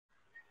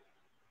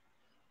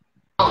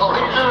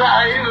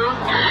alive.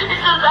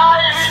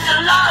 He's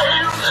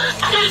alive.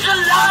 He's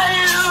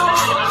alive.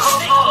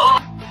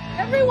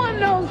 Everyone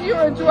knows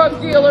you're a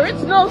drug dealer.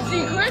 It's no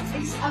secret.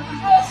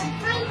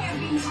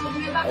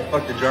 I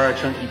fucked a jar of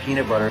chunky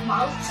peanut butter.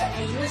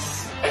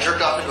 I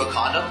jerked off into a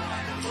condom.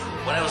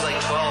 When I was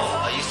like 12,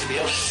 I used to be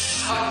able to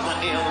suck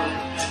my own.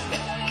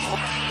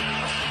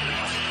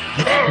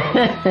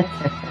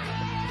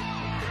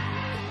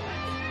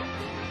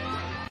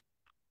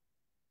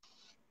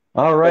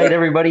 All right,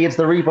 everybody, it's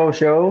the Repo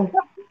Show.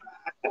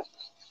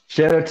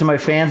 Shout out to my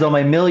fans, all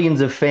my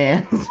millions of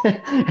fans,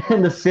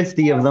 and the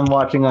 50 of them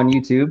watching on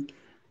YouTube.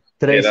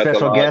 Today's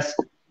special guest,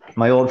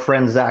 my old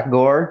friend Zach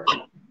Gore.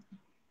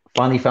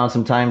 Finally found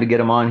some time to get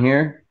him on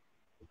here.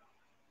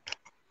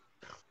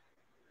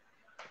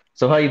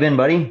 So how you been,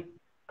 buddy?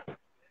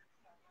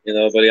 You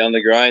know, buddy, on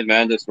the grind,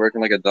 man, just working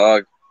like a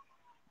dog.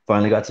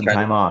 Finally got some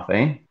time off,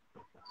 eh?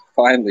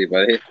 Finally,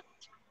 buddy.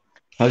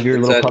 How's your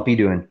little puppy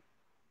doing?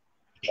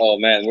 Oh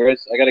man,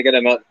 I gotta get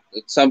him out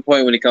at some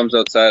point when he comes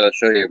outside. I'll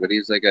show you. But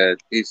he's like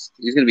he's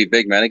gonna be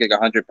big, man. He's like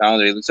 100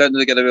 pounder. He's starting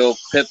to get a little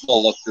pit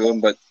bull look to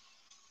him, but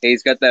hey,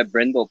 he's got that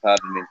brindle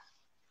pattern.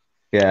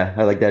 Yeah,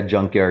 I like that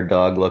junkyard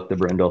dog look, the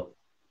brindle.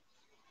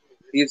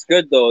 He's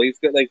good though. He's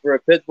good. Like for a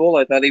pit bull,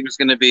 I thought he was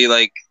gonna be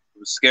like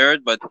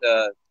scared, but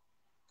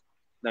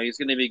no, he's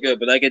gonna be good.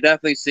 But I could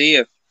definitely see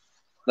if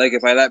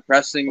I let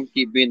Preston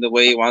keep being the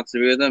way he wants to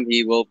be with him,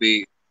 he will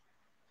be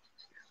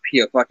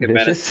a fucking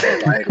menace.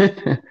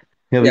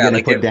 He'll be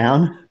getting put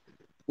down.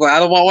 Well, I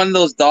don't want one of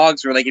those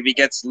dogs where, like, if he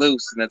gets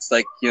loose and it's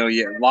like, you know,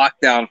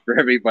 lockdown for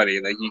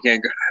everybody. Like, you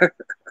can't go.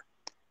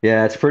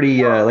 Yeah, it's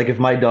pretty. Like, if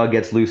my dog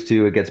gets loose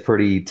too, it gets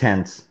pretty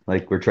tense.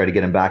 Like, we're trying to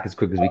get him back as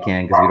quick as we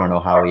can because we don't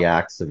know how he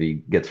acts if he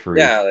gets free.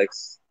 Yeah,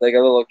 like a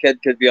little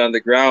kid could be on the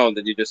ground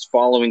and you're just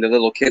following the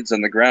little kids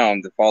on the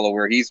ground to follow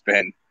where he's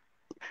been.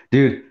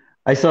 Dude,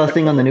 I saw a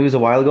thing on the news a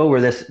while ago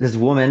where this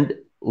woman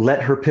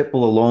let her pit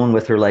bull alone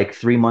with her like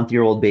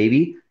 3-month-old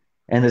baby.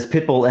 And this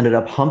pit bull ended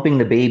up humping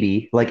the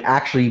baby, like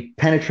actually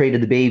penetrated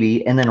the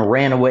baby and then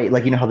ran away.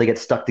 Like, you know how they get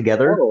stuck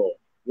together? Oh,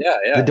 yeah,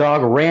 yeah. The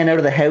dog ran out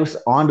of the house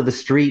onto the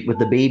street with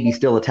the baby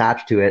still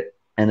attached to it.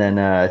 And then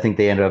I think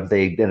they ended up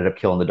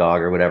killing the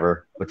dog or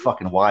whatever. But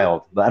fucking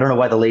wild. But I don't know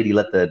why the lady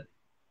let the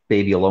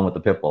baby alone with the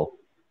pit bull.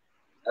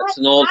 That's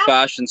an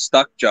old-fashioned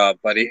stuck job,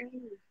 buddy.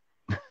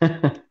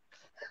 You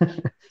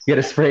got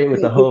to spray it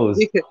with the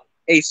hose.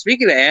 Hey,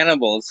 speaking of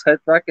animals,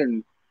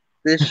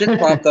 this shit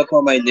popped up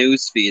on my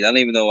news feed. I don't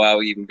even know how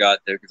we even got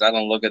there because I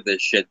don't look at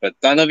this shit. But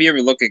I don't know if you ever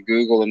look at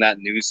Google in that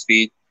news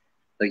feed.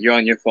 Like, you're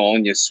on your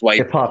phone, you swipe.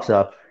 It pops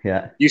up,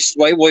 yeah. You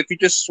swipe. Well, if you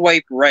just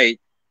swipe right,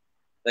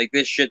 like,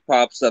 this shit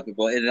pops up.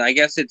 And I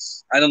guess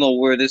I don't know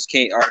where this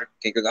came,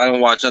 because I don't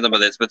watch nothing about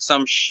this, but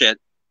some shit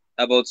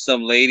about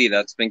some lady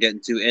that's been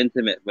getting too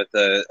intimate with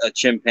a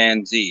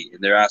chimpanzee.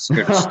 And they're asking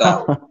her to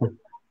stop.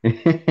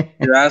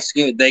 They're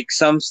asking, like,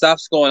 some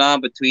stuff's going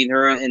on between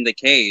her and the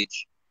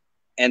cage.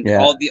 And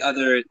all the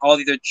other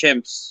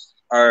chimps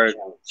are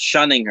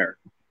shunning her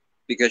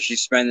because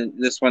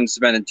this one's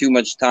spending too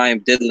much time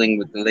diddling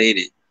with the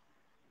lady.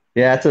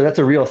 Yeah, that's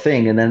a real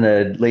thing. And then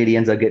the lady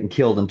ends up getting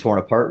killed and torn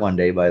apart one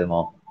day by them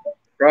all.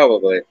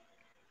 Probably.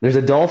 There's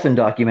a dolphin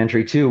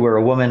documentary too, where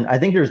a woman, I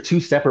think there's 2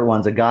 separate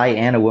ones, a guy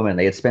and a woman.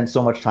 They had spent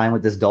so much time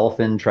with this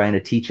dolphin trying to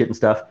teach it and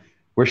stuff,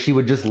 where she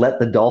would just let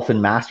the dolphin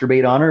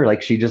masturbate on her.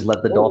 Like, she just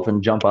let the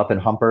dolphin jump up and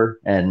hump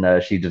her,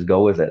 and she'd just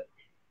go with it.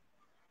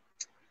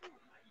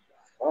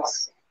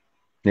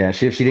 Yeah, if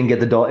she didn't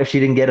get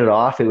it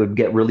off, it would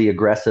get really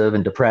aggressive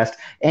and depressed.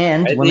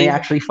 And they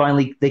actually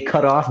finally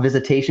cut off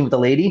visitation with the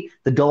lady,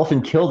 the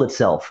dolphin killed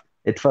itself.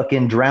 It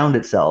fucking drowned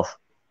itself.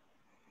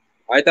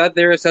 I thought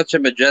they were such a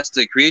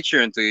majestic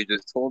creature until you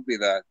just told me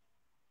that.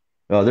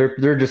 Oh,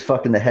 they're just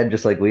fucked in the head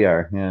just like we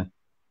are. Yeah.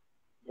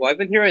 Well, I've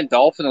been hearing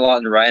dolphin a lot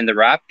in the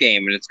rap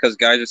game, and it's because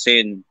guys are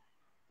saying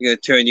you're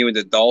gonna turn you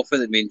into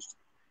dolphin. It means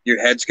your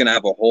head's gonna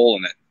have a hole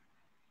in it.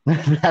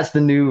 That's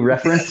the new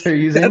reference they're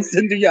using? That's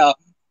the new, yeah.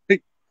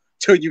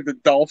 Turn you the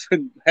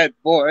dolphin head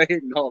boy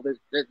and all this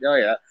shit. Oh,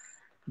 yeah.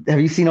 Have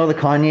you seen all the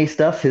Kanye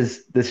stuff?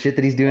 The shit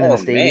that he's doing in the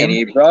stadium? Man,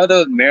 he brought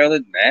out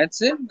Marilyn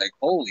Manson? Like,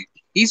 holy.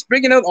 He's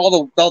bringing out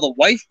all the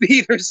wife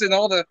beaters and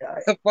all the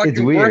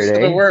fucking worst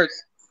of the worst.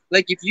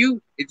 Like, if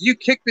you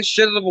kick the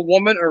shit out of a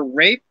woman or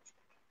rape,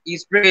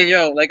 he's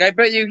bringing, like, I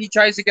bet you he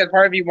tries to get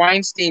Harvey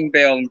Weinstein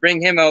bail and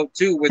bring him out,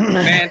 too, with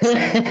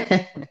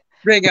Manson.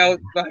 Bring out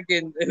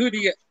fucking, who do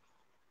you...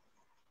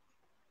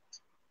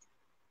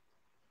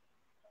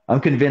 I'm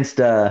convinced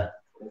Kanye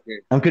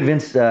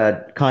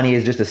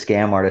is just a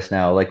scam artist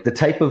now. Like, the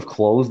type of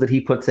clothes that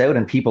he puts out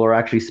and people are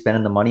actually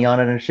spending the money on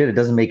it and shit, it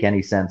doesn't make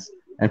any sense.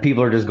 And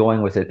people are just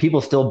going with it. People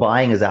still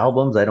buying his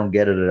albums. I don't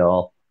get it at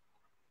all.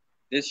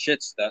 This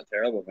shit's that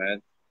terrible,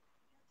 man.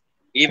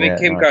 Even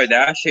Kim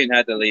Kardashian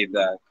had to leave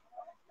that.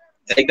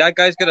 Like, that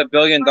guy's got $1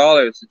 billion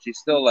and she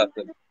still left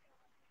him.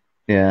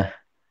 Yeah.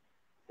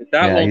 If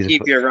that won't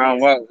keep you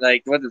around, what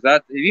is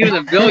that? If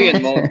even $1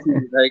 billion won't keep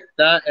you, like,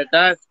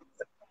 that,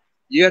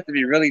 you have to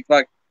be really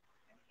fucked.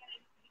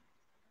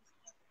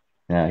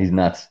 Yeah, he's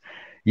nuts.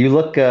 You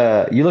look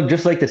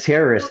just like the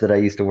terrorist that I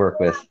used to work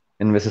with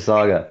in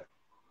Mississauga.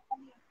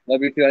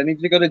 Love you too. I need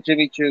you to go to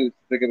Jimmy Choo's to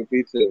pick up a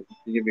pizza. Can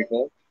you give me a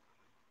call?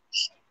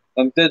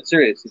 I'm dead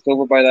serious. It's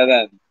over by that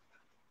end.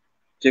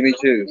 Jimmy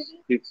Choo's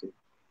pizza.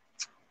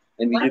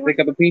 And you just pick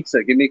up a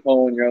pizza. Give me a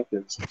call when you're out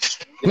there.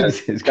 Yeah,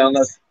 down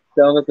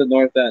at the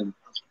north end.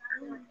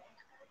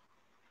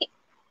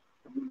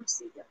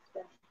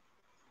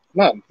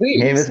 Mom,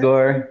 please. Hey, Miss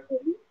Gore.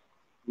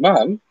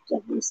 Mom.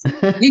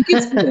 He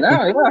keeps doing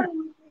that. Yeah.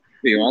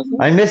 Do you want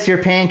some? I miss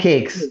your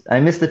pancakes. I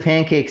miss the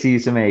pancakes you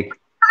used to make.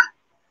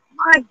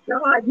 My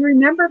God, you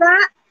remember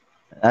that?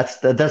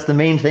 That's the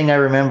main thing I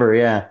remember.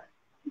 Yeah.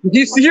 Do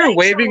you see her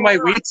waving my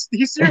wheat? Do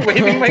you see her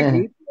waving my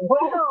wheat?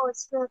 Oh,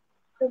 it's the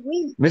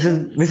wheat.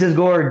 Mrs.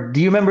 Gore,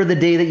 do you remember the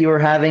day that you were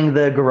having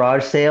the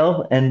garage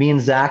sale and me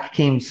and Zach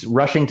came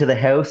rushing to the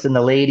house and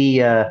the lady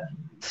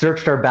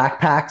searched our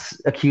backpacks,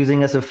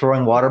 accusing us of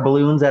throwing water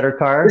balloons at her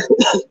car?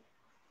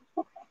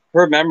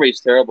 Her memory's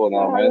terrible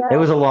now, man. It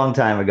was a long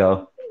time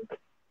ago.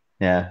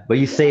 Yeah, but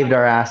you saved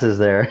our asses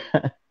there.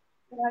 I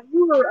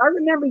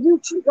remember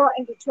you two got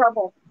into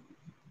trouble.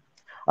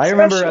 I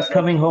remember us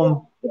coming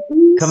home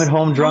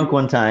drunk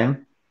one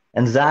time,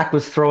 and Zach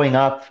was throwing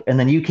up, and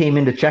then you came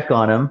in to check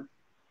on him,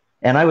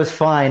 and I was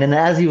fine. And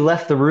as you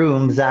left the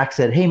room, Zach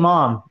said, "Hey,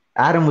 Mom,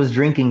 Adam was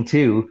drinking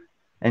too,"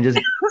 and just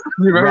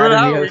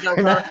ratted me out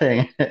for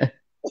nothing.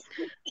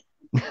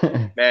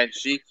 Man,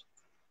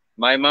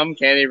 my mom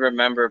can't even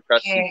remember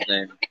Preston's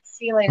name.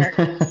 See you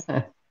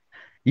later.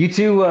 You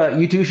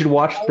two should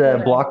watch the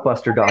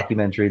Blockbuster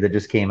documentary that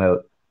just came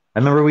out. I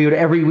remember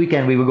every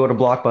weekend we would go to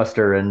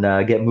Blockbuster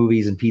and get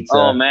movies and pizza.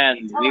 Oh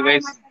man, we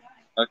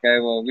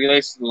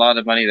wasted a lot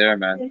of money there,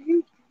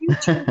 man. You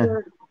two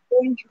were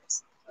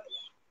dangerous.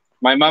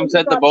 My mom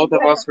said the both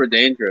of us were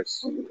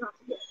dangerous.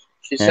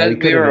 She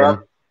said we were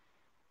up.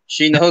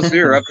 She knows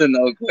we were up to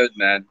no good,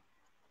 man.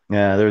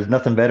 Yeah, there was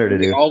nothing better to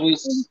do.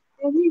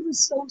 And he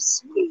was so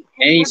sweet.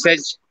 And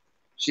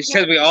she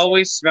said we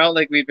always smelled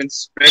like we've been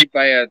sprayed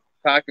by a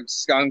pack of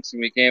skunks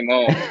when we came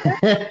home.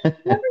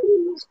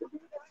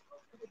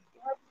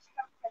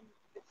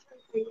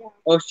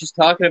 Oh, she's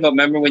talking about,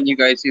 remember when you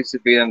guys used to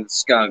beat on the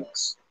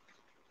skunks?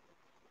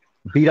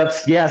 Beat up,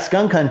 yeah,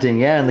 skunk hunting,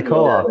 yeah, in the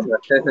co-op.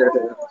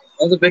 That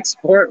was a big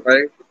sport,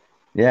 right?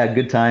 Yeah,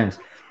 good times.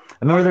 I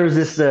remember there was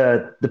this,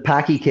 the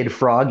Packy kid,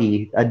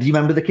 Froggy. Do you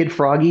remember the kid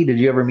Froggy? Did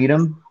you ever meet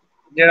him?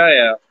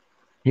 Yeah.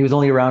 He was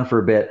only around for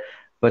a bit,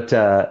 but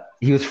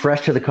he was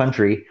fresh to the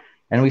country.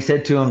 And we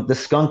said to him, the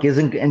skunk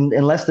isn't,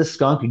 unless the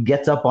skunk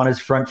gets up on his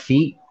front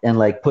feet and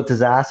like puts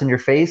his ass in your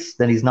face,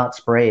 then he's not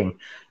spraying.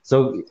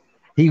 So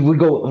he would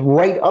go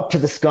right up to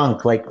the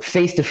skunk, like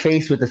face to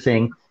face with the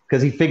thing,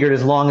 because he figured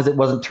as long as it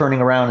wasn't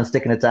turning around and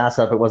sticking its ass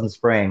up, it wasn't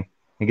spraying.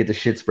 And get the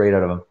shit sprayed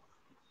out of him.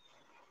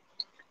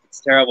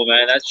 It's terrible,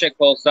 man. That shit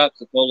close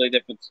up's a totally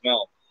different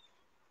smell.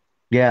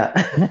 Yeah.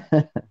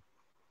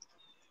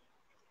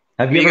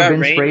 Have you ever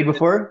been sprayed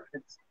before?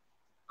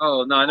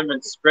 Oh, no, I've never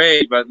been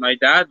sprayed, but my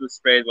dad was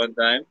sprayed one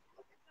time.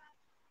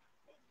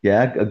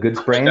 Yeah, a good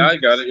spraying? My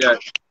dad got it, yeah.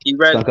 He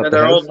read at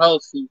our old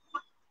house.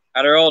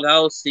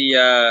 He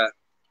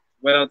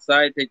went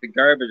outside to take the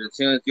garbage. As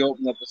soon as he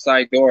opened up the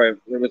side door,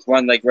 there was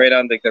one like right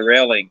on like the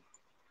railing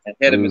and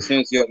hit him as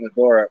soon as he opened the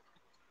door up.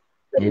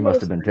 He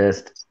must have been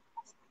pissed.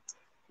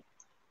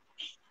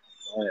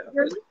 Oh,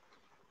 yeah.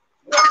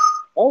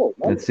 Oh,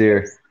 let's see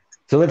here.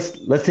 So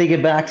let's take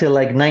it back to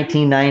like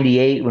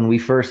 1998 when we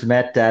first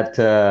met at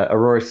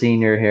Aurora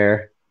Senior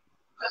here.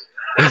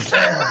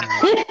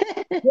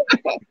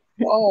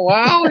 Oh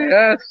wow!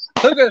 Yes.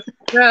 Look at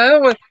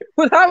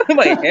what happened to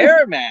my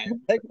hair,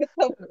 man? Like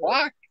what the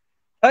fuck,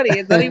 honey?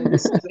 It's not even the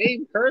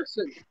same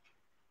person.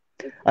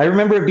 I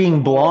remember it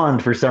being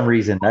blonde for some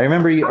reason. I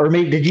remember you, or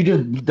maybe did you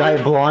just dye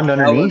it blonde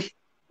underneath?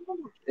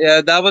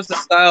 Yeah, that was the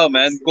style,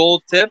 man.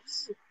 Gold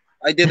tips.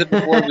 I did it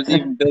before it was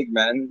even big,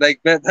 man. Like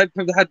I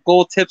had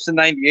gold tips in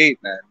 '98,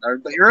 man, or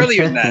like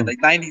earlier than that,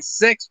 like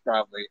 '96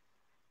 probably.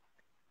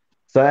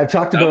 So I've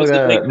talked about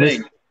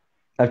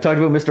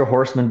Mr.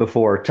 Horseman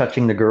before,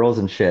 touching the girls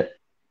and shit,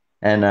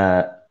 and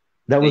that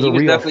was a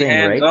real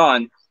thing,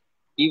 right?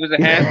 He was a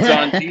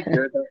hands-on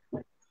teacher.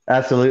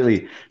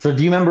 Absolutely. So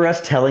do you remember us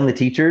telling the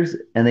teachers,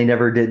 and they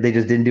never did? They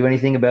just didn't do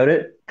anything about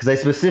it? Because I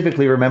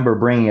specifically remember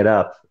bringing it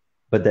up,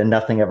 but then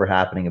nothing ever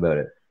happening about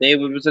it. It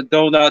was a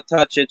do not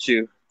touch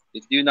issue. They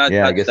do not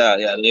touch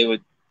that. Yeah, they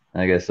would.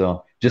 I guess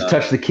so. Just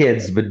touch the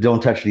kids, but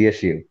don't touch the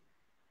issue.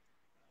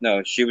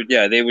 No, she would.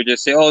 Yeah, they would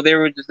just say, "Oh,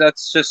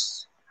 that's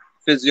just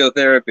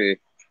physiotherapy."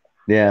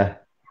 Yeah,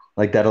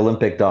 like that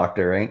Olympic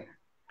doctor, right?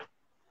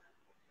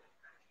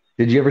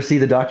 Did you ever see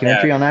the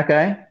documentary on that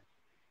guy?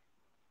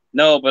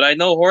 No, but I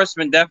know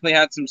Horseman definitely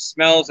had some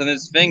smells in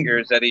his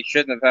fingers that he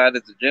shouldn't have had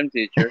as a gym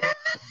teacher.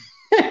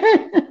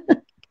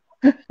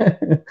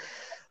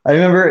 I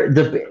remember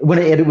when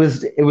it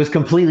was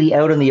completely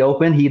out in the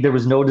open. There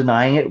was no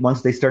denying it.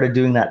 Once they started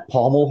doing that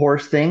pommel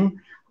horse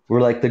thing,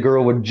 where like the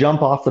girl would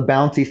jump off the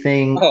bouncy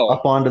thing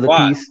up onto the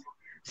piece.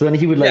 So then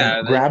he would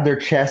grab their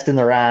chest and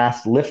their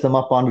ass, lift them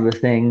up onto the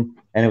thing,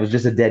 and it was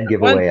just a dead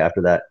giveaway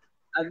after that.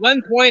 At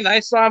one point, I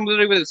saw him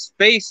literally with his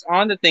face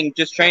on the thing,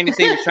 just trying to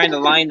say he was trying to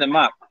line them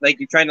up. Like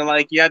you're trying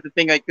to you had the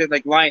thing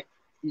like line.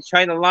 He's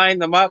trying to line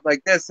them up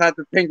like this. Had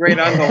the thing right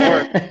on the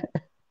horse.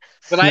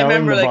 But I Smelling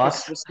remember the like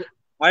box.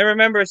 I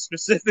remember a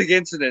specific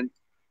incident.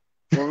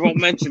 We won't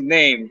mention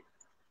name.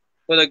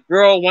 But a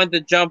girl went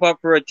to jump up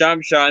for a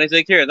jump shot, and he's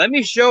like, "Here, let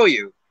me show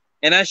you."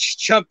 And as she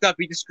jumped up,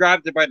 he just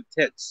grabbed her by the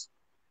tits.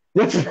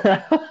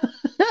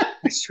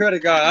 I swear to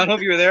God, I don't know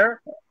if you were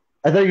there.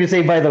 I thought you were going to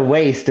say by the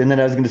waist, and then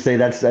I was going to say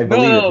I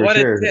believe it for what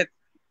sure. a tit.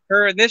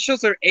 Her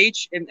initials are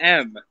H and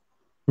M.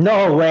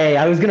 No way.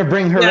 I was going to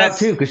bring her Yes. up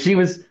too because she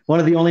was one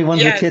of the only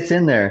ones with tits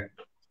in there.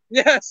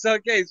 Yes,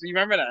 okay, so you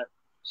remember that.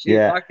 She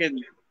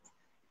fucking...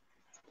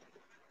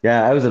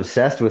 Yeah, I was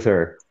obsessed with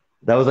her.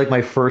 That was like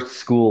my first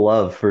school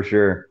love for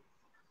sure.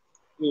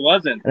 Who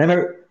wasn't? And I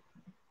remember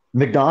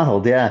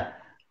McDonald, yeah.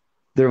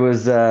 There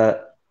was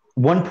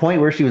one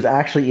point where she was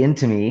actually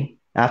into me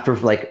after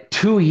like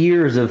 2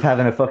 years of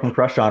having a fucking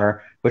crush on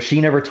her, but she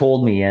never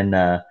told me. And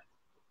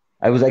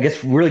I was, I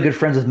guess, really good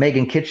friends with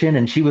Megan Kitchen,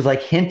 and she was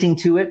like hinting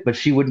to it, but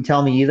she wouldn't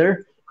tell me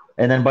either.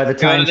 And then by the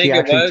time she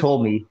actually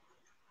told me,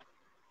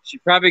 she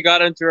probably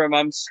got into her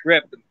mom's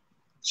script.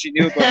 She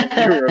knew about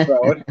what you were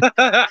about.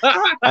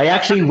 I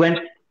actually went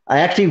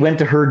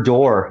to her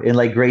door in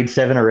like grade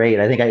 7 or 8.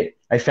 I think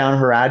I found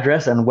her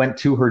address and went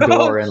to her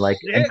door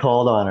and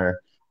called on her.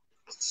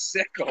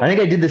 Sicko. I think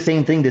I did the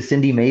same thing to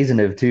Cindy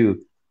Maisonneuve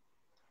too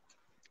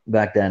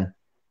back then.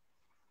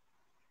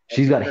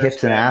 She's got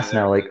hips and ass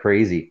now like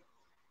crazy.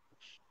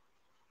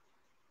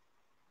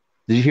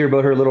 Did you hear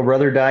about her little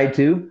brother died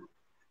too?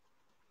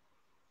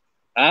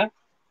 Huh?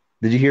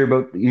 Did you hear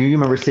about, you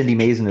remember Cindy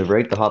Maisonneuve,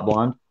 right? The hot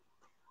blonde?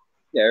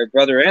 Yeah, her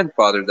brother and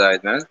father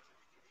died, man.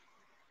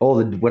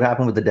 Oh, what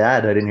happened with the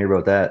dad? I didn't hear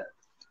about that.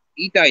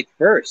 He died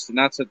first, and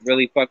that's what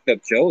really fucked up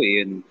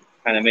Joey and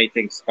kind of made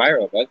things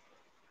spiral, but...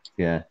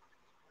 Yeah.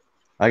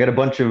 I got a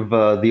bunch of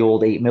the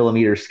old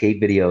 8mm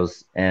skate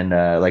videos, and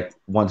like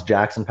once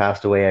Jackson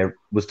passed away, I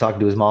was talking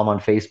to his mom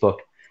on Facebook,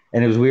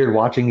 and it was weird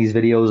watching these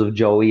videos of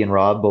Joey and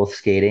Rob both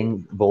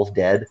skating, both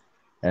dead,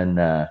 and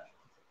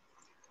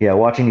yeah,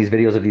 watching these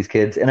videos of these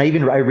kids. And I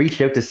reached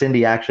out to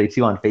Cindy actually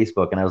too on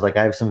Facebook, and I was like,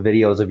 I have some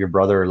videos of your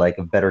brother, like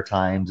of better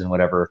times and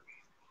whatever.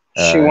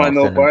 She want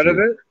no part of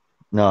it?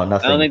 No,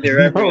 nothing. I don't think they're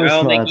ever. No, I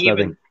don't think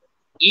nothing.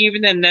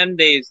 even in them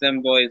days,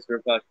 them boys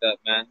were fucked up,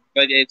 man.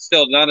 But it's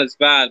still not as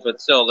bad. But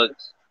still,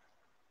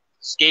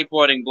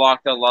 skateboarding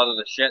blocked out a lot of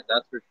the shit.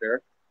 That's for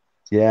sure.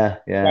 Yeah.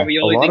 Probably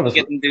the only thing to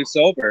get them do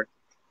sober.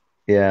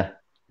 Yeah.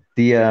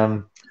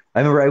 I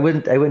remember I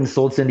went and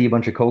sold Cindy a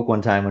bunch of coke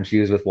one time when she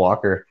was with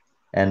Walker,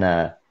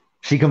 and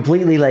she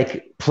completely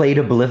like played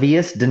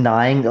oblivious,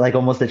 denying like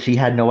almost that she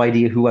had no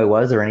idea who I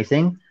was or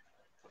anything.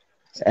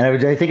 And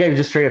I think I was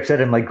just straight up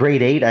said in like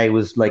grade 8, I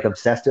was like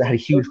obsessed. I had a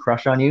huge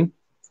crush on you,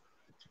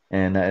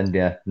 and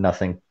yeah,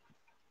 nothing.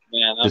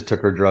 Man, just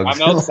took her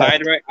drugs. I'm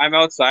outside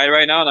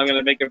right now, and I'm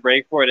gonna make a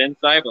break for it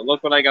inside. But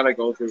look what I gotta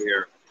go through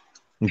here.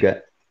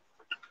 Okay.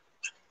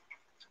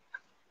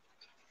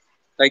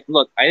 Like,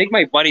 look, I think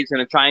my buddy's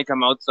gonna try and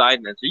come outside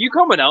in this. Are you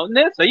coming out in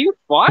this? Are you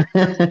fucked?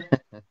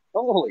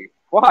 Holy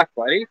fuck,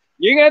 buddy!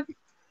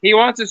 He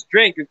wants his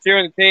drink and chair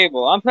on the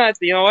table. I'm not.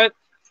 You know what?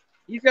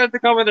 He's got to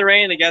come in the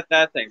rain to get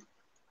that thing.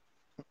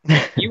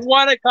 You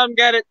want to come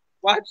get it?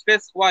 Watch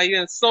this while you're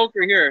in a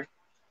soaker here.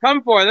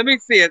 Come for it. Let me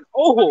see it.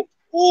 Oh.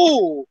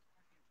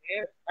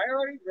 Yeah, I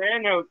already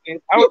ran out.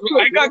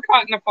 I got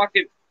caught in the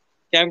fucking...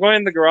 Okay, I'm going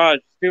in the garage.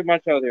 It's too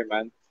much out here,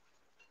 man.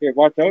 Here,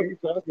 watch out. I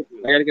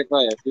gotta get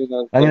by.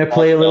 I'm gonna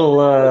play a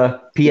little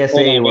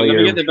PSA while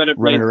you're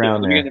running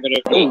around there.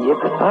 Hey, you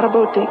ever thought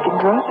about taking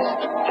drugs?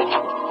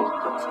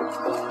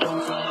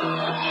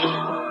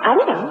 I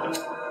don't know.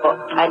 Well,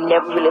 I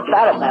never really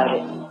thought about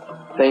it.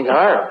 Think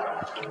hard.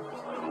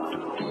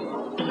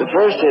 The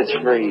first hit's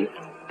free,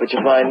 but you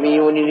find me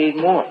when you need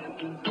more. The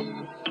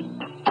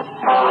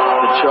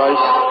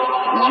choice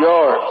is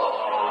yours.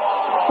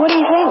 What do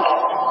you think?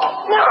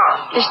 No,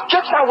 this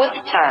just not worth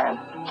the time.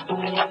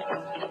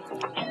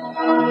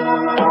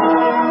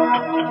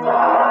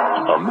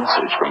 A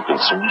message from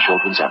Concerned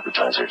Children's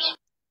Advertisers.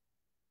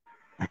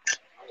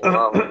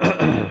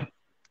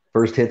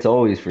 First hit's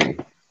always free.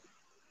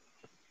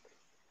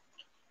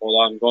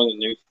 Hold on, I'm going to the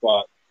new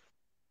spot.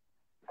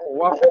 Oh,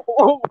 wow.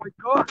 Oh my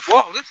god.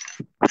 Whoa, this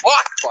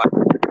fuck.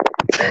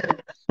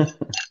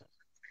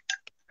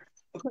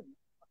 Look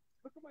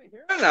at my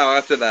hair now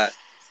after that.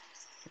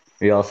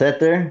 Are you all set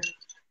there?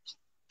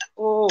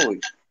 Holy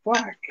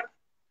fuck.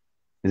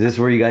 Is this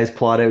where you guys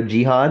plot out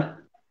jihad?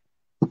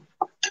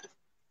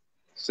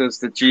 Since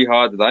the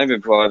jihad that I've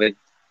been plotting.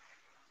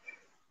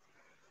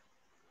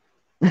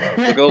 Look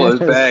at all those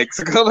bags.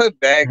 Look at all those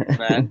bags,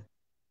 man.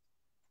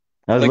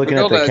 I was looking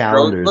at the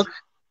calendars.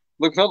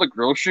 Look at all the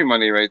grocery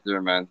money right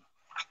there, man.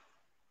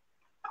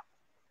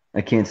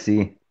 I can't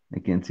see. I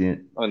can't see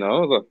it. Oh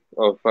no! Look!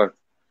 Oh fuck!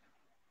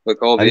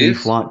 Look all I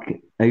these.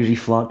 I usually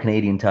flaunt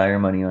Canadian Tire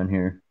money on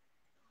here.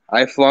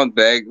 I flaunt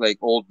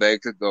old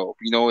bags of dope.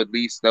 You know, at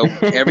least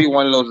every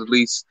one of those at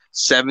least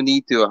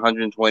 $70 to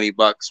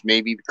 $120,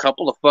 maybe a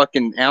couple of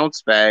fucking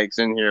ounce bags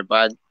in here,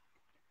 bud.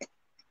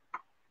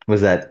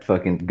 Was that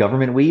fucking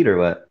government weed or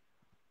what?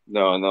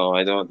 No,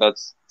 I don't.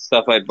 That's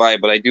stuff I buy,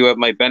 but I do have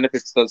my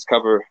benefits does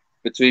cover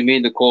between me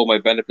and Nicole. My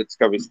benefits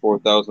covers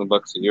 $4,000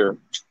 a year.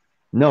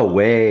 No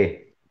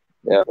way.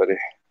 Yeah, buddy.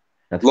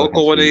 That's fucking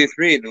Local sweet.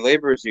 183, the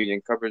laborers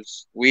union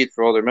covers weed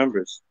for all their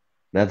members.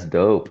 That's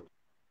dope.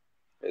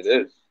 It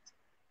is.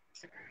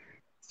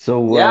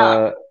 So,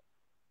 Yeah.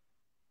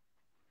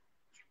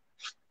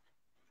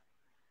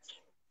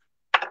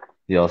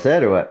 You all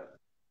set or what?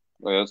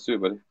 Oh, yeah, let's do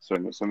it, buddy.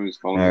 Sorry, somebody's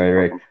calling All me.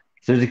 right.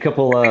 So there's a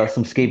couple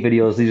some skate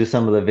videos. These are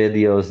some of the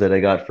videos that I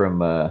got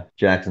from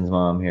Jackson's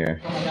mom here.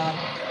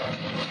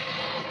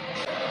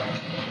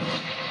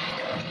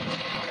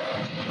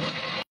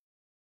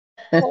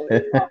 Oh my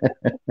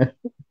god.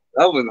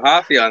 That was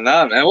happy on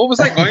that, man. What was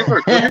I going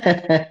for?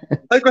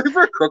 Like going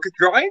for a crooked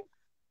drawing?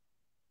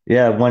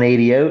 Yeah,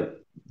 180 out.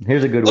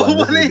 Here's a good one.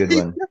 This is a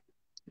good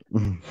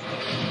one.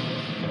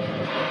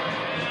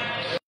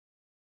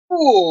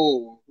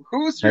 Oh,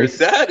 who's your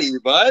daddy,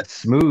 bud?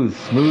 Smooth.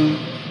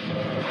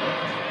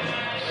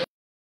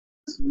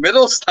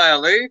 Middle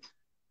style, eh?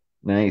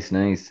 Nice.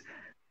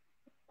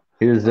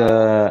 Here's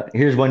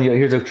one.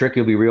 Here's a trick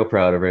you'll be real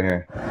proud of right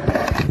here.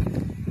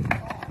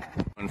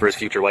 One for his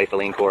future wife,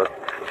 Elaine Core.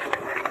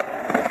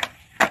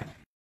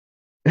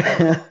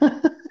 Fucking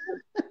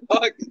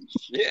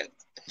shit.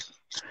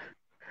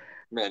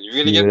 Man, you're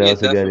gonna get me a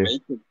defamation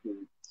suit.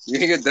 You're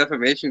gonna get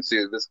defamation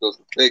suit if this goes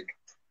big.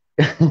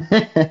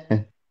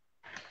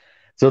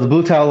 So the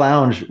Blue Towel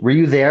Lounge, were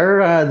you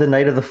there the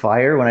night of the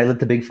fire when I lit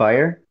the big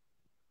fire?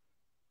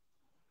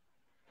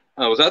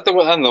 Oh, was that the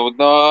one? I don't know.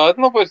 No, I don't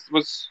know if it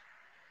was.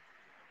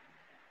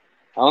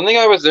 I don't think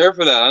I was there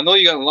for that. I know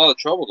you got in a lot of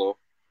trouble though.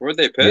 Weren't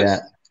they pissed? Yeah.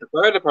 The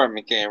fire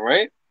department came,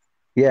 right?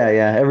 Yeah.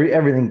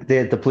 Everything.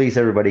 The police,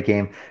 everybody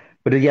came.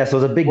 But yeah, so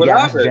it was a big What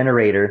gas happened?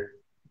 generator.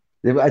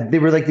 They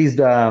were like these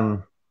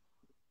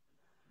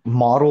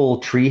model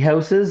tree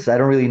houses. I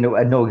don't really know.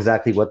 I know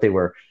exactly what they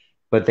were,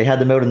 but they had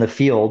them out in the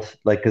field,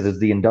 like because it's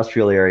the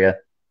industrial area.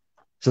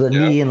 So then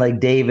me and like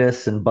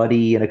Davis and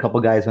Buddy and a couple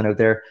guys went out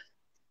there,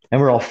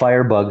 and we're all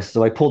firebugs.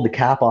 So I pulled the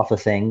cap off the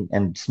thing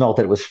and smelt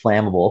that it was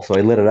flammable. So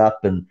I lit it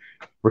up, and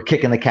we're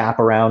kicking the cap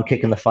around,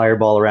 kicking the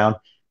fireball around,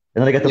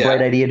 and then I got the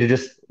bright idea to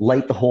just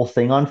light the whole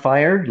thing on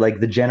fire, like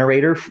the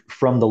generator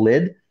from the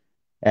lid,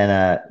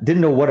 and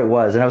didn't know what it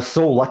was. And I was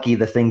so lucky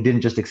the thing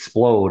didn't just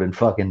explode and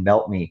fucking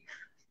melt me.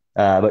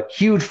 But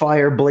huge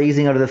fire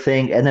blazing out of the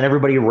thing, and then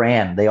everybody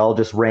ran. They all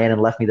just ran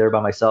and left me there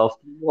by myself.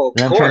 Well,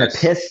 and I'm trying to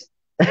piss.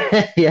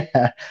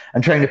 Yeah,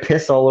 I'm trying to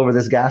piss all over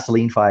this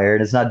gasoline fire,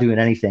 and it's not doing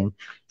anything.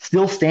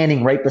 Still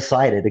standing right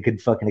beside it. It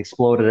could fucking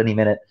explode at any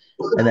minute.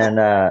 And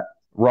then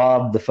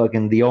Rob,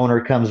 the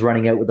owner, comes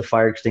running out with the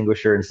fire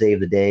extinguisher and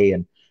save the day.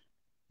 And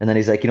then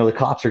he's like, the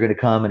cops are going to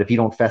come, and if you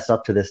don't fess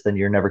up to this, then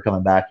you're never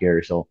coming back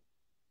here. So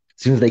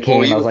as soon as they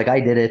came, I was like, I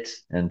did it,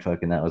 and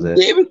fucking that was it.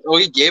 He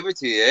gave it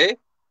to you, eh?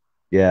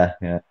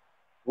 Yeah.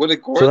 What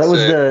did Gord So that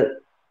was say?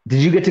 Did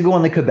you get to go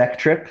on the Quebec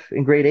trip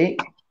in grade 8?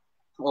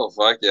 Oh,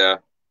 fuck yeah.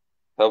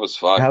 That was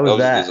fucked. How was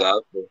that? A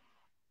disaster.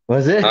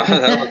 Was it?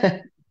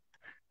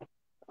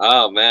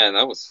 Oh, man,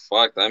 that was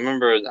fucked. I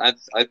remember, I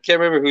can't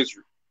remember who's,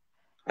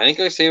 I think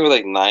I stayed with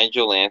like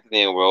Nigel,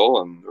 Anthony, and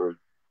Will, and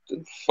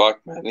fuck,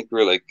 man. I think we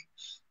were like,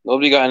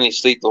 nobody got any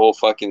sleep the whole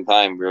fucking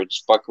time. We were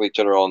just fucking with each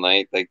other all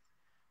night, like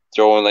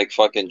throwing like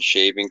fucking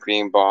shaving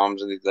cream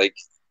bombs and like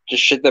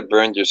just shit that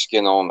burned your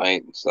skin all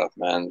night and stuff,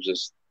 man. I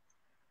just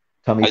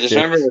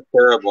remember it was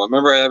terrible. I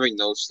remember having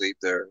no sleep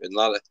there. And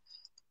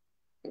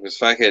it was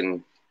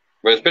fucking,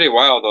 but it's pretty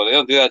wild though. They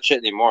don't do that shit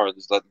anymore.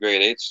 Just let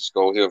grade 8s just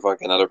go to a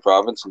fucking other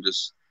province and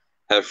just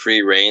have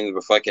free reign of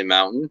a fucking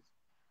mountain.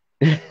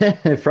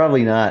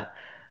 Probably not.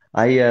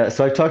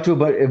 So I've talked to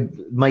about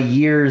my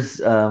years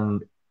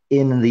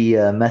in the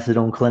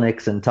methadone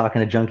clinics and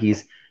talking to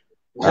junkies.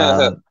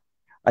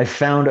 I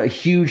found a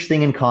huge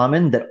thing in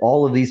common that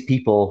all of these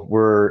people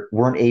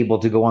weren't able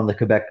to go on the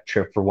Quebec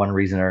trip for one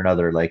reason or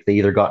another. Like they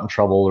either got in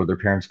trouble or their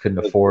parents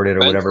couldn't afford it or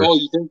whatever. Oh,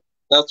 you think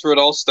that's where it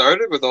all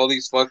started with all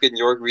these fucking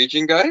York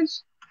Region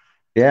guys?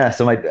 Yeah.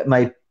 So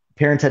my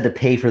parents had to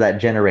pay for that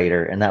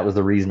generator, and that was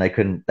the reason I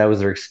couldn't. That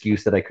was their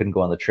excuse that I couldn't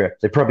go on the trip.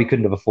 They probably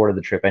couldn't have afforded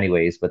the trip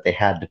anyways, but they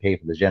had to pay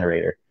for the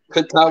generator.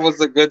 But that was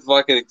a good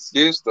fucking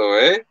excuse, though,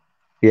 eh?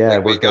 Yeah, like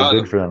it worked out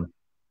good for them.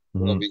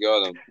 Mm-hmm. We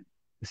got them.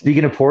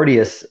 Speaking of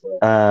Porteous,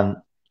 so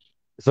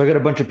I got a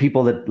bunch of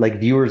people that like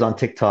viewers on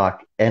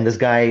TikTok, and this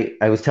guy,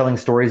 I was telling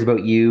stories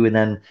about you, and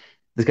then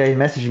this guy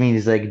messaged me, and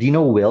he's like, "Do you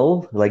know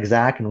Will? Like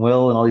Zach and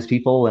Will and all these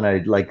people?" And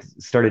I like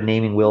started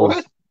naming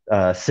Will's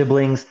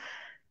siblings,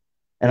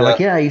 and I'm like,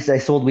 "Yeah, I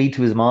sold weed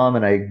to his mom,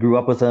 and I grew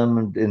up with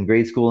him in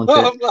grade school and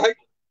shit."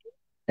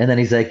 And then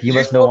he's like, "You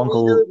must know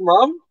Uncle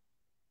Mom?"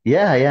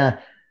 Yeah.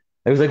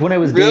 It was like when I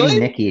was dating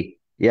Nikki.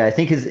 Yeah, I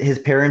think his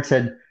parents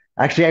had.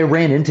 Actually, I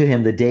ran into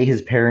him the day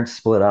his parents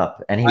split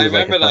up, and he was like,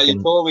 I remember that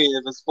you told me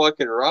it was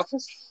fucking rough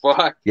as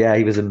fuck. Yeah,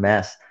 he was a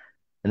mess.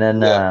 And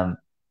then,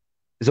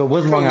 so it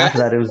wasn't long after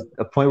that. It was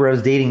a point where I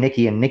was dating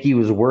Nikki, and Nikki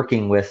was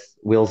working with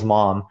Will's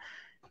mom,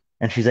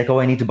 and she's like, "Oh,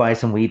 I need to buy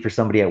some weed for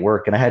somebody at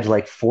work," and I had to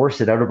like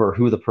force it out of her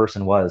who the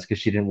person was because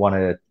she didn't want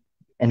to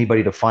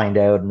anybody to find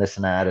out and this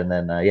and that. And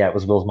then yeah, it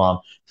was Will's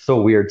mom.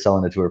 So weird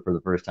selling it to her for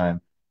the first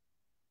time.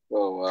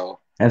 Oh wow.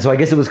 And so I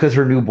guess it was because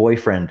her new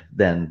boyfriend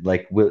then,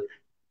 like with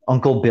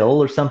Uncle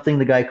Bill or something,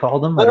 the guy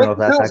called him. I don't know if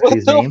that's actually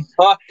his name.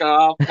 Fuck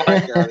off.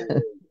 Fuck out.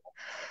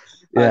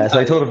 Yeah, so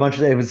I told a bunch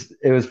of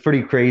it was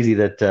pretty crazy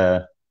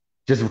that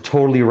just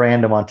totally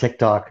random on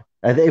TikTok.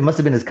 I think it must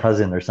have been his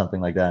cousin or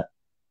something like that.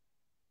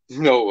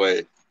 No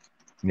way.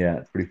 Yeah,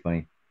 it's pretty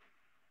funny.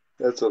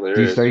 That's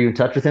hilarious. Are you in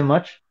touch with him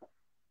much?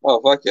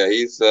 Oh fuck yeah,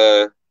 he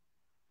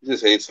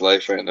just hates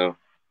life right now.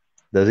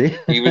 Does he?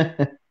 He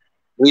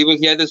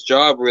had this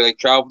job where he like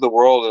traveled the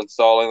world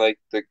installing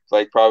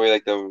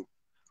probably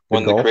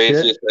one of the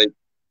craziest shit?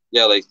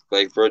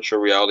 like virtual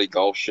reality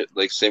golf shit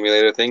like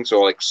simulator thing.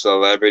 So like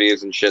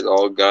celebrities and shit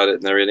all got it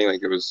and everything.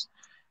 Like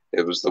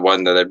it was the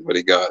one that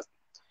everybody got.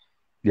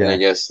 Yeah. And I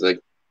guess like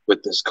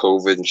with this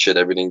COVID and shit,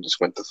 everything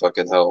just went to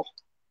fucking hell.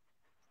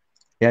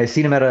 Yeah, I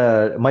seen him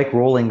at Mike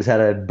Rollings had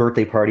a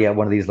birthday party at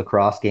one of these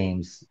lacrosse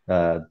games,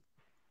 the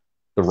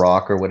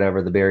Rock or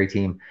whatever, the Barrie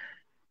team.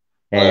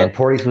 And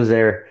Porteous was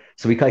there.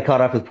 So I caught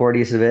up with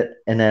Porteous a bit,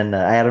 and then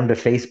I added him to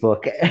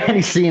Facebook, and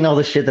he's seeing all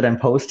the shit that I'm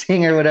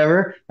posting or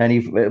whatever, and he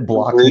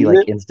blocked me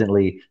like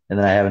instantly, and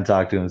then I haven't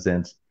talked to him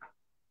since.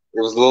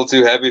 It was a little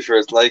too heavy for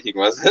his liking,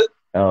 wasn't it?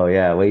 Oh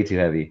yeah, way too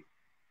heavy.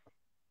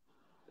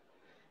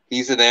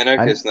 He's an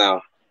anarchist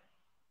now.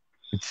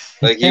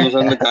 Like he was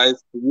on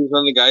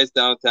the guys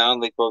downtown,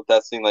 like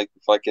protesting like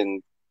the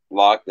fucking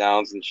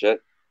lockdowns and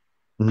shit.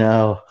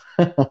 No.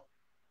 Oh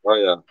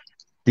yeah.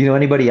 Do you know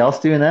anybody else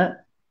doing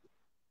that?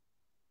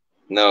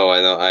 No,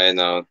 I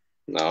know.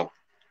 No.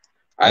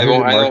 I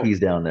won't. Marky's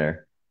down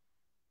there.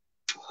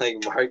 Like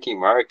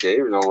Mark, eh?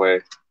 No way.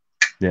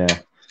 Yeah.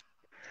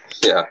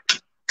 Yeah.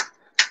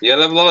 You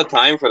gotta have a lot of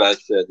time for that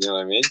shit. You know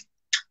what I mean?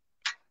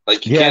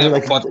 Like you can't have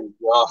a fucking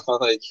job.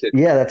 Like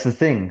yeah, that's the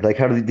thing. Like,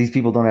 how do these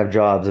people don't have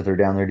jobs if they're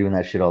down there doing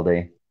that shit all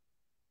day?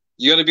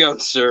 You gotta be on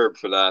CERB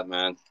for that,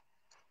 man.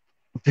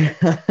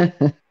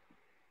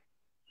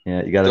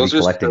 Yeah, you gotta be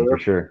collecting for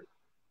sure.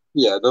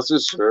 Yeah, those are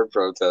CERB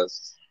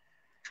protests.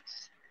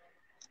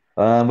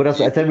 What else?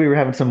 I thought we were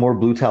having some more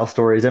blue towel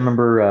stories. I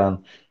remember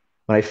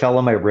when I fell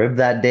on my rib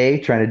that day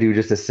trying to do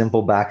just a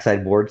simple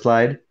backside board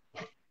slide.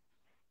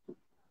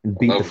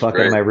 Beat the fuck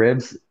out of my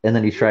ribs, and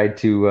then he tried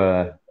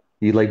to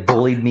he like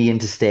bullied me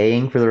into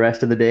staying for the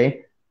rest of the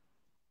day.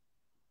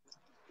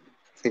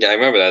 Yeah, I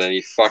remember that, and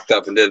you fucked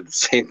up and did the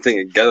same thing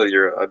again.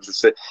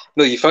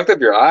 No, you fucked up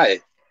your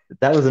eye.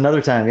 That was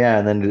another time, yeah.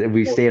 And then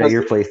we stayed at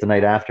your place the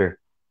night after.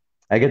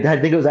 I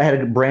had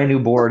a brand new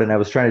board, and I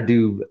was trying to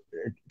do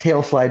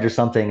tail slides or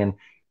something, and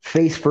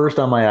face first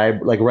on my eye,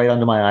 like right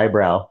under my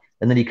eyebrow.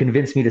 And then he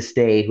convinced me to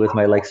stay with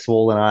my like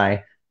swollen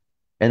eye,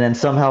 and then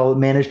somehow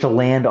managed to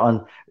land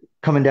on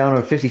coming down on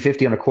a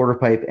 50-50 on a quarter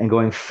pipe and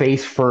going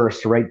face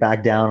first right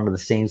back down into the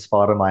same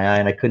spot on my eye,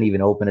 and I couldn't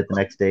even open it the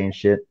next day and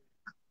shit.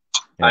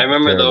 Yeah, I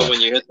remember though when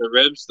you hit the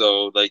ribs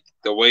though, like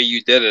the way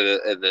you did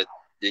it, and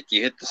like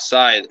you hit the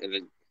side, and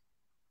then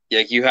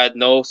like you had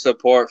no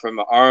support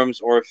from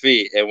arms or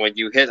feet, and when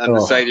you hit on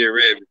the side of your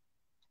rib,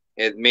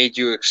 it made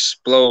you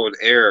explode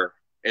air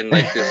in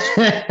like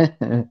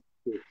this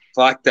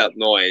fucked up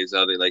noise.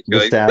 How they like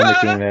the sound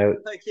that came out.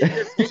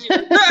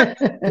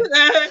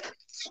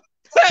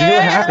 Do you know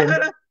what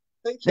happened?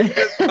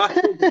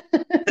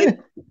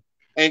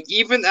 And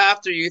even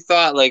after you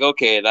thought like,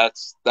 okay, that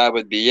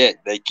would be it,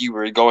 like you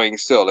were going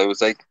still. It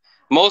was like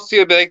most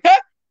people would be like,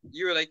 ah!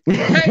 You were like, you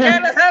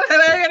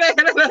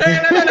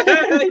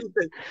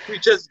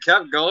just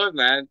kept going,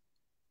 man.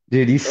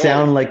 Dude, you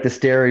sound like the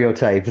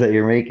stereotype that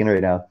you're making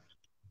right now,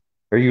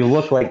 or you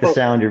look like the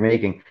sound you're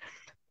making.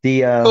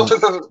 The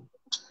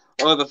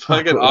the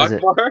fucking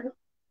Akbar.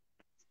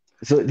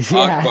 So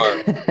yeah.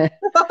 Akbar.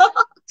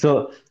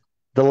 So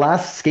the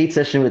last skate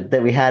session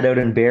that we had out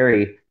in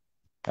Barrie,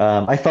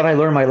 I thought I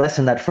learned my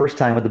lesson that first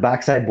time with the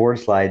backside board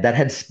slide.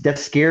 That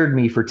scared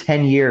me for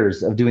 10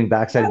 years of doing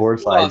backside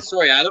board slides. Oh,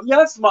 sorry, Adam.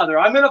 Yes, mother.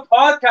 I'm in a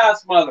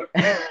podcast, mother.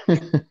 Okay, to leave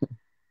the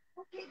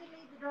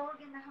dog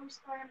in the house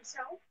by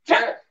himself.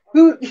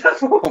 1, 2, kicked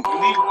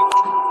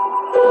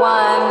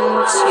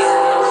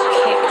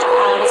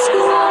out of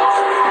school.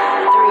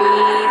 3,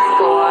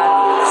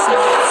 4,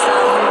 snort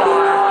some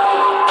more.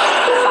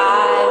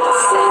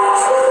 5, 6,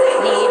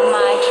 need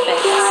my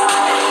fix.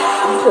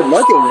 Good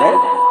looking, man.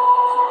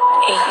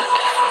 8,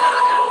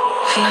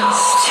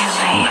 feels too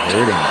late.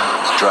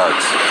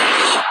 Drugs.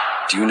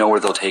 Do you know where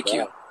they'll take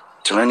you?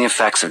 To learn the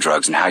effects of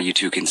drugs and how you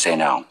too can say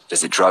no,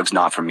 visit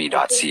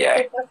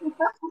drugsnotforme.ca.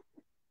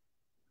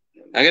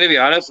 I'm gonna be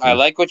honest. I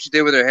like what you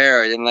did with her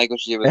hair. I didn't like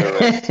what you did with her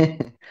wrist.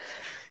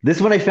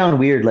 This one I found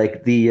weird.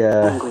 Like the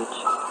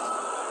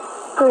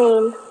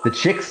Green. The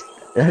chicks.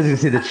 I was gonna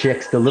say the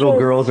chicks. The little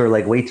girls are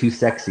like way too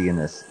sexy in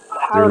this.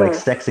 They're like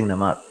sexing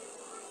them up.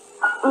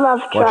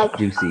 Love Watch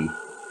Juicy.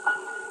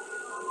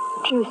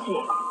 Juicy.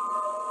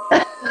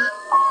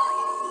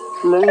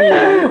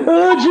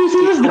 Oh, Juicy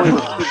is the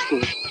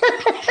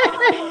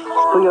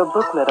For your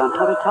booklet on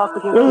how to talk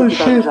with your kids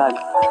about drugs,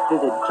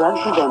 visit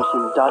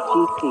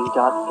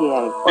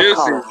drugprevention.gc.ca or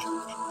call us.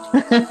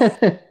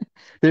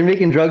 They're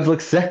making drugs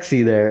look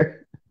sexy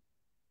there.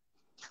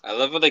 I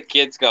love how the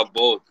kids got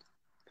both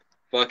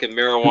fucking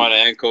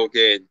marijuana and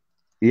cocaine.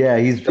 Yeah,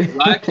 he's The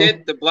black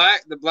kid, the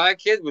black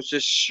kid was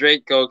just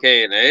straight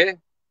cocaine, eh?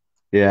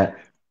 Yeah.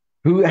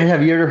 Who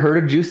have you ever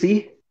heard of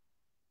Juicy?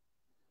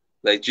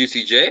 Like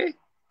Juicy J?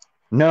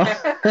 No.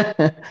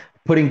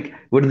 Putting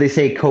what do they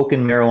say? Coke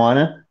and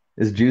marijuana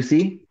is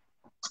Juicy?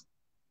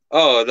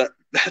 Oh,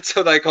 that's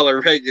what I call a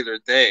regular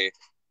day.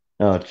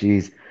 Oh,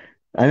 jeez.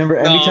 I remember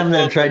every No, time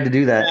that I no, tried to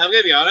do that, I'm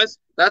gonna be honest.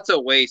 That's a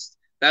waste.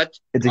 That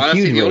it's a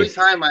honestly, huge the only waste.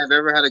 time I've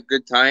ever had a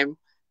good time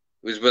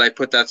was when I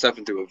put that stuff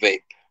into a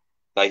vape.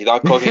 Like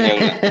not cooking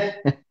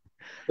it.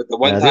 But the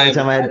one No, the only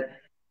time, time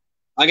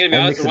I'm gonna be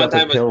I honest. mix it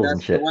up with pills and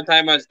The shit. one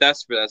time I was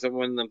desperate. I was on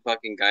one of them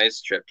fucking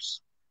guys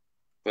trips,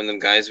 one of them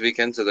guys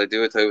weekends that I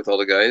do it with all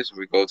the guys.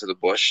 We go to the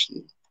bush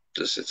and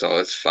just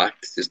it's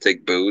fucked. Just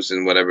take booze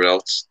and whatever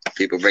else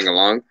people bring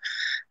along.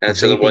 And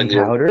so the Vaping one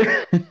year,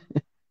 powder.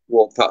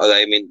 well,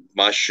 I mean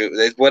mushroom,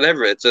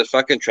 whatever. It's a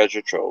fucking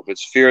treasure trove.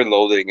 It's Fear and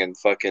Loathing and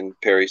fucking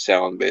Perry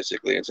Sound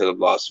basically instead of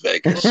Las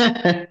Vegas.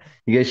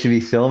 You guys should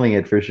be filming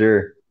it for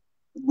sure.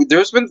 There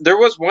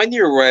was one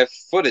year where I have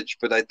footage,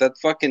 but I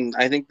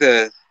think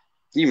do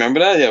you remember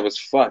that? Yeah, it was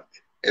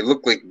fucked. It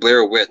looked like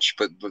Blair Witch,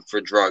 but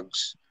for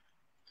drugs.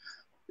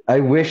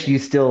 I wish you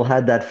still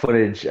had that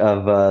footage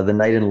of the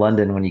night in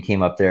London when you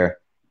came up there.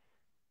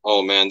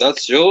 Oh man, that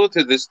show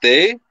to this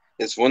day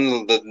is one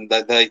of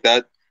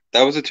that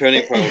was a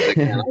turning point. I was like,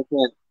 man, I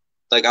can't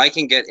I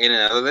can get in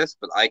and out of this,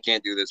 but I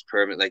can't do this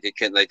permanent. Like it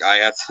can't I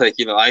have to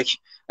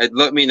it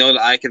let me know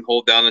that I can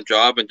hold down a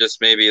job and just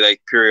maybe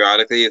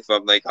periodically if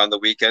I'm on the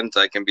weekends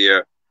I can be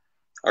a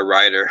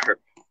writer.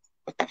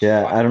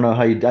 Yeah, I don't know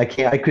how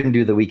I couldn't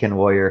do the weekend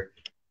warrior.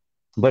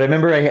 But I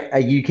remember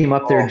you came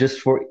up there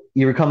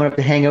you were coming up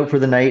to hang out for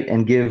the night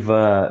and give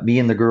me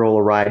and the girl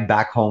a ride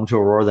back home to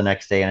Aurora the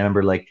next day. And I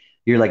remember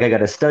you're like, I got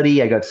to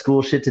study, I got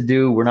school shit to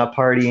do, we're not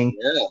partying.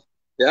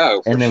 Yeah,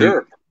 for and then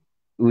sure.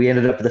 We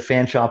ended up at the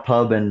Fan Shop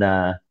Pub and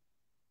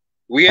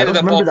we ended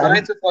up all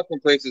kinds of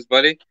fucking places,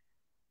 buddy.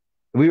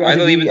 There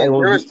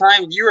was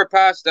time you were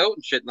passed out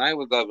and shit, and I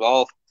was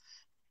all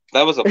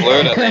that was a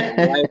blur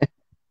that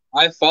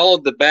I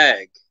followed the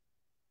bag.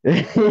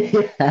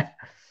 Yeah.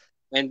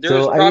 And there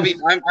was probably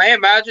I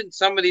imagine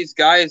some of these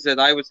guys that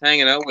I was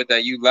hanging out with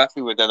that you left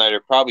me with that night are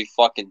probably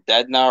fucking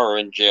dead now or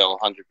in jail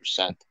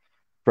 100%.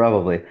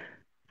 Probably.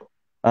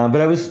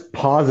 But I was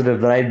positive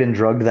that I had been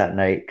drugged that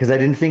night because I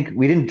think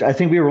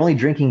we were only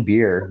drinking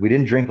beer. We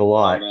didn't drink a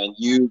lot. Oh,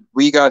 man,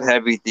 we got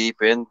heavy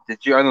deep in.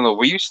 Did you? I don't know.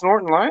 Were you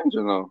snorting lines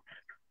or no?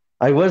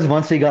 I was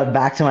once we got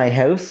back to my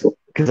house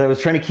because I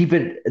was trying to keep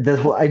it.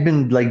 I've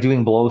been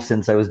doing blow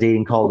since I was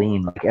dating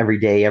Colleen, every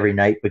day, every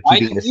night, but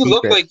keeping it a secret. You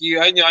look like you.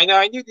 I knew.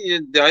 I knew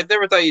you. I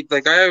never thought you.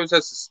 I always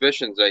had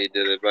suspicions that you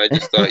did it, but I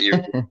just thought you.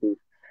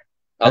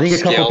 I think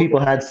a couple people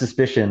had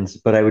suspicions,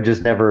 but I would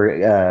just never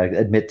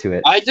admit to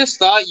it. I just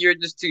thought you were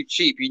just too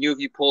cheap. You knew if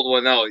you pulled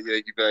one out, you'd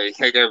be like,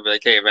 hey,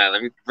 man,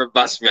 let me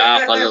bust me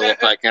off a little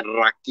fucking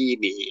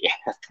Rakini.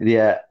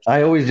 Yeah,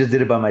 I always just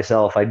did it by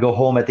myself. I'd go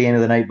home at the end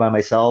of the night by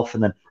myself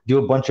and then do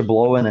a bunch of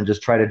blowing and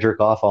just try to jerk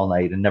off all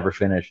night and never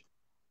finish.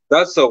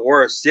 That's the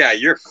worst. Yeah,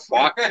 you're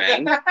fucked,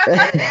 man.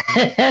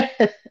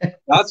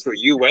 That's where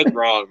you went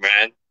wrong,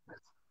 man.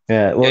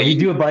 Yeah, well, you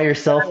do it by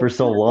yourself for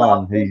so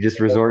long, you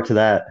just resort to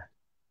that.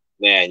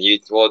 Man,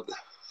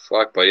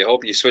 fuck, buddy. I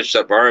hope you switched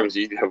up arms.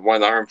 You have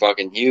one arm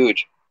fucking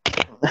huge.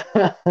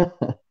 Yeah,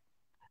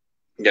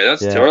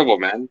 that's terrible,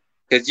 man.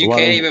 Because you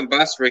can't even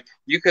bust for.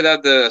 You could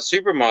have the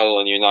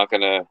supermodel, and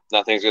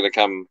nothing's gonna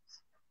come.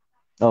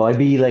 Oh, I'd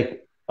be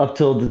up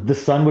till the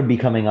sun would be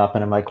coming up,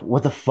 and I'm like,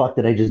 what the fuck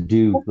did I just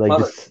do?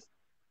 Just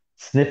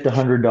sniffed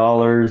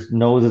 $100,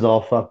 nose is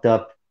all fucked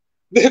up.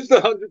 Sniffed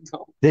 $100.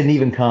 Didn't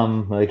even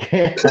come. And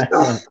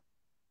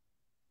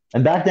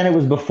back then it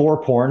was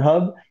before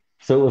Pornhub.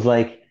 So it was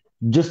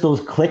just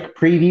those click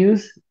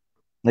previews,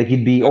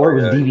 you'd be, or it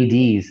was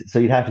DVDs. So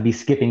you'd have to be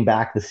skipping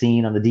back the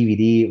scene on the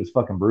DVD. It was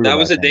fucking brutal. That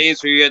was the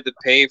days where you had to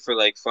pay for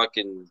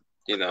fucking,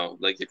 your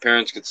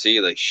parents could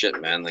see shit,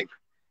 man,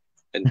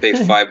 and pay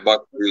 $5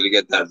 for you to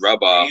get that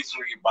rub off.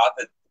 Where you bought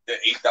the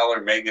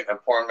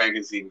 $8 porn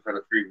magazine for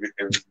the free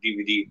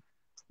DVD.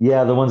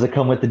 Yeah, the ones that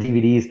come with the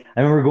DVDs. I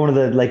remember going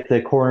to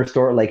the corner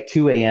store at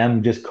 2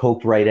 a.m. just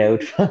coked right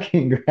out,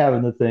 fucking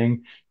grabbing the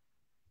thing.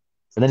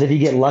 And then if you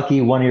get lucky,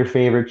 one of your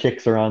favorite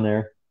chicks are on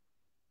there.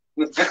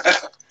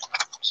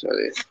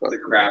 Sorry, the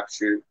crap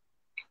shoot.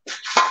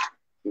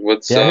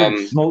 What's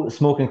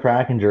smoking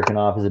crack and jerking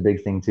off is a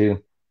big thing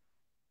too.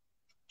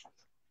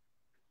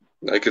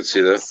 I could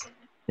see that.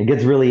 It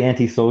gets really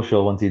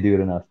antisocial once you do it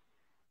enough.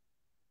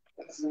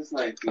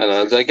 I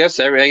don't know. I guess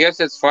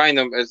it's fine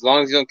as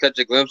long as you don't catch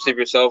a glimpse of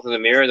yourself in the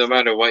mirror, no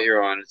matter what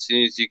you're on. As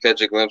soon as you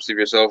catch a glimpse of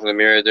yourself in the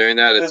mirror during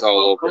that, it's all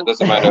over. It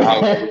doesn't matter how.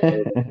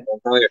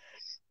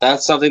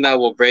 That's something that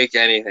will break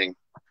anything.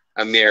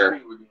 A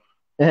mirror.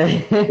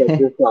 I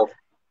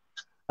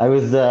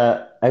was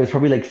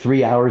probably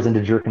 3 hours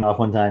into jerking off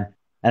one time.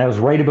 and I was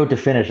right about to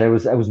finish. I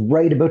was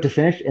right about to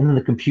finish, and then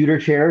the computer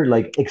chair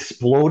like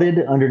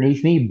exploded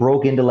underneath me,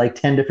 broke into like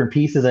 10 different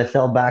pieces. I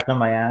fell back on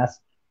my ass,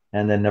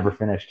 and then never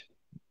finished.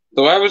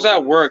 So I was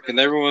at work, and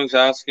everyone's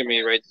asking me,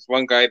 right? This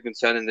one guy had been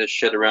sending this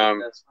shit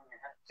around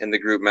in the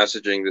group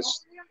messaging,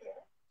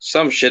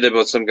 some shit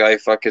about some guy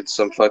fucking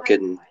some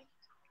fucking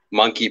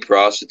monkey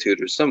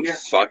prostitute or some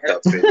fucked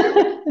up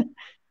video.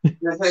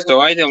 So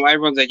I know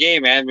everyone's like, "Hey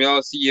man, we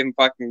all see him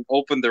fucking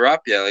opened her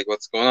up, yeah? Like,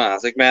 what's going on?" I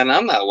was like, "Man,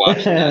 I'm not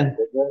watching that."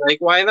 Like,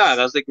 why not?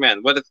 I was like,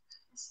 "Man, what if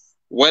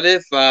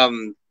I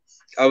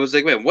was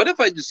like, man, what if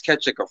I just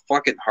catch like a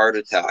fucking heart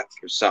attack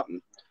or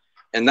something?"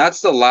 And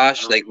that's the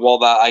last, like, well,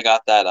 that I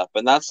got that up,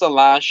 and that's the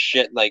last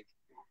shit, like,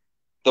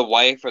 the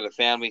wife or the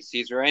family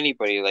sees, or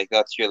anybody, like,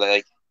 that's your,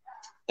 like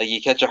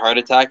you catch a heart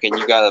attack and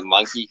you got a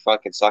monkey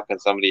fucking sucking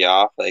somebody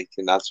off, like,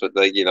 and that's what,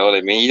 like, you know what I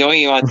mean? You don't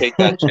even want to take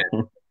that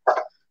chance.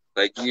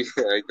 Like,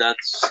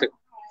 that's...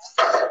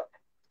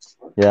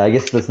 Yeah, I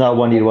guess that's not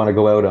one you'd want to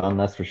go out on,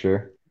 that's for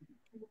sure.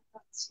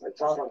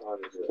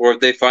 Or if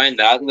they find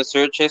that in the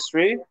search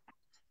history,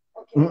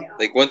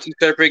 like, once you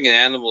start bringing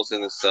animals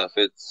in and stuff,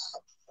 it's...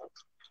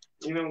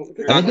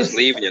 They're not just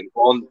leaving you.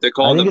 They're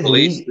calling the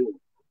police.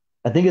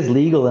 I think it's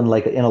legal in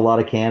a lot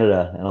of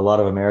Canada and a lot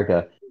of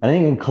America. I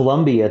think in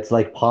Colombia it's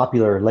like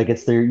popular, like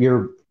it's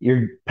your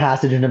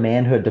passage into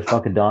manhood to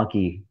fuck a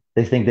donkey.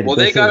 They think that. Well,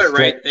 they got it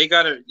right. They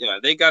got it. Yeah,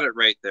 they got it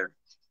right there.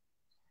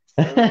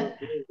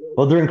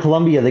 Well, they're in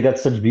Colombia. They got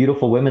such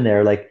beautiful women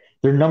there. Like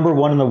they're number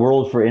one in the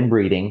world for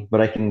inbreeding,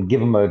 but I can give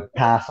them a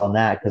pass on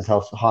that because how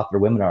hot their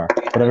women are.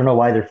 But I don't know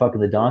why they're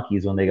fucking the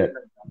donkeys when they got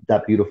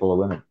that beautiful of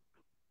women.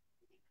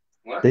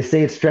 What? They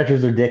say it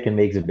stretches their dick and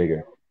makes it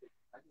bigger.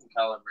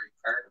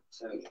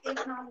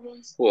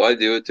 Well, I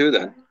do it too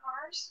then.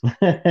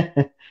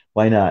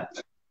 Why not?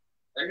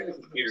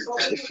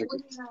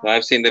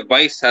 I've seen the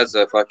Vice has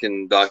a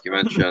fucking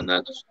documentary on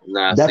that.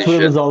 That's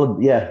what it was all.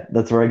 Yeah,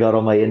 that's where I got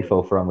all my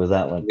info from. Was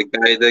that one?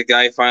 The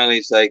guy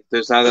finally's like,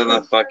 "There's not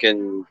enough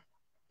fucking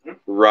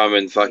rum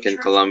in fucking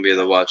Colombia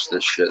to watch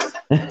this shit,"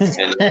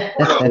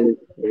 and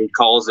he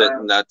calls it,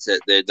 and that's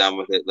it. They're done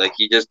with it. Like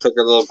he just took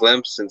a little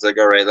glimpse, and it's like,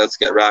 "All right, let's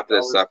get wrapping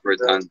this up. We're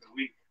done."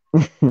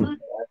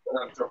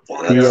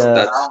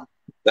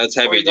 That's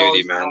heavy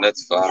duty, man.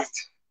 That's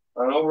fucked.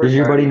 Does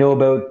your buddy know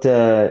about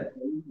the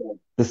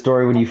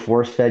story when you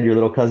force fed your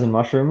little cousin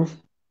mushrooms?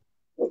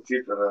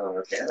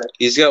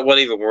 He's got one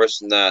even worse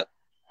than that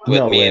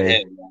with me and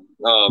him.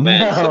 Oh man!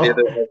 No. So the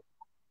other,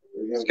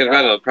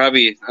 I don't know.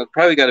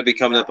 Probably got to be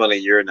coming up on a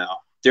year now.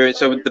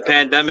 So the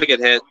pandemic had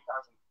hit.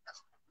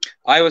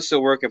 I was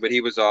still working, but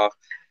he was off.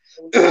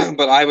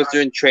 But I was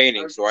doing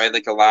training, so I had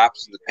like a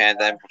lapse in the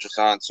pandemic, which was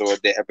on. So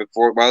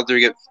while they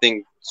get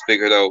things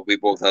figured out, we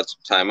both had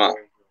some time off.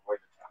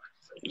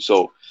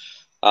 So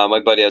my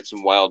buddy had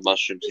some wild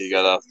mushrooms he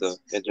got off the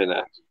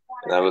internet,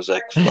 and I was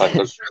like,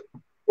 fuck.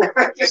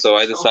 So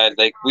I decided,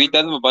 like, we'd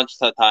done them a bunch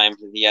of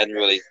times, and he hadn't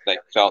really like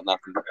felt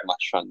nothing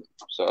much from them.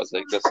 So I was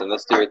like, listen,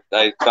 let's do it.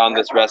 I found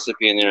this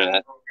recipe on the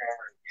internet.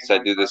 So I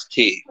do this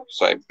tea.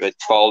 So I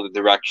followed the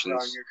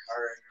directions.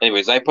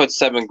 Anyways, I put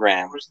 7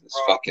 grams in this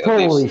fucking.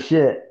 Holy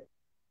shit!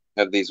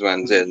 Of these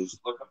ones in.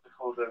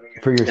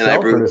 For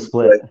yourself or to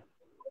split?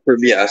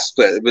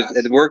 Split.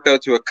 It worked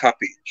out to a cup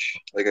each,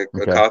 like a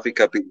coffee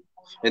cup each.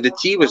 And the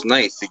tea was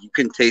nice. Like you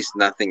couldn't taste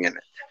nothing in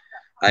it.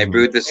 I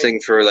brewed this thing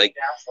for like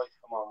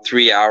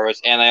 3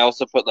 hours, and I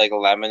also put like a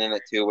lemon in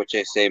it too, which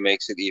they say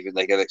makes it even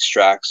like it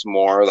extracts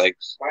more like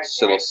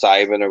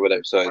psilocybin or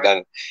whatever. So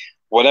then,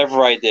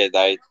 whatever I did,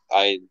 I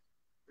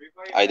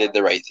did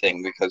the right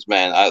thing because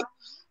man,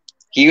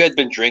 he had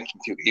been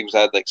drinking too. He was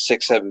at like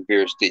 6-7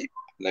 beers deep.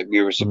 Like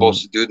we were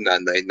supposed to do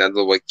that night. And then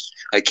like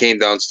I came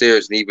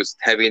downstairs and he was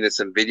heavy into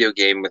some video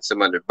game with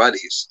some other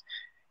buddies,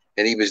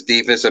 and he was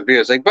deep in some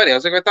beers. Like buddy, I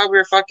was like, I thought we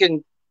were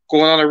fucking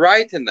going on a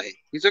ride tonight.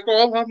 He's like,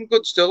 oh, I'm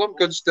good still. I'm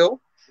good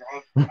still.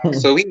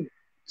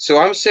 So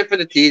I'm sipping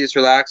the tea, just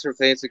relaxing,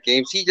 playing some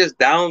games. He just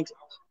downed.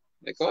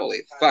 Like holy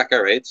fuck!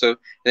 All right. So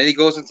then he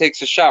goes and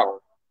takes a shower.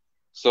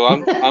 So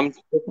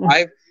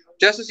I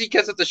just as he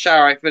gets out the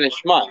shower, I finish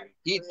mine.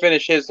 He'd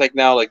finish his like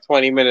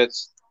 20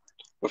 minutes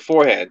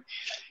beforehand.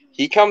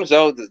 He comes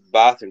out of the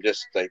bathroom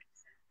just like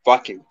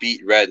fucking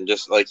beat red and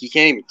just like he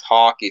can't even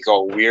talk. He's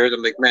all weird.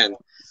 I'm like, man.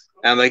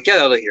 And I'm like, get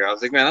out of here. I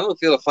was like, man, I don't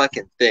feel a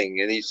fucking thing.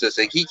 And he's just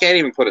like, he can't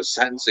even put a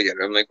sentence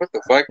together. I'm like, what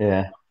the fuck?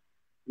 Yeah.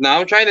 Now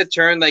I'm trying to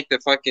turn like the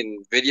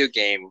fucking video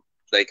game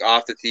like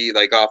off the T,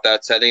 like off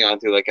that setting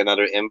onto like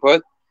another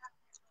input.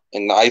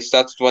 And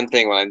that's one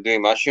thing when I'm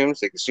doing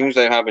mushrooms. Like as soon as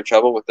I'm having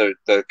trouble with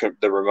the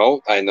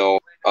remote, I know,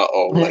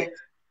 like.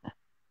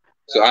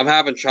 So I'm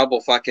having trouble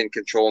fucking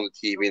controlling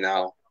the TV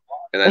now,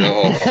 and I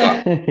know, oh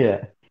fuck.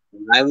 Yeah.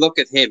 And I look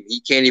at him;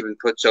 he can't even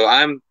put. So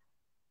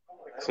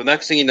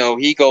next thing you know,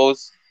 he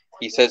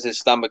says his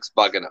stomach's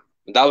bugging him.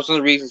 And that was one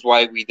of the reasons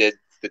why we did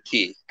the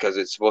tea, because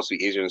it's supposed to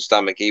be easier on the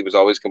stomach. He was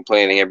always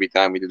complaining every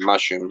time we did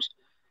mushrooms.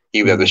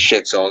 He would have the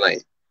shits all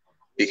night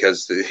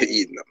because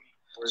eating them.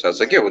 So I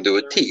was like, yeah, we'll do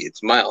a tea.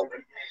 It's mild.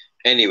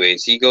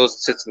 Anyways, he goes and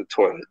sits in the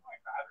toilet.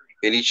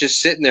 And he's just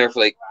sitting there for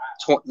like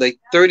like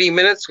 30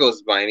 minutes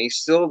goes by, and he's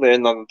still there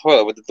on the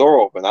toilet with the door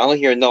open. I don't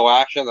hear no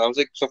action. I was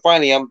like, so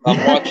finally, I'm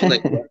watching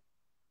like,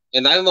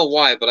 and I don't know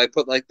why, but I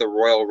put like the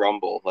Royal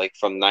Rumble like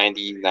from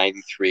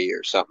 1993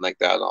 or something like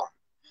that on.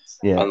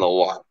 Yeah. I don't know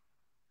why.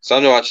 So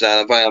I'm watching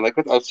that. I'm like,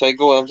 so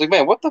I was like,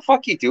 man, what the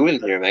fuck you doing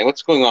here, man?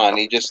 What's going on?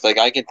 He just like,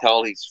 I can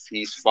tell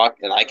he's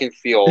fucked, and I can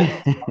feel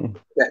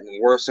getting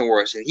worse and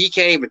worse, and he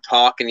can't even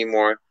talk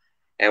anymore.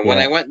 And when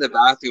I went in the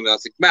bathroom, I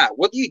was like, Matt,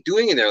 what are you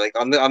doing in there? Like,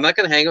 I'm not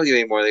gonna hang out with you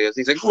anymore.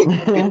 He's like,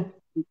 and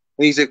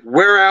he's like,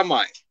 where am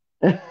I?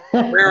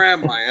 Where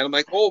am I? And I'm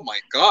like, oh my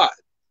god.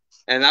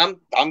 And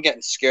I'm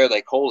getting scared.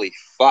 Like, holy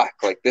fuck!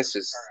 Like, this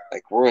is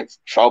like we're in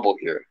trouble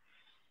here,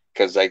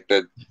 because like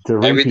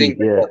everything.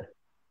 Yeah.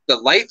 The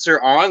lights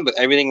are on, but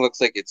everything looks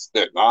like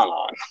they're not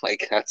on.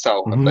 Like, that's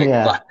how I'm like,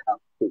 fuck.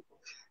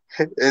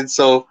 And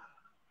so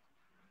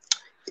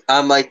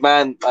I'm like,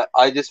 man,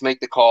 I just make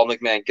the call. I'm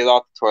like, man, get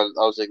off the toilet.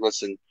 I was like,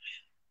 listen,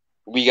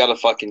 we gotta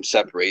fucking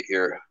separate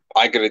here.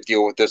 I gotta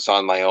deal with this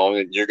on my own,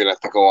 and you're gonna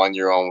have to go on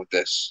your own with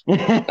this.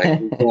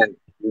 Like,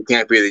 we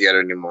can't be together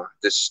anymore.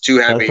 This is too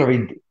heavy.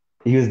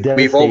 He was devastated.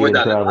 We've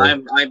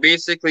overdone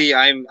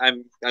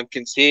it. I'm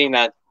conceding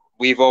that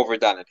we've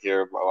overdone it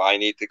here. I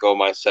need to go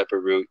my separate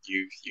route.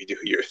 You do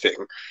your thing.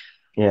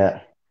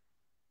 Yeah.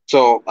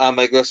 So I'm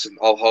like, listen,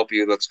 I'll help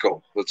you. Let's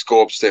go. Let's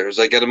go upstairs.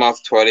 I get him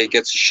off the toilet. He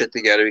gets his shit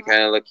together. He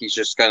kind of like he's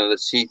just kind of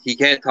he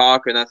can't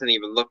talk or nothing.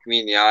 Even look me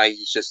in the eye.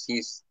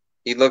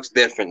 He looks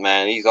different,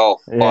 man. He's all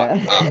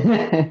fucked up.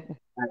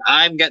 And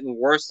I'm getting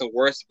worse and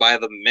worse by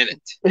the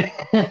minute.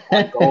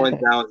 I'm going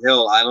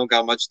downhill. I don't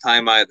got much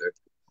time either.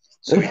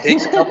 So he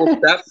takes a couple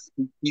steps.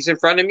 He's in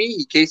front of me.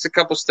 He takes a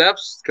couple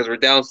steps because we're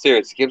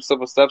downstairs. He gives a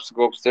couple steps to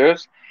go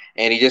upstairs,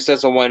 and he just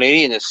does a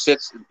 180 and just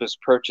sits and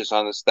just perches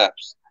on the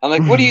steps. I'm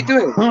like, what are you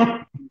doing?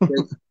 He's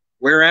like,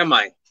 where am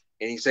I?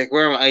 And he's like,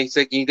 where am I? He's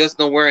like, he doesn't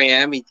know where I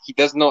am. He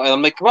doesn't know. And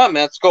I'm like, come on,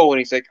 man, let's go. And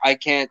he's like, I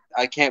can't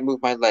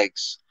move my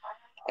legs.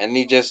 And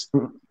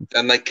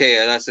I'm like,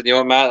 okay. And I said, you know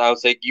what, Matt? I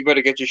was like, you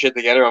better get your shit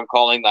together. I'm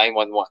calling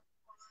 911.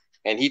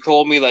 And he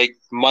told me like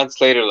months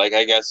later, like,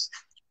 I guess,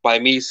 by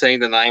me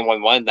saying the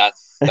 911, that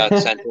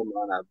sent him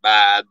on a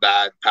bad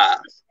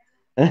path.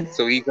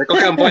 So he's like,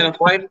 okay, I'm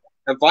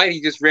fine.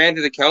 He just ran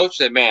to the couch.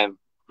 And man,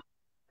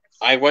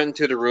 I went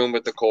into the room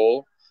with the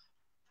coal,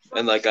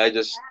 and like I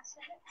just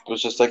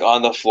was just like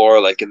on the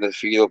floor, like in the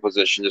fetal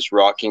position, just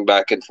rocking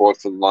back and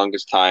forth for the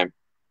longest time.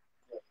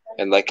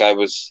 And like I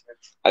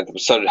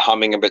started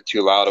humming a bit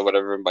too loud or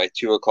whatever. And by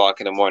 2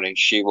 o'clock in the morning,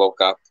 she woke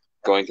up,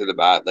 going into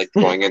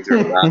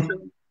her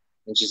bathroom.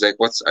 And she's like,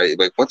 what's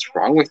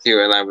wrong with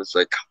you? And I was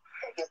like,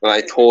 and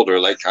I told her,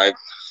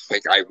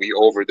 we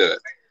overdid it.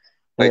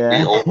 We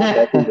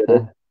overdid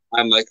it.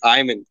 I'm like,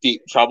 I'm in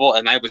deep trouble,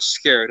 and I was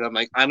scared. I'm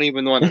like, I don't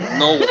even want to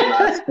know what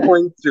I was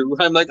going through.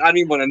 I'm like, I don't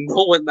even want to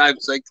know what I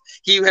was like.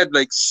 He had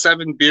like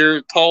 7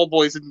 beer, tall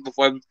boys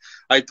before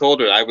I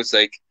told her. I was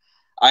like,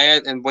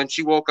 and when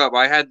she woke up,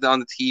 I had on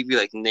the TV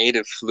like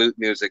native flute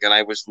music, and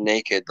I was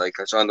naked, like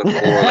I was on the floor.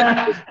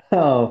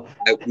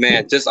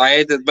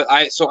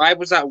 I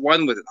was at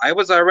one with it. I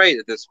was all right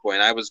at this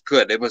point. I was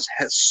good. It was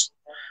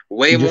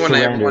way more than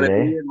I ever want to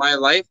be in my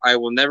life. I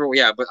will never,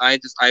 but I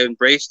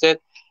embraced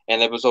it,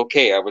 and it was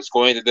okay. I was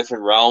going to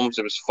different realms.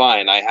 It was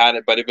fine. I had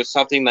it, but it was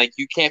something like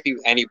you can't be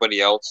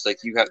anybody else. Like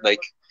you have, like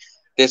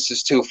this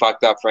is too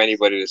fucked up for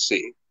anybody to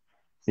see.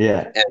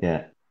 Yeah,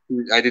 and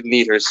I didn't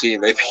need her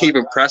seeing. Like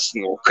even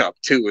Preston woke up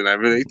too, and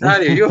I'm really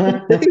tired. You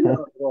okay?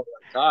 Oh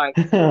my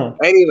god.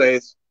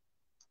 Anyways,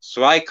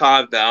 so I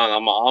calmed down.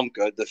 I'm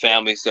good. The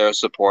family's there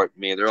supporting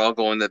me. They're all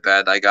going to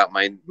bed. I got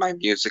my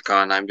music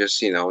on. I'm just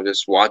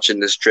just watching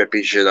this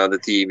trippy shit on the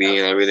TV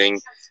and everything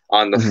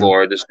on the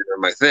floor, just doing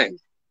my thing.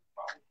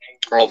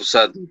 All of a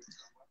sudden,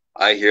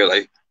 I hear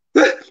like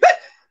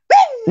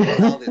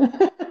all this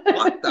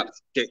fucked up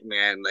shit,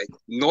 man. Like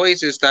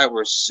noises that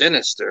were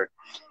sinister,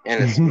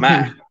 and it's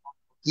Matt.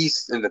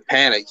 He's in the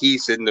panic.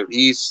 He's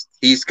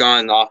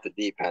gone off the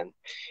deep end.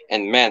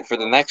 And man, for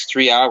the next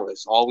 3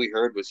 hours, all we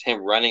heard was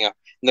him running up.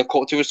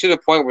 Nicole, it was to the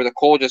point where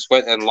Nicole just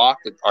went and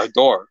locked our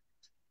door.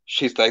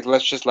 She's like,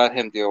 let's just let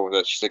him deal with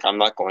it. She's like, I'm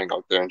not going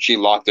out there. And she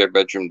locked their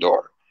bedroom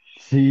door.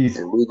 Jeez.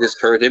 And we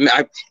just heard him.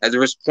 There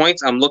was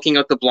points I'm looking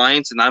out the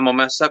blinds and I'm all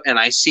messed up. And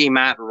I see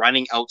Matt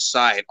running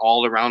outside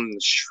all around in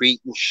the street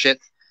and shit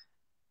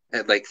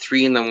at like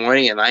 3 in the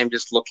morning. And I'm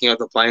just looking out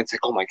the blinds like,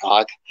 oh my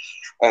God.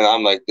 And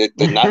I'm like, the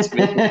nuts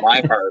making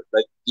my heart.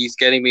 Like, he's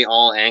getting me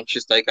all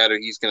anxious, like either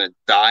he's going to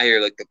die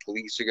or like the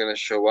police are going to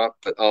show up.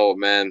 But oh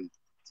man,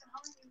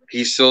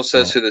 he still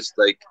says to this,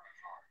 like,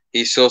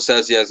 he still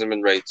says he hasn't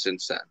been raped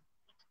since then.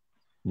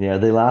 Yeah,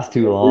 they last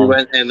too long.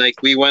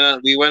 We went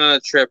on a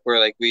trip where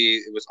like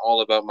it was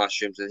all about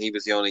mushrooms, and he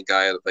was the only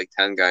guy out of like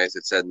 10 guys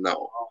that said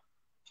no.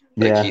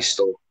 Like he's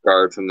still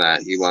scarred from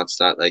that. He wants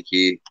that.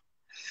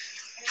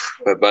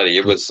 But buddy,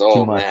 it was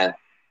man.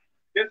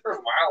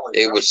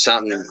 It was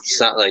something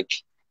like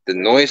the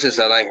noises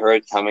that I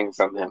heard coming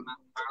from him.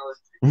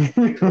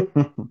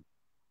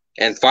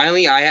 And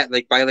finally, I had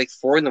by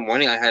 4 in the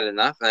morning, I had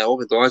enough, and I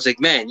opened the door. I was like,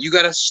 "Man, you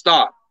gotta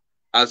stop."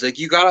 I was like,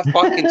 "You gotta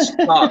fucking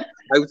stop."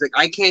 I was like,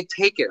 I can't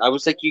take it. I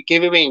was like, you're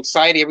giving me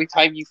anxiety every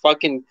time you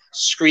fucking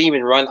scream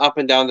and run up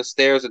and down the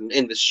stairs and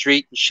in the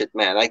street and shit,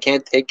 man. I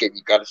can't take it.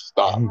 You gotta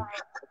stop.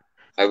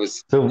 I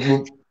was So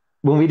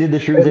when we did the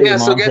shrooms at your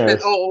so mom's get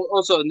this. house.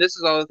 Also, and this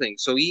is all the thing.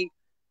 So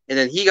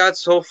then he got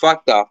so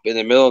fucked up in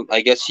the middle.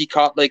 I guess he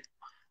caught like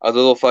a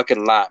little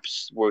fucking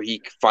lapse where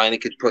he finally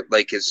could put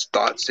like his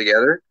thoughts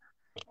together.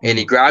 And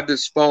he grabbed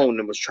his phone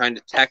and was trying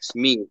to text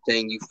me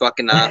saying, "You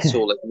fucking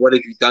asshole! Like, what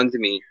have you done to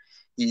me?"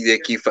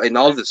 And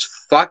all this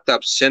fucked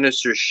up,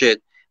 sinister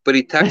shit. But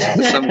he texted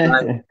to some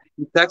guy.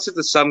 He texted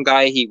to some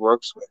guy he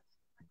works with.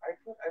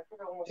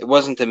 It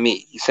wasn't to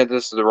me. He sent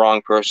this to the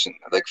wrong person.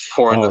 Like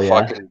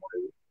fucking.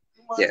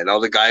 Yeah, and all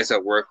the guys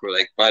at work were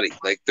like, "Buddy,"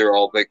 like they're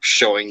all like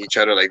showing each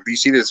other, like, "Do you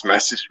see this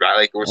message, man?"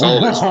 Like it was all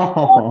this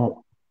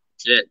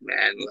shit,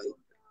 man. Like,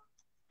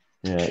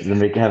 yeah,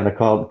 they're having to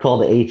call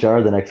the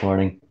HR the next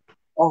morning.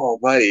 Oh,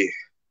 buddy,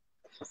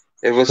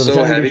 it was so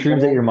so heavy. heavy.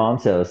 Shrooms at your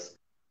mom's house,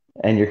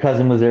 and your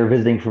cousin was there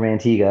visiting from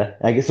Antigua.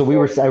 I guess so.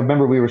 I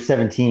remember we were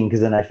 17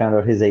 because then I found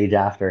out his age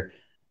after.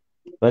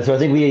 But so I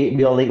think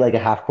we all ate like a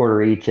half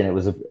quarter each, and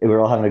we were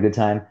all having a good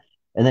time.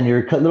 And then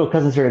your little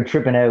cousin started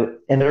tripping out,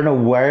 and I don't know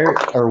where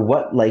or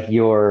what like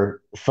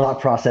your thought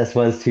process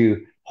was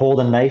to hold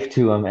a knife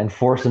to him and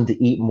force him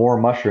to eat more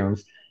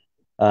mushrooms.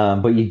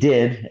 But you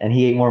did, and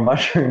he ate more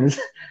mushrooms.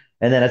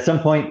 And then at some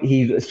point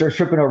he started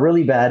tripping out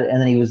really bad, and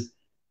then he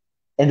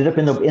ended up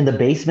in the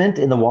basement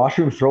in the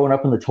washroom throwing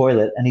up in the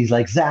toilet. And he's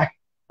like, "Zach,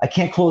 I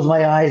can't close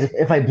my eyes.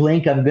 If I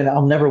blink,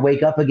 I'll never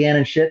wake up again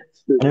and shit."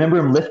 And I remember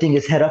him lifting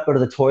his head up out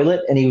of the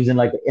toilet, and he was in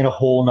a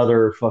whole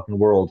nother fucking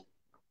world.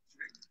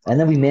 And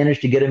then we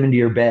managed to get him into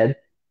your bed,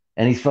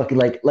 and he's fucking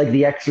like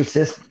The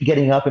Exorcist,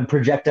 getting up and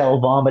projectile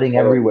vomiting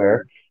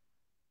everywhere.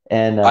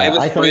 And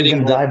I thought he was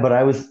gonna die, but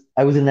I was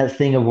in that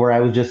thing of where I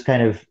was just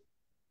kind of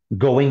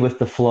going with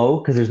the flow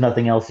because there's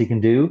nothing else he can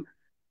do.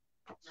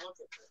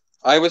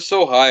 I was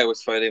so high, I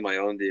was fighting my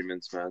own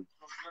demons, man.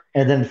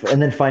 And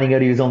then finding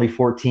out he was only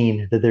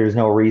 14, that there's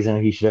no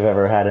reason he should have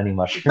ever had any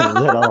mushrooms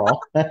at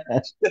all.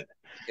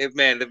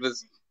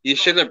 You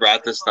shouldn't have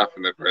brought this stuff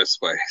in the first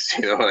place.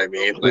 You know what I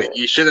mean? Like,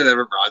 you should have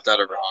never brought that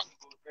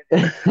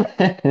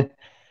around.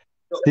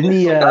 Didn't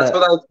he?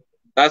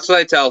 That's what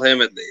I tell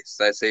him, at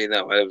least. I say,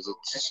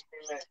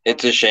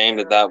 it's a shame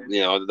that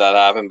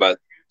happened, but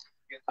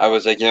I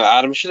was like,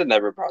 Adam should have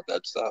never brought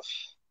that stuff.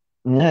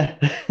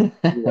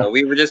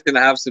 We were just gonna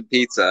have some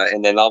pizza,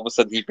 and then all of a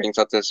sudden he brings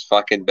out this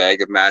fucking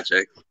bag of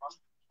magic.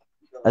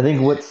 I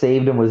think what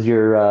saved him was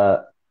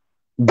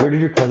where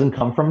did your cousin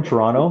come from?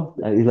 Toronto?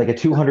 He's like a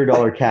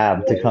 $200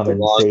 cab to come and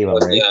save him,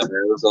 right? Yeah,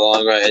 man, it was a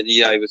long ride. And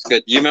yeah, he was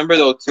good. You remember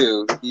though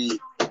too? Yeah,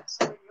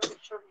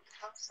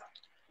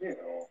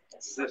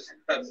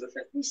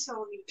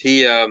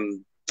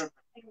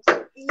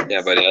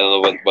 but I don't know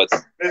what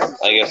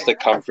I guess the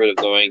comfort of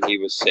knowing he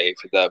was safe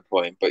at that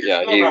point. But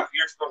yeah,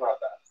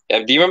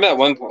 Yeah, do you remember at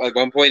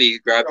one point he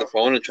grabbed the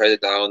phone and tried to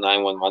dial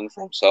 911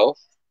 for himself?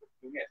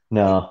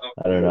 No,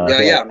 I don't know.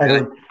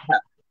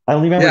 I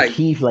only remember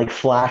key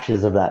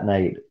flashes of that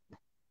night,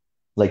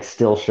 like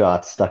still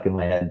shots stuck in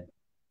my head.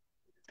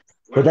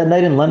 But that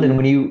night in London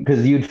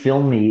because you'd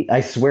filmed me,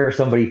 I swear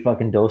somebody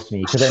fucking dosed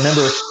me because I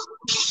remember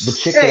the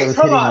chick that I was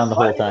hitting on the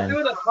whole time.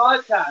 Doing a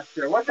podcast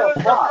here. What the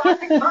fuck?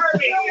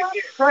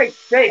 Christ's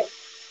sake.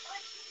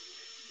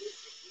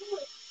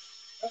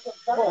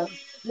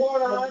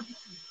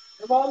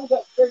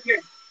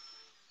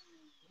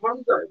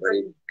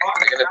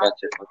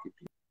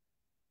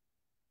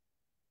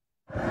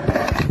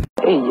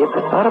 Hey, you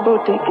ever thought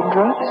about taking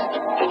drugs?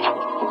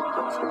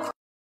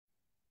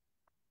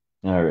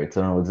 All right,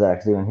 so I don't know what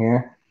Zach's doing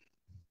here.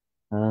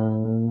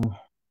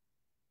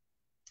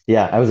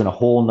 Yeah, I was in a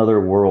whole nother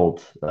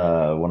world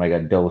when I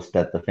got dosed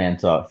at the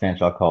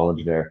Fanshawe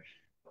College there.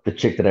 The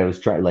chick that I was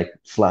trying, like,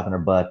 slapping her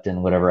butt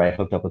and whatever I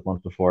hooked up with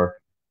once before.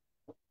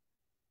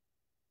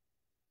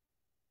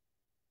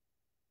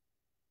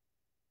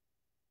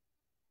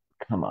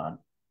 Come on.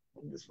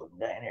 This one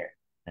down here.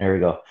 There we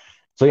go.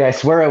 So yeah, I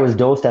swear I was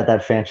dosed at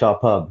that Fanshawe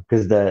pub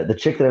because the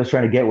chick that I was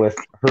trying to get with,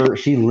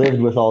 she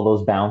lived with all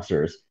those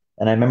bouncers.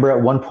 And I remember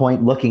at one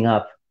point looking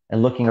up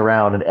and looking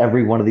around, and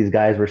every one of these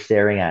guys were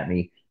staring at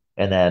me.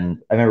 And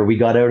then I remember we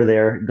got out of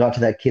there, got to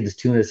that kid's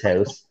Tuna's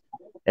house,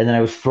 and then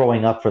I was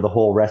throwing up for the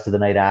whole rest of the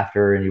night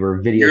after, and you were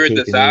videotaping. You're a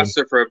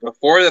disaster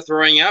before the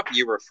throwing up,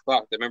 you were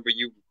fucked. I remember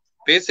you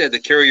basically had to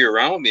carry you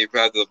around me at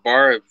the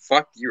bar.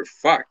 You were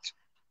fucked.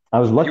 I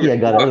was lucky I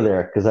got out of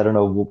there because I don't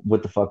know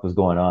what the fuck was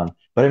going on.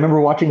 But I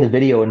remember watching the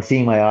video and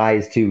seeing my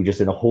eyes too, I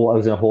was in a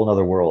whole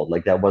other world.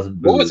 Like that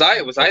wasn't. What was I?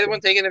 Was I the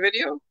one taking the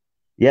video?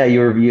 Yeah, you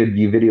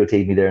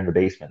videotaped me there in the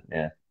basement.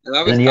 Yeah. And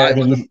I was.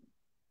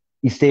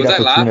 You stayed up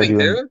with laughing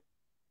too?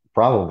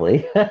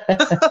 Probably.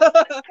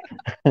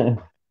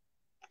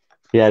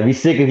 Yeah, it'd be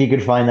sick if you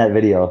could find that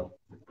video.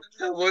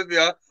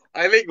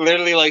 I think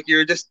literally like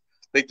you're just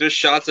like there's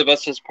shots of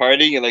us just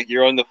partying and like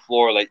you're on the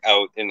floor like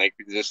out and like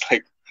just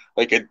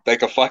like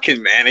a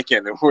fucking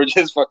mannequin and we're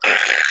just fucking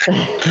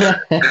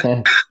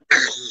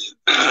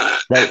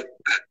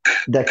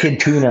that kid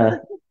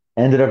Tuna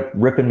Ended up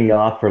ripping me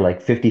off for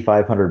like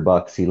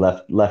 $5,500. He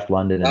left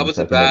London That and was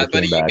a fucking never bad,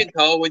 but came you back. can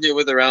tell when you're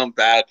with around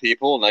bad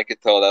people, and I could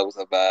tell that was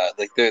a bad.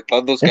 Like,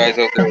 those guys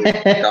out there are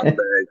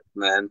scumbags,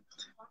 man.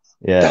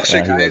 Yeah, Those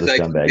are he was guys a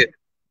like, scumbag.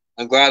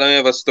 I'm glad I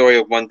have a story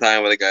of one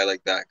time with a guy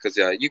like that, because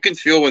yeah, you can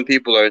feel when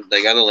people are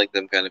like, I don't like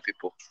them kind of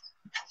people.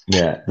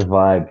 Yeah, the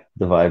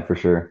vibe for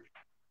sure.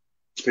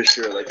 For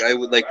sure. Like I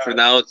would like for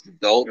now it's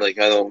adult, like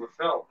I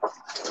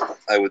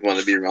would want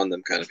to be around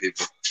them kind of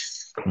people.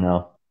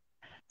 No.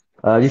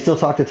 You still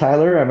talk to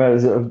Tyler? I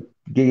was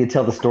get you to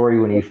tell the story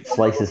when you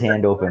slice his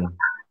hand open.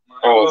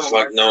 Oh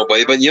fuck no,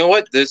 but you know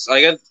what?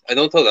 I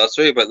don't tell that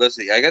story, but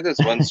listen, I got this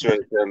one story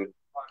with him.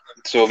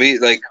 So we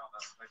like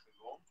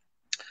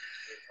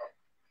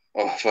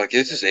oh fuck,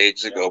 this is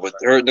ages ago, but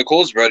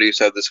Nicole's brother used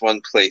to have this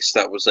one place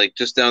that was like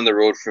just down the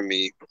road from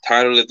me.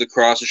 Tyler lived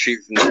across the street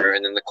from there,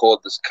 and then Nicole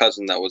had this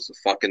cousin that was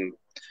fucking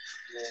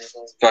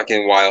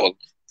wild.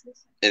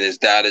 And his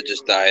dad had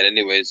just died.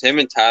 Anyways, him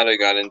and Tyler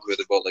got into it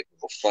about like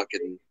a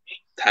fucking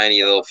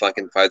tiny little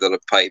fucking $5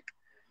 pipe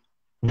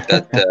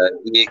that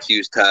he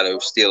accused Tyler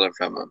of stealing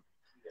from him.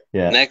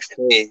 Yeah. Next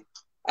day,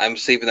 I'm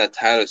sleeping at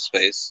Tyler's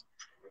place.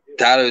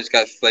 Tyler's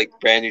got like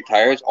brand new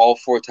tires. All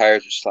 4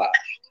 tires are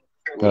slashed.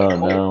 Oh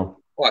no!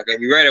 Fuck! I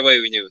mean, right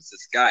away we knew it was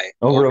this guy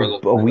Over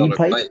a weed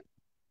pipe?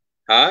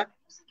 Huh?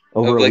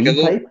 Over a like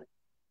weed pipe?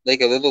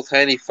 Like a little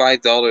tiny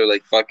 $5,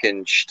 like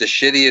fucking the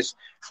shittiest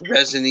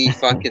resiny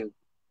fucking.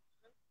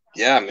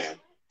 Yeah, man.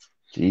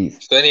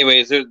 Jeez. So,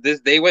 anyways,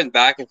 they went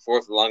back and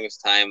forth the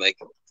longest time, like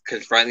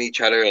confronting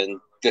each other, and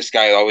this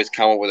guy always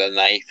come up with a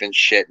knife and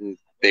shit, and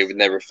they would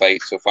never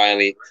fight. So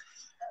finally,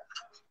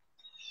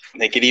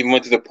 like it even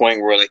went to the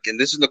point where, like, and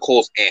this is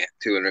Nicole's aunt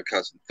too, and her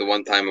cousin. The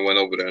one time I went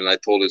over there, and I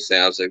told his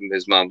I was like,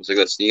 his mom was like,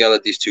 "Listen, you gotta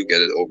let these two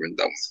get it over and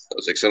done with." I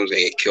was like, "Someone's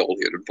gonna get killed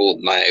here. They're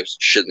pulling knives,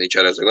 shitting each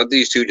other." I was like, "Let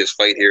these two just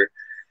fight here."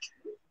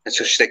 And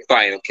so she's like,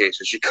 "Fine, okay."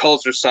 So she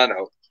calls her son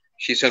out.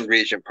 She's from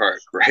Regent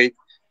Park, right?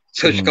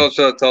 So she calls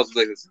her and tells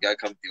him, like, this guy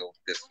come deal with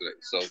this today.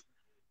 So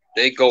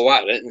they go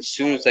at it, and as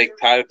soon as like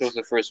Tyler throws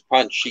the first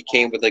punch, she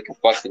came with like a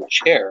fucking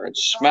chair and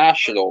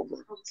smashed it over.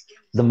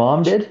 The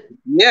mom did?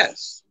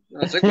 Yes. I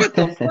was like, what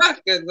the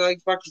fuck? And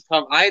like fucking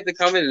come. I had to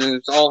come in, and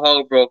it's all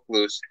hell broke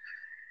loose.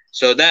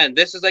 So then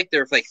this is like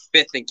their like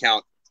 5th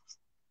encounter.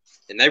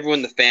 And everyone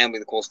in the family,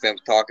 the Cole's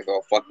family, talking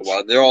about fucking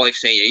while they're all like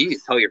saying, "Yeah, you need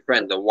to tell your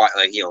friend to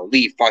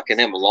leave fucking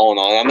him alone."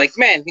 All I'm like,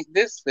 man,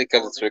 this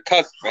because it's her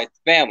cousin, right?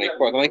 Family, of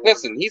course. I'm like,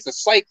 listen, he's a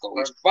psycho.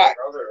 He's fucked.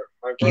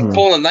 He's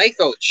pulling a knife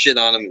out, shit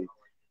on him. He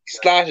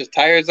slashes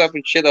tires up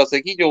and shit. I was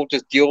like, he don't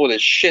just deal with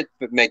his shit,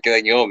 but make it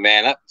like,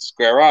 man up,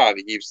 square off.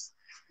 He keeps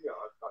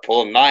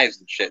pulling knives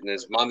and shit, and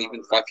his mom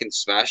even fucking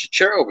smashed a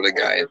chair over the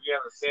guy.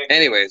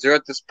 Anyways, they're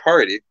at this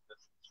party.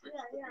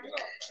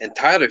 And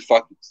Tyler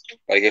fucking,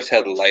 I guess,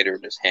 had a lighter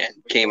in his hand.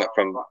 Came up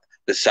from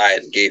the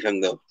side and gave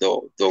him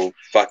the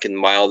fucking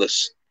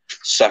mildest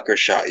sucker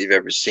shot you've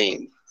ever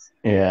seen.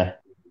 Yeah.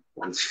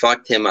 And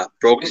fucked him up.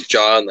 Broke his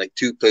jaw in like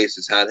 2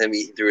 places. Had him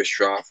eating through a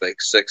straw for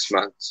like 6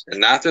 months.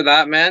 And after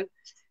that, man,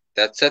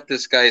 that set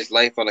this guy's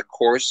life on a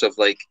course of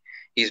like,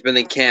 he's been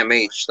in Cam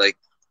H like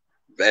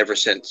ever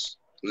since.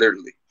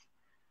 Literally.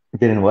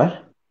 Been in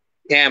what?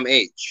 Cam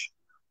H.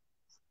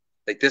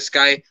 Like this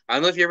guy, I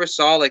don't know if you ever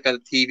saw like on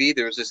TV,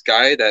 there was this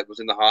guy that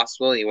was in the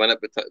hospital and he went up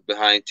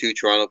behind 2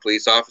 Toronto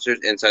police officers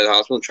inside the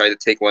hospital and tried to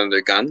take one of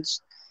their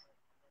guns.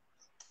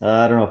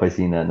 I don't know if I've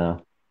seen that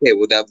now. Okay,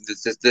 well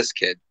this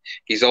kid.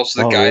 He's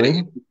also the guy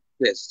really?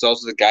 yes, it's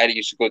also the guy that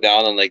used to go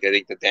down on like I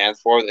think the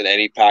dance floor, and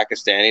any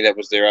Pakistani that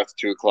was there after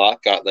 2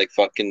 o'clock got like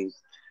fucking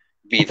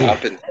beat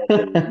up and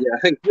fucking,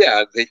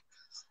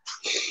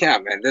 yeah,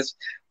 man.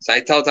 So I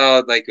tell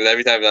Tyler like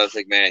every time I was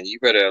like, man, you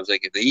better. I was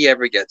like, if he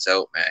ever gets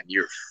out, man,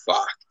 you're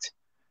fucked.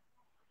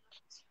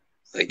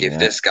 Like if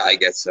this guy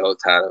gets out,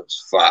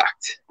 Tyler's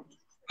fucked.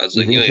 I was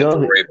like, you don't have to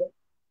worry about it.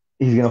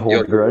 He's gonna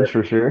hold a grudge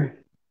for sure.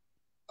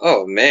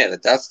 Oh man,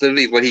 that's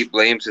literally what he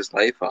blames his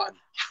life on.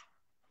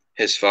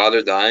 His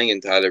father dying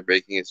and Tyler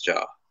breaking his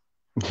jaw.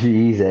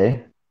 Jeez, eh?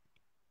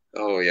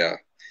 Oh yeah.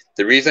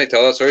 The reason I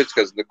tell that story is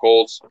because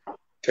Nicole's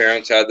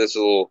parents had this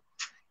little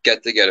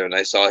get together, and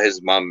I saw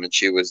his mom, and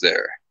she was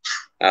there.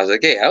 I was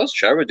like, "Hey, how's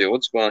Trevor doing?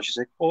 What's going on?" She's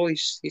like, "Oh,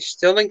 he's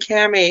still in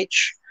Cam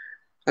H."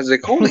 I was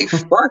like, "Holy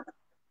fuck!"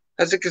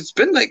 I was like, "It's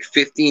been like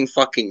 15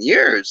 fucking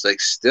years.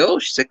 Like, still?"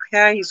 She's like,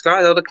 "Yeah, he's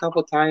got out a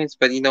couple times,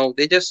 but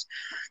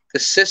the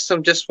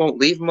system just won't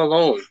leave him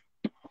alone."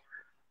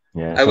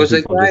 Yeah. I was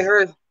like, I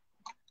heard.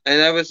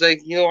 And I was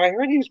like, I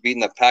heard he was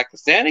beating the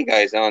Pakistani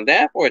guys on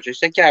that board.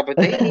 She's like, yeah, but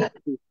they need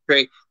to be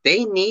straight.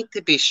 They need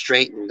to be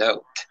straightened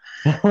out.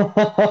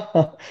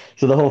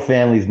 So the whole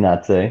family's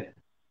nuts, eh?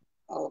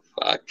 Oh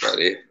fuck,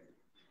 buddy.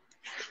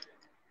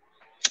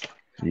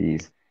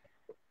 Jeez.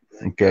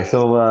 Okay,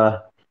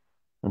 so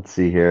let's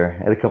see here.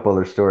 I had a couple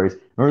other stories.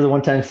 Remember the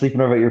one time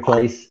sleeping over at your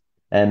place,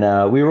 and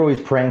we were always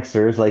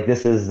pranksters. Like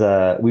this is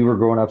we were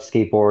growing up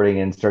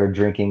skateboarding and started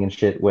drinking and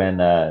shit when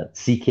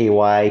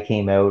CKY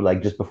came out,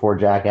 like just before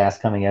Jackass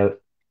coming out.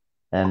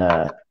 And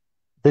I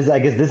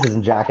guess this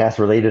isn't Jackass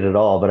related at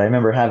all, but I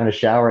remember having a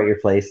shower at your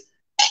place,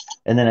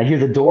 and then I hear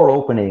the door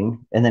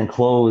opening and then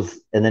close,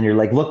 and then you're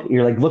like,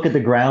 look at the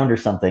ground or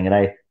something,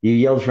 and you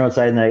yelled from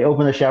outside, and then I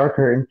open the shower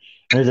curtain,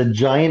 and there's a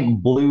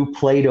giant blue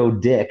Play-Doh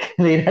dick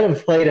made out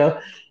of Play-Doh,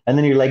 and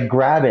then you like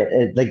grab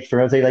it, like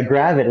from outside, like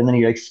grab it, and then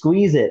you like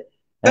squeeze it,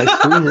 and I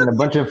squeeze it, and a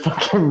bunch of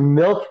fucking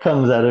milk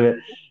comes out of it.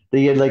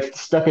 They had like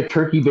stuck a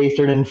turkey baster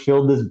in and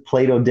filled this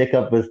Play-Doh dick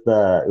up with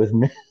with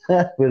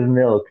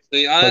milk.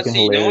 So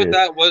honestly, you know what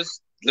that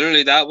was?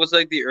 Literally, that was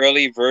like the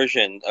early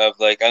version of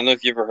like, I don't know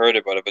if you ever heard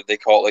about it, but they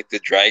call it like the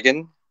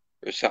dragon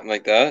or something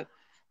like that.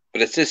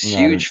 But it's this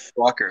huge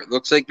fucker. It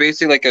looks like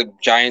basically like a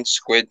giant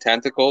squid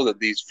tentacle that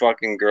these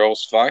fucking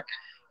girls fuck.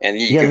 And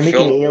you they're can making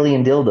fill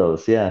alien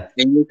dildos, yeah.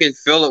 And you can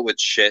fill it with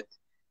shit,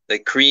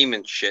 like cream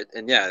and shit.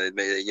 And yeah,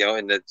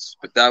 and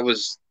but that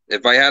was,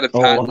 if I had a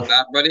patent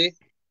that, buddy,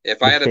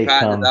 if I had a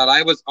patent that,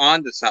 I was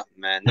on to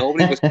something, man.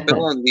 Nobody was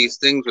filling these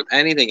things with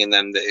anything in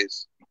them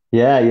days.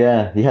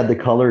 Yeah. You had the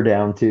color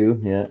down too.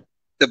 Yeah.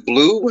 The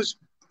blue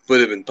would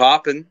have been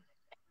popping.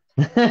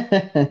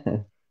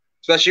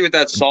 Especially with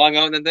that song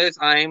out in the days,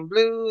 I'm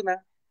blue now.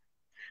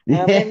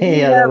 Yeah,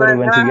 that would have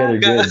went together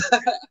good.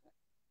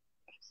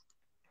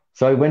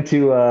 So I went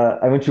to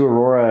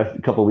Aurora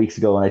a couple of weeks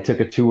ago, and I took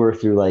a tour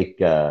through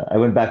I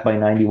went back by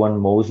 91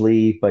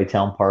 Mosley by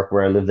Town Park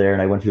where I live there,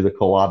 and I went through the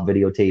co-op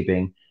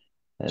videotaping.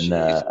 And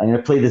I'm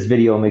gonna play this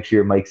video, make sure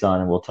your mic's on,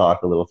 and we'll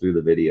talk a little through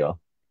the video.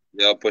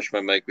 Yeah, I'll push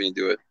my mic when you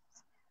do it.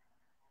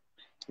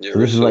 So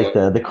this is like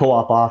the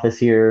co-op office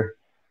here.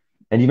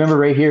 And you remember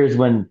right here is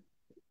when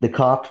the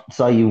cop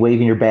saw you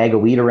waving your bag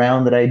of weed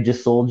around that I had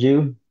just sold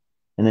you,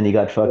 and then you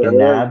got fucking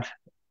nabbed.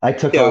 I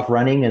took off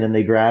running, and then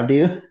they grabbed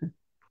you.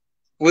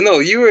 Well, no,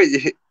 you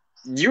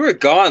were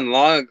gone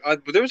long.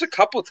 But there was a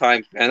couple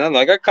times, man.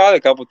 I got caught a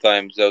couple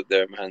times out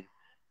there, man.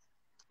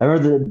 I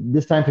remember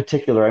this time in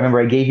particular. I remember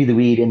I gave you the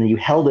weed, and then you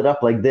held it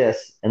up like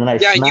this, and then I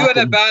and you had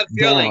a bad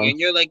feeling, down. And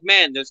you're like,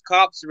 man, there's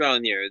cops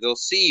around here. They'll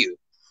see you.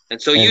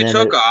 And so you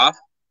took off.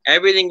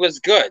 Everything was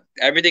good.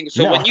 Everything.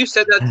 So when you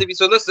said that to me,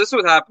 so this is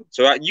what happened.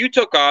 So you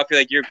took off.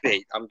 You're like, you're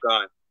paid. I'm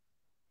gone.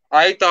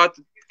 I thought,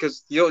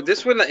 because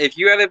this one, if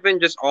you had been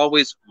just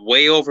always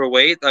way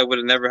overweight, I would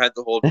have never had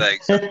to hold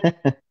bags.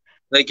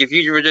 Like if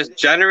you were just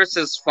generous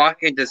as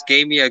fuck and just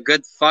gave me a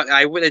good fuck,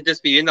 I would have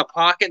just be in the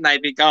pocket and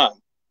I'd be gone.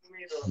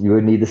 You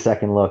would need the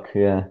second look,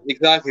 yeah.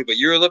 Exactly, but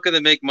you were looking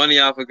to make money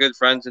off of good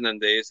friends in them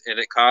days, and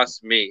it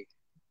cost me.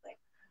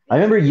 I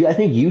remember I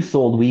think you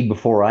sold weed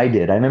before I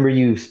did. I remember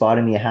you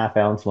spotting me a half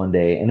ounce one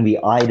day, and we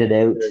eyed it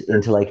out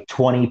into like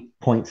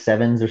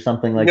 20.7s or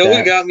something like that.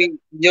 What got me?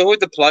 You know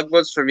what the plug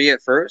was for me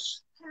at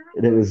first?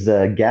 It was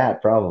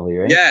Gat, probably,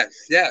 right?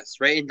 Yes,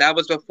 right. And that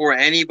was before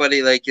anybody,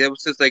 it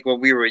was just like when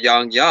we were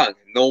young.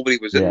 Nobody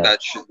was in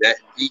that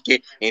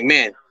shit. And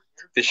man,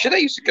 the shit I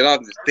used to get off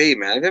this day,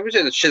 man. I never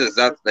said the shit is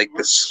that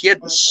he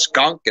had the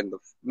skunk and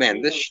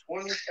this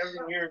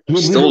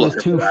his weed was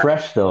too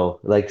fresh though.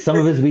 Like some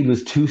of his weed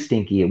was too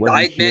stinky. It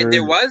wasn't man,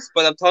 there was,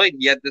 but I'm telling you,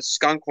 he had the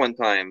skunk one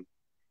time.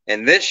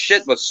 And this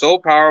shit was so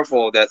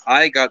powerful that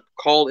I got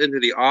called into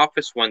the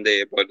office one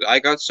day, but I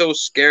got so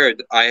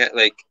scared I had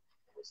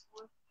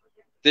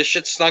this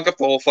shit stunk up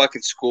the whole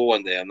fucking school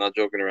one day. I'm not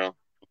joking around.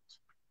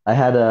 I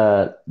had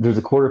there's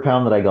a quarter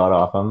pound that I got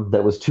off him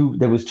that was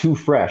too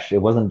fresh. It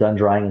wasn't done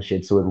drying and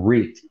shit, so it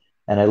reeked.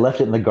 And I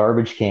left it in the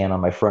garbage can on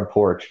my front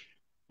porch.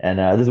 And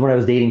this is when I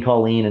was dating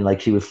Colleen,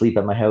 and she would sleep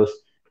at my house.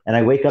 And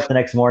I wake up the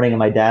next morning, and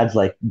my dad's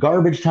like,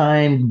 "Garbage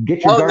time!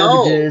 Get your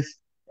garbages!"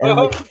 No. And I'm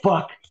like,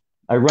 "Fuck!"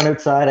 I run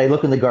outside. I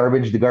look in the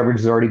garbage. The garbage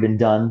has already been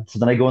done. So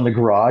then I go in the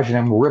garage, and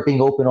I'm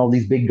ripping open all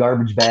these big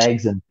garbage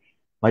bags. And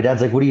my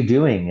dad's like, "What are you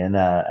doing?" And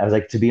I was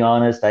like, "To be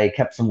honest, I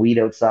kept some weed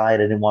outside.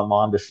 I didn't want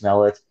Mom to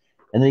smell it."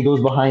 And then he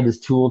goes behind his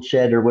tool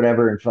shed or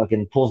whatever and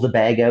fucking pulls the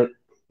bag out.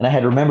 And I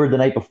had remembered the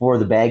night before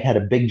the bag had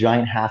a big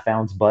giant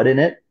half-ounce bud in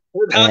it.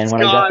 And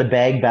when I got the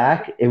bag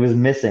back, it was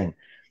missing.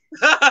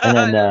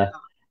 And then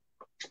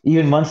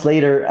even months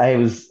later, I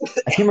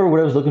can't remember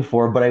what I was looking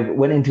for, but I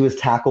went into his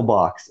tackle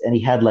box and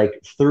he had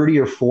 30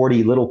 or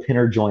 40 little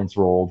pinner joints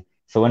rolled.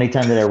 So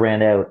anytime that I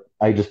ran out,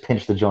 I just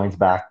pinched the joints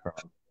back from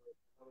him.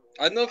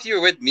 I don't know if you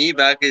were with me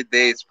back in the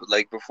days, but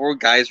before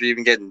guys were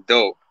even getting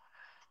dope,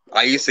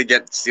 I used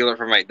to steal it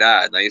from my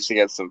dad. I used to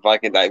get some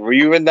fucking. Were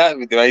you in that?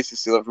 Did I used to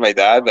steal it from my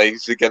dad? I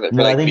used to get it for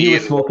no, I think you were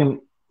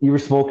smoking. You were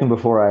smoking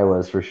before I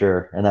was, for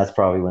sure, and that's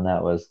probably when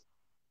that was.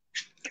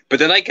 But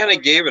then I kind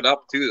of gave it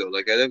up too, though.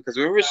 I didn't, because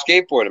we were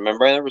skateboarding.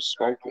 Remember, I never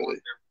smoked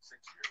really.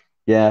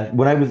 Yeah,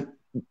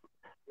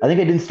 I think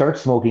I didn't start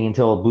smoking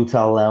until Blue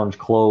Towel Lounge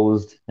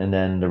closed, and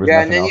then there was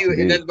nothing else to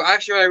do. And then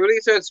actually, when I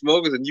really started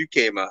smoking, then you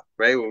came up,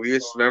 right? When we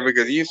used to remember,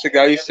 because we used to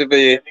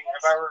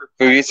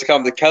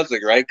come to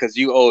Keswick, right? Because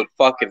you owed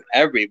fucking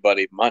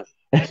everybody money.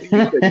 So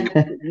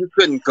you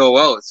couldn't go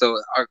out.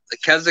 So the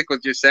Keswick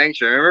was your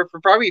sanctuary. I remember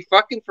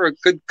for a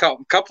good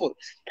couple,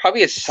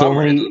 probably a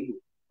summer. So many,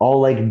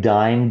 all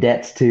dime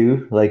debts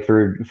too,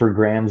 for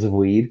grams of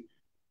weed.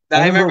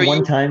 I remember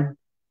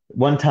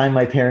one time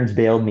my parents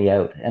bailed me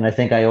out, and I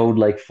think I owed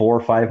 $400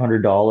 or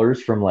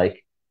 $500 from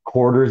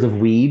quarters of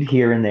weed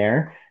here and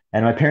there.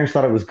 and my parents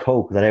thought it was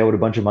Coke, that I owed a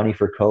bunch of money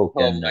for Coke,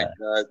 Oh and my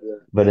god. Yeah.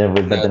 but then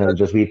Yeah, it was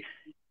just weed.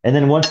 And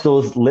then once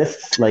those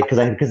lists, like,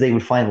 because they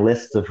would find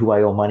lists of who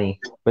I owe money,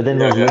 but then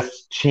those yeah.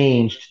 lists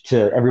changed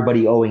to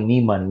everybody owing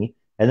me money,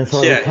 and then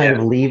so I would kind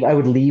of leave. I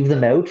would leave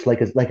them out,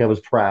 like I was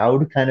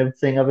proud, kind of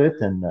thing of it,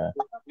 and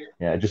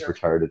yeah, just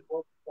retarded.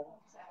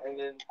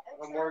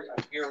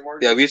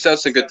 Yeah, we used to have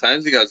some good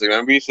times, you guys. Like,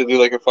 remember we used to do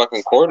like a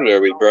fucking quarter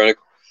there. We'd burn it.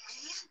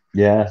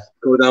 Yeah.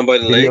 Go down by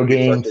the Video lake.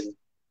 games.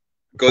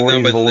 Go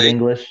down by the old lake.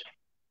 English.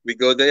 We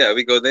go there. Yeah,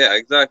 we go there.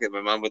 Exactly.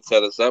 My mom would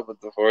set us up with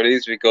the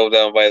 40s. We go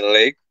down by the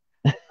lake.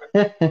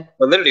 But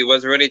literally,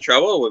 was there any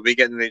trouble? Would we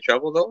get in any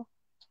trouble though?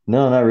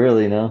 No, not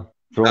really. No,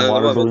 throwing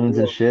water know, balloons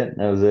and shit.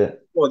 That was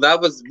it. Well,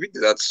 we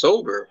did that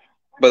sober.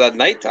 But at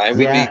nighttime,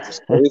 we'd be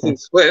blazing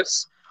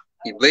splits.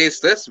 You blaze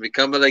this, we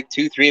come at like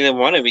 2, 3 in the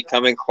morning. We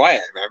come in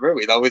quiet. Remember,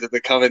 we'd always have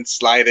to come and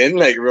slide in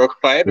like real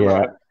quiet.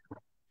 Yeah.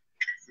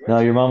 No,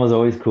 your mom was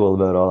always cool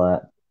about all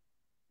that.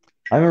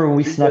 I remember when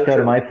we snuck out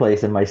of my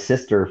place and my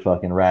sister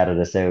fucking ratted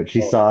us out.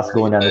 She saw us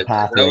going down the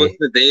pathway.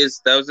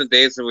 That was the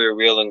days when we were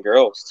reeling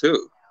girls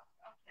too.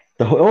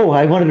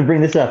 I wanted to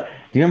bring this up.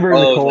 Do you remember in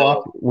the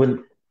co-op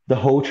when the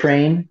hoe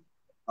train?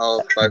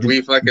 Oh, fuck,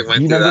 we fucking went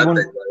through that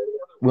thing.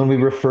 When we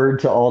referred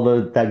to all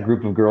that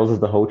group of girls as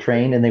the hoe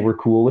train, and they were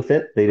cool with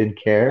it, they didn't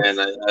care. And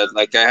I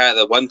had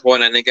at one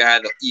point, I think I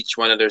had each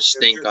one of their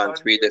stink on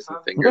 3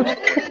 different fingers.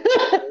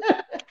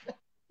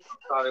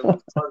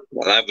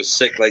 When I was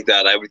sick like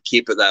that, I would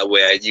keep it that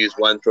way. I'd use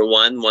one for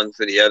one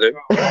for the other.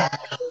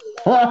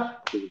 A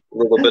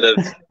little bit of,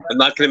 I'm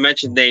not going to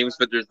mention names,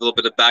 but there's a little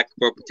bit of back and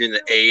forth between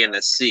the A and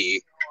the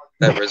C.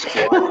 That was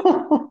good.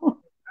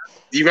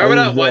 Do you remember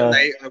that one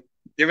night? Do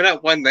you remember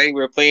that one night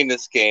we were playing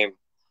this game?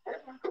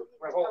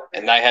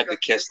 And I had to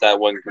kiss that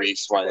one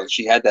Greece one, and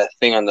she had that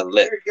thing on the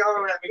lip.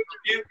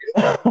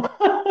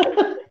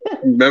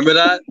 Remember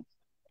that?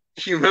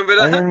 You remember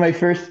that? I remember my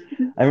first.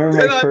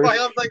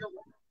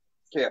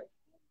 Yeah.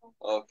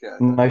 Okay.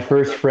 My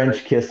first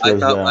French kiss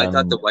was. I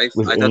thought the wife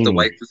was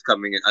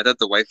coming in. I thought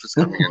the wife was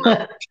coming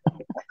in.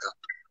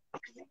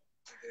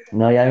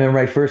 No, yeah, I remember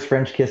my first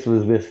French kiss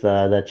was with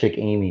that chick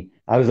Amy.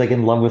 I was like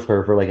in love with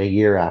her for like a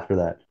year after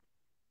that.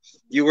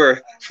 You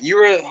were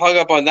hung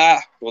up on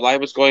that while I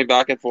was going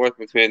back and forth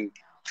between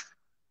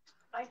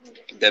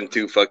them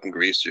two fucking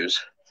greasers.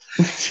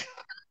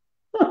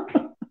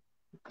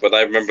 But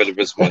I remember there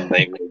was one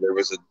night where there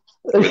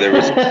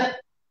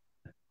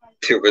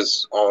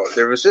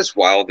was just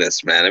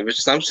wildness, man. It was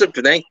just, I'm so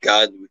thank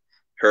God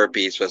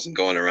herpes wasn't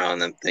going around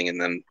them thing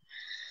them.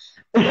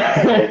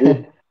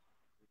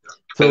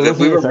 So if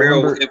we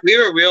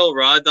were real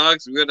raw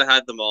dogs, we would have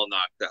had them all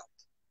knocked out.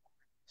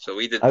 So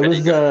we did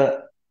pretty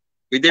good.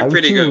 We did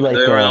pretty good.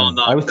 They were all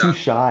knocked out. I was too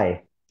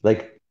shy.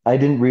 Like, I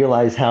didn't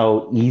realize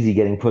how easy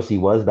getting pussy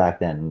was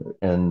back then.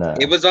 And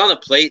it was on a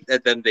plate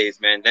at them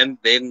days, man. Them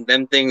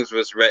things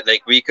was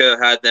like we could have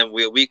had them.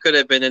 We could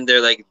have been in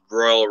there like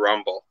Royal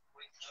Rumble.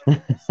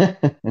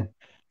 And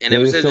it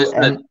was a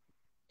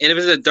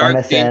dark,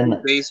 MSN.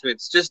 dingy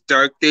basements, just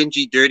dark,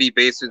 dingy, dirty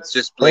basements,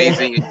 just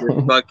blazing and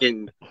just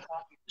fucking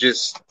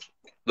just.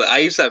 But I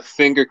used to have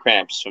finger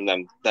cramps from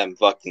them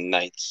fucking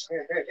nights.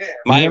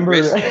 My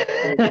wrist,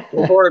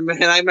 Lord,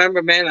 man, I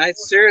remember, man. I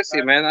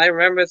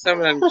remember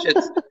some of them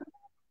shits.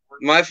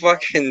 My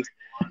fucking,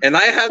 and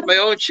I had my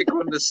own shit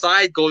on the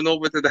side going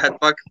over to that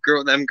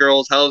fucking them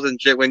girls' house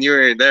and shit when you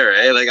were there,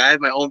 eh? Like I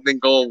had my own thing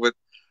going with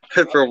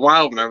for a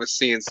while when I was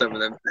seeing some of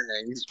them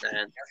things,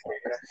 man.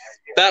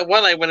 That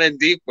one I went in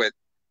deep with,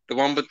 the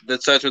one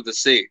that starts with the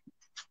C.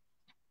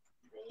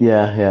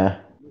 Yeah.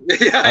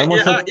 I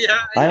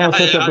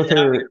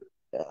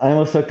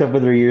almost hooked up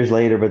with her years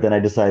later, but then I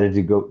decided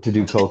to go to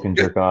do coke and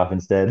jerk off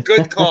instead.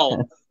 Good call,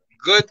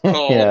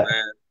 man.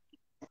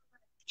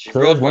 She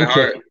broke my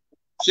heart.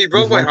 She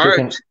broke my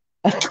heart.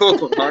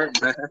 Broke my heart,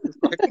 man.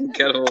 Fucking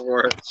ghetto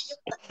words.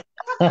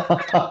 Oh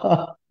my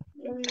God.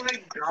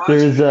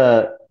 There's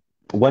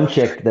one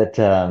chick that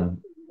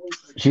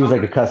she was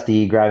like a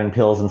custody grabbing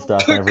pills and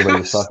stuff, and everybody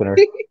was fucking her.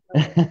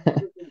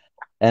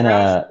 And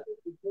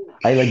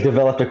I like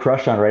developed a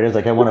crush on her. Right? I was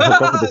like, I want to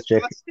hook up with this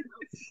chick.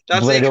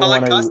 That's what you call a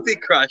custody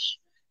crush.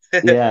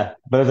 Yeah,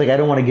 but I was like, I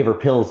don't want to give her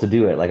pills to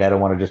do it. Like, I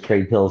don't want to just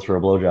trade pills for a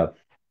blowjob.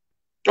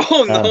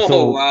 Oh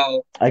no!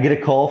 Wow. I get a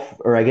call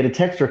or I get a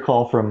text or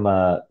call from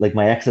like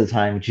my ex at the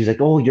time, and she's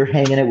like, "Oh, you're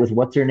hanging out with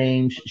what's her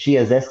name? She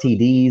has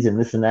STDs and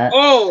this and that."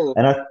 Oh.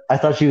 And I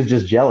thought she was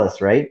just jealous,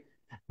 right?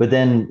 But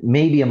then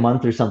maybe a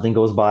month or something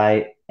goes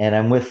by, and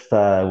I'm with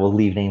we'll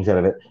leave names out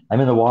of it. I'm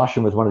in the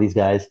washroom with one of these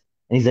guys.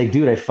 And he's like,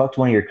 dude, I fucked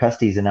one of your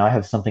custies and now I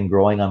have something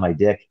growing on my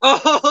dick.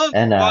 Oh,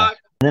 and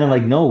then I'm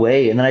like, no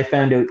way. And then I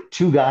found out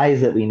 2 guys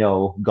that we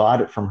know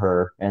got it from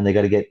her and they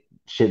got to get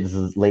shit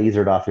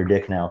lasered off their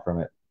dick now from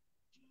it.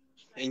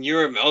 And you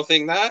were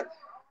mouthing that?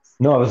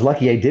 No, I was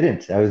lucky I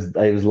didn't. I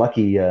was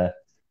lucky. I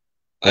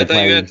thought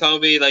you were going to tell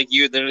me like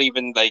you didn't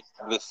even like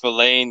the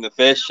filleting the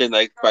fish and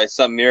like by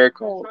some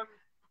miracle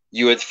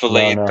you had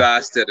filleted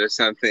past it or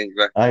something.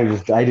 But I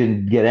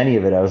didn't get any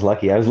of it. I was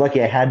lucky.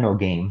 I had no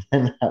game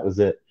and that was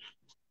it.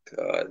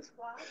 God.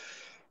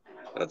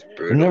 That's And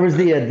brutal. there was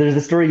there's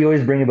the story you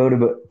always bring about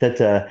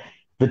that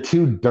the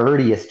two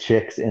dirtiest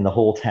chicks in the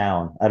whole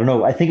town. I don't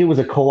know. I think it was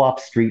a co-op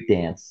street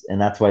dance,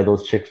 and that's why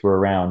those chicks were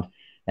around.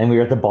 And we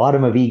were at the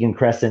bottom of Egan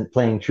Crescent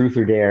playing Truth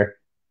or Dare,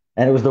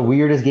 and it was the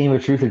weirdest game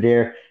of Truth or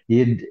Dare.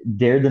 You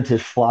dared them to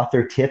flop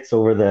their tits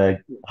over the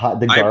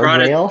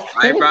guardrail.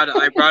 I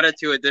brought it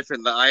to a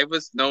different. I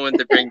was known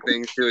to bring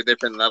things to a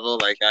different level.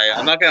 Like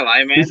I'm not gonna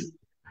lie, man.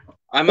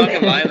 I'm not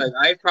gonna lie.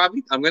 Like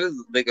I'm gonna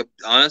like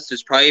honest.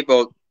 There's probably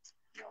about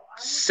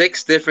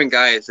 6 different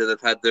guys that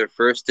have had their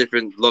first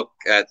different look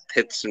at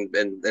tits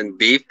and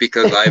beef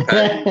because I've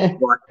had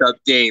watched up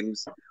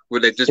games where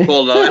they just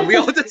pull out and we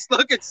all just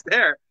look and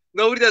stare.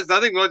 Nobody does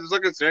nothing. We'll just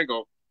look and stare and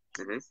go,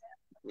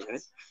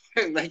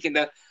 like in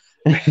that.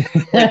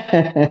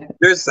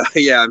 There's man.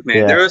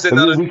 Yeah. There was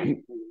another. Man,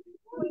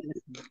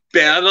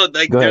 I don't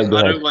like. There's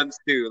other ones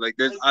too. Like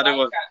there's other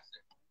ones.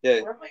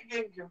 Yeah. Why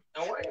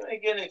am I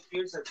getting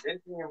accused of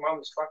denting your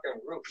mom's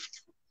fucking roof?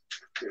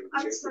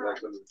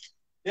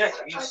 Yeah,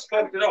 you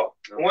scoped it up.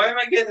 Why am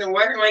I getting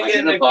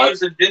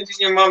accused of denting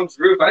your mom's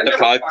roof? The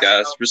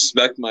podcast.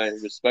 Respect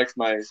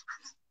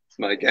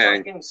my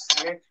gang.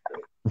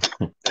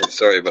 I'm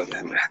sorry about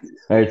that, man.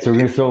 All right, so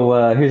here's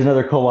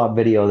another co-op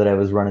video that I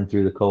was running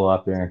through the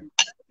co-op there.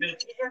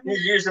 You're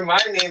using my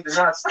name to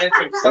not stand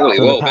for Holy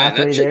So whoa, man!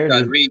 That shit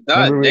got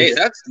redone. Hey,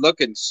 that's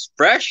looking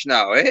fresh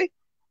now, eh?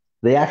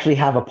 They actually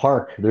have a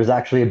park. There's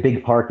actually a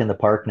big park in the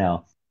park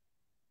now.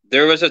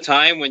 There was a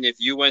time when if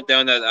you went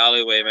down that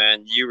alleyway,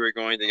 man, you were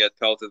going to get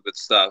pelted with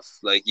stuff.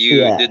 Like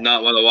you did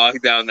not want to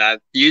walk down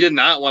that. You did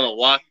not want to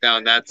walk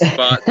down that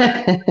spot.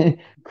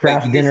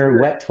 Craft dinner,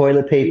 wet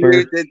toilet paper.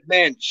 You did,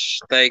 man.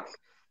 Like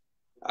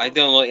I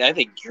don't know. I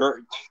think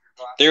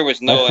there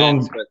was no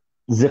end. But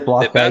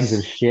Ziploc bags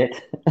of shit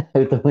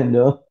out the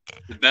window.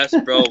 The best,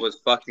 bro, was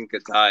fucking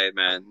Katai,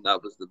 man.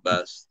 That was the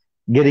best.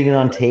 Getting it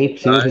on tape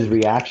too, his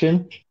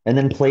reaction, and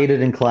then played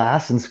it in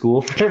class and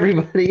school for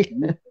everybody.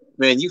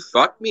 Man, you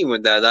fucked me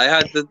with that. I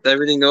had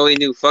everything nobody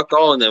knew. Fuck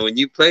all, and then when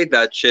you played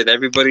that shit,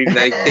 everybody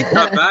like they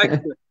got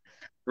back.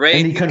 Right?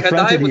 And he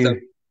confronted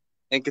you.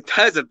 And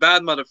Katai's a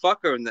bad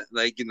motherfucker, and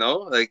like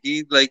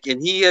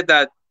and he had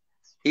that.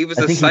 He was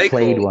a psycho. He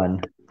played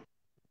one.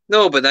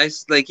 No, but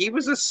he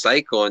was a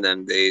psycho in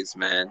them days,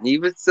 man. He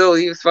was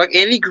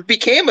fucking, and he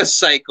became a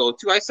psycho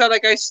too. I saw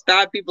that guy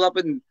stab people up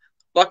in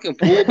fucking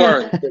pool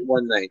bars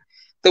one night.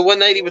 The one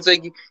night he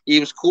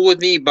was cool with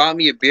me, he bought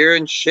me a beer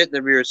and shit,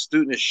 and we were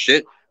student as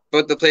shit.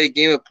 But to play a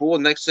game of pool,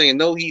 next thing you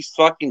know, he's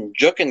fucking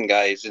juking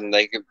guys and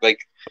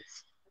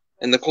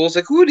and Nicole's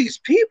like, who are these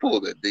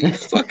people that they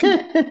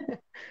fucking?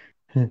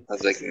 I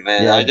was like,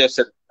 man, I just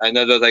said, I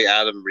know they're like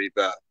Adam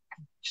Reba.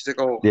 She's like,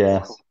 oh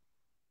yeah.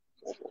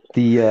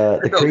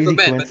 The crazy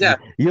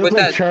coincidence. You look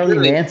like Charlie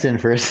Manson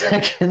for a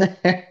second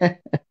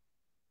there.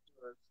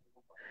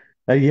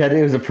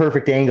 It was a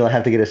perfect angle. I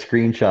have to get a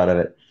screenshot of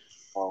it.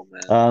 Oh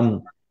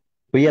man.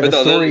 But yeah, but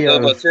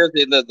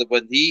seriously,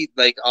 when he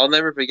I'll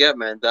never forget,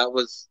 man.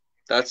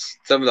 That's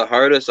some of the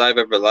hardest I've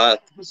ever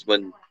laughed was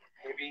when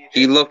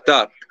he looked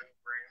up.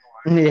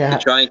 Yeah.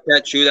 To try and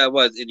catch who that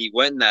was, and he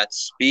went in that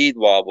speed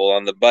wobble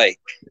on the bike.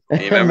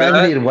 You remember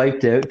that? He had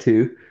wiped out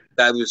too.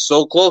 That was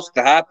so close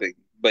to happening,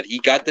 but he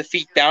got the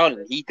feet down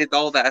and he did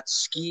all that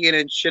skiing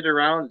and shit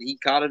around. He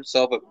caught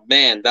himself,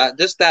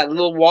 that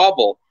little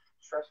wobble.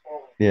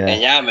 Yeah.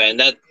 And yeah, man,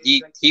 that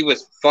he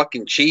was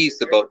fucking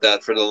cheesed about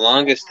that for the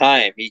longest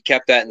time. He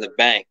kept that in the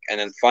bank, and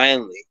then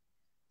finally,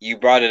 you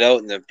brought it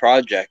out in the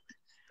project.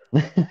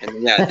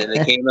 And then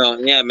it came out.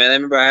 Yeah, man, I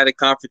remember I had a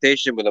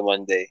confrontation with him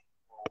one day.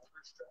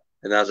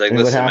 And I was like,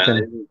 listen,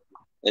 man.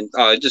 And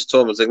I just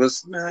told him, I was like,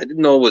 listen, man, I didn't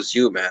know it was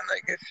you, man.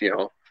 Like, if you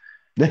know.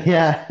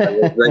 Yeah.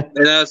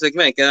 And I was like,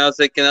 man,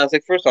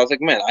 first, I was like,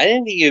 man, I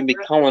didn't even be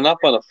coming up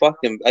on a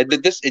fucking. I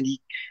did this, and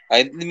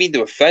I didn't mean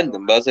to offend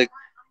him, but I was like,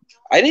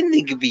 I didn't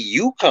think it'd be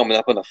you coming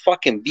up on a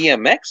fucking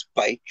BMX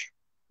bike.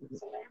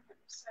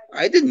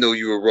 I didn't know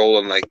you were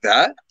rolling like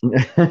that.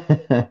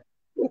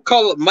 We'll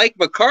call it Mike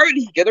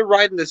McCarty. Get a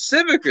ride in the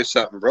Civic or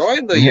something, bro. I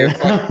know you're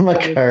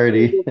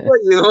McCarty. You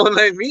know what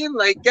I mean?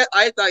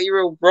 I thought you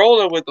were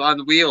rolling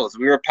on wheels.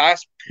 We were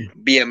past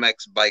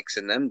BMX bikes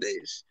in them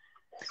days.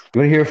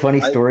 You want to hear a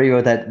funny story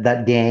about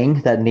that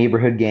gang, that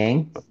neighborhood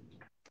gang?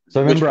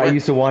 So I remember I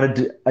used to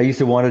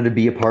wanted to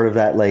be a part of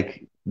that,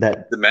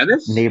 the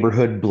Menace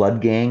neighborhood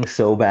blood gang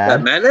so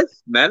bad. That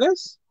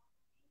Menace,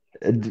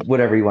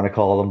 whatever you want to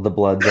call them, the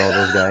Bloods, all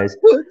those guys.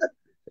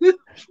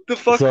 The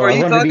fuck are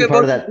you talking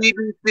about?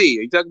 The BBC?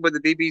 Are you talking about the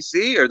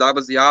BBC, or that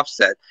was the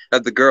Offset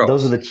of the girls?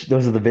 Those are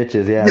the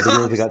bitches. Yeah, the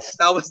girls that got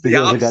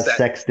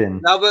sexed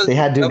in. They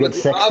had to get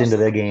sexed into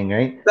the gang,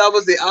 right? That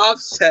was the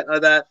Offset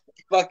of that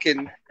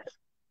fucking.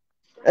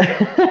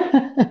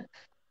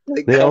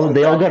 They all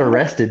got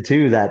arrested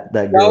too. That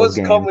girls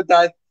gang.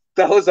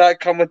 That was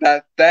come with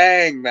that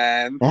thing,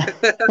 man. Do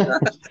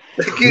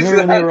you remember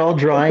when they were all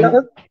drawing? Do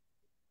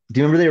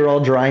you remember they were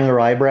all drying their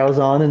eyebrows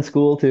on in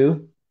school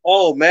too?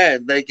 Oh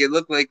man, it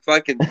looked like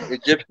fucking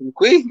Egyptian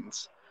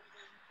queens.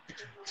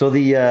 So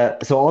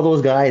so all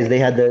those guys, they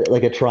had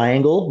a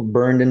triangle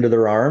burned into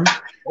their arm.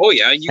 Oh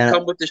yeah, you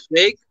come with the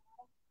shake.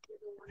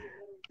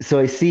 so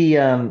I see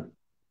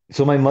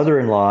so my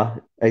mother-in-law,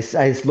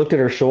 I looked at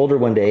her shoulder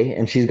one day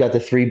and she's got the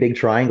three big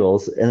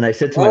triangles. And I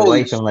said to my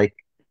Holy wife,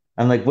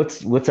 I'm like,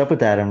 what's up with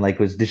that? I'm like,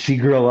 did she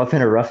grow up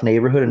in a rough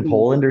neighborhood in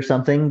Poland or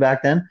something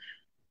back then?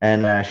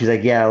 And she's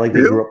like, yeah, like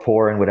they shit. grew up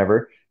poor and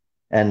whatever.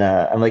 And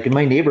I'm like, in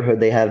my neighborhood,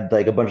 they had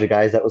like a bunch of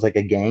guys that was like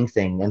a gang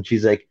thing. And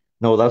she's like,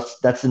 no,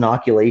 that's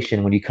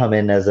inoculation when you come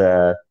in as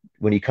an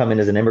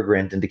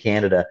immigrant into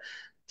Canada.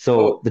 So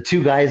Oh,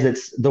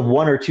 the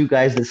one or two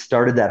guys that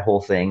started that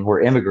whole thing were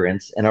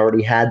immigrants and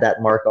already had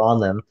that mark on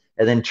them,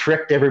 and then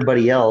tricked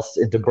everybody else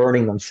into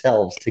burning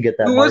themselves to get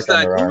that who was mark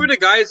on that? their Who were arm. the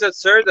guys that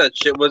started that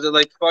shit? Was it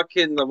like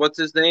fucking what's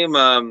his name?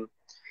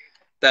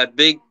 That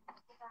big.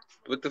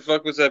 What the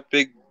fuck was that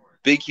big,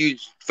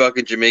 huge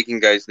fucking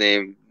Jamaican guy's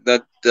name?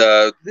 That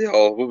they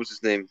all. What was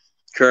his name?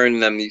 Kern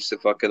and them used to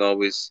fucking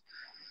always.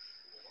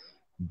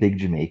 Big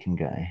Jamaican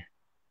guy.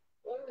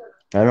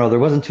 I don't know. There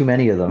wasn't too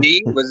many of them.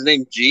 G was his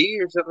name G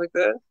or something like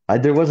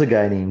that? There was a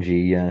guy named G.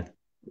 Yeah.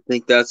 I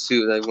think that's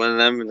who. Like one of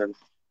them, and then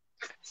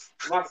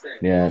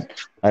Yeah,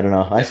 I don't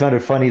know. I found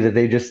it funny that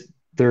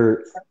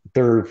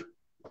their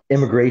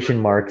immigration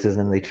marks is,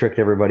 and they tricked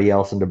everybody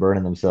else into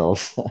burning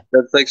themselves.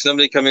 that's like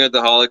somebody coming out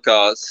the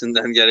Holocaust and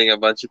then getting a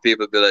bunch of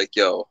people to be like,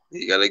 "Yo,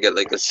 you gotta get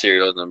like a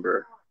serial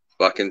number,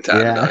 fucking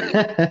tatted on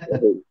Yeah,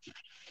 you."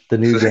 the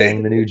new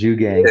gang, the new Jew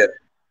gang.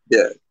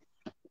 Yeah,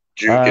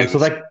 yeah. Uh, so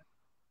like,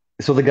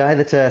 so the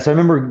guy so I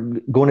remember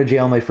going to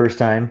jail my first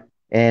time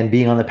and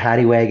being on the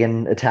paddy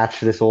wagon attached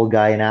to this old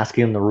guy and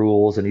asking him the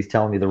rules, and he's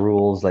telling me the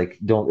rules like,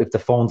 don't if the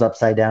phone's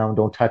upside down,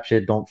 don't touch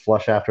it, don't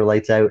flush after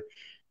lights out.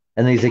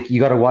 And then he's like, you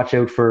got to watch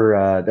out for,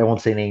 I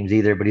won't say names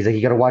either, but he's like,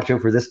 you got to watch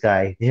out for this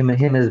guy. Him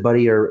and his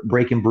buddy are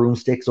breaking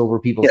broomsticks over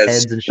people's Yeah,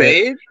 heads and shit.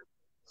 Spade.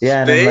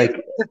 Yeah. And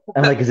Spade.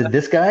 I'm like, is it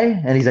this guy?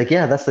 And he's like,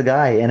 yeah, that's the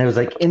guy. And it was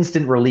like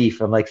instant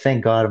relief. I'm like,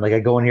 thank God. I'm like, I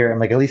go in here. I'm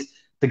like, at least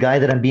the guy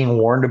that I'm being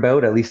warned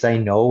about, at least I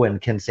know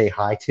and can say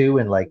hi to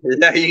and like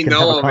Yeah, you can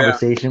have a know him. Yeah.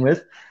 conversation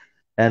with.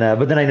 And,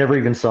 but then I never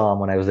even saw him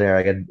when I was there.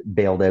 I got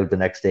bailed out the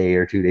next day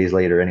or 2 days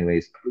later,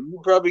 anyways. You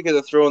probably could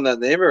have thrown that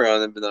name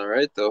around and been all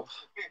right though.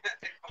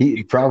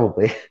 He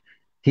probably.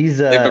 He's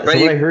But so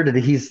what I heard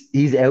is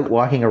he's out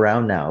walking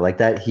around now. Like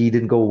that he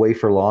didn't go away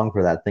for long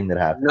for that thing that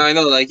happened. No, I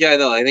know. Like, yeah, I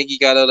know. I think he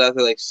got out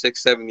after like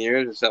 6, 7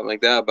 years or something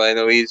like that. But I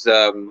know he's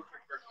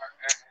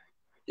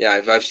yeah,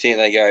 I've seen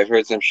that guy. I've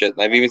heard some shit.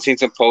 I've even seen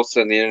some posts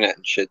on the internet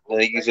and shit. I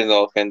think he's in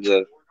all kinds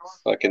of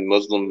fucking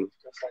Muslim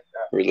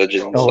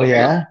religion. And Oh stuff,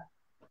 yeah?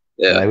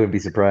 yeah. I wouldn't be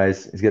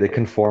surprised. He's got to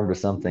conform to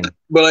something.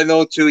 But I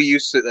know too. He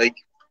used to like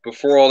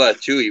before all that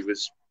too. He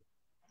was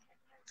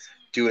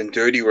doing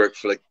dirty work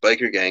for like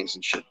biker gangs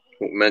and shit.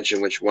 Won't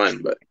mention which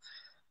one, but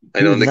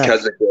I know in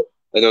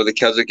the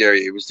Keswick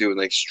area, he was doing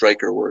like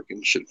striker work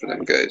and shit for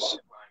them guys.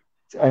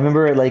 I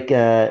remember like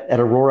at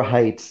Aurora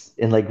Heights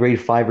in like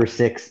grade 5 or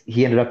 6,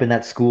 he ended up in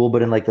that school,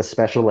 but in like the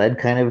special ed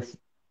kind of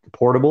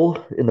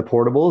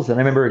portables. And I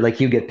remember like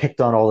he'd get picked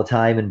on all the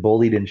time and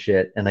bullied and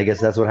shit. And I guess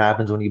that's what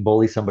happens when you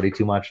bully somebody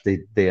too much.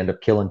 They end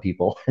up killing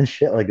people and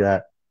shit like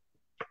that.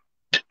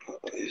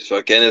 He's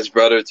fucking his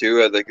brother too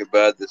had like a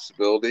bad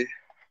disability.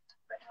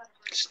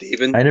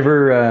 Steven. I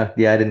never, I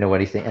didn't know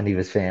anything, any of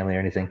his family or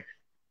anything.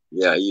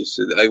 Yeah,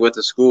 I went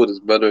to school with his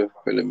brother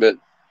quite a bit.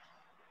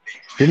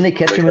 Didn't they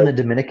catch him in the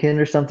Dominican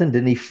or something?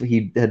 Didn't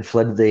he had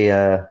fled? They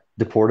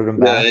deported him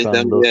back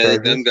on those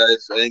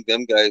charges. I think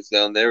them guys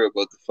down there were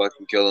about to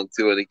fucking kill him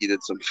too. I think he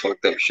did some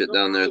fucked up shit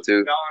down there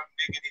too.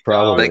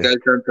 Probably. That guy's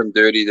done some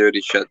dirty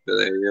shit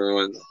today. You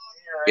know,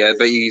 yeah, I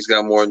bet he's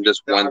got more than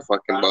just one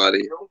fucking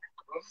body.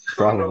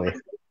 Probably.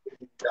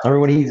 I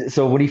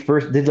remember when he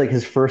first did like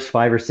his first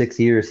 5 or 6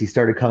 years, he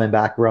started coming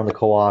back around the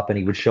co-op and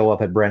he would show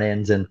up at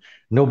Brennan's and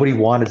nobody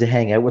wanted to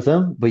hang out with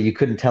him, but you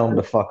couldn't tell him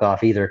to fuck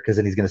off either because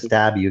then he's going to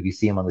stab you if you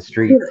see him on the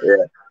street. Yeah.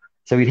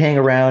 So he'd hang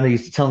around and he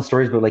used to tell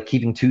stories about like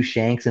keeping two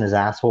shanks in his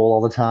asshole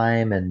all the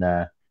time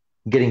and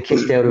getting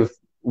kicked out of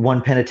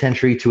one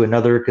penitentiary to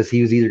another because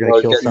he was either going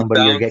to kill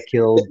somebody or get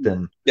killed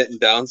and getting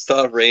down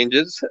stuff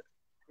ranges.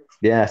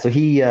 Yeah, so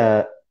he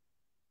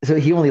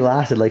only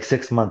lasted like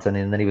 6 months and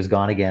then he was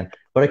gone again.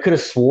 But I could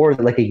have swore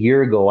that like a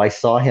year ago I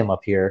saw him up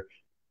here,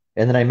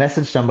 and then I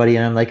messaged somebody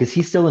and I'm like, "Is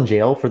he still in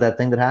jail for that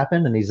thing that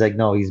happened?" And he's like,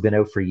 "No, he's been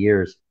out for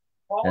years."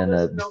 And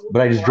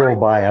but I just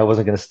drove by. I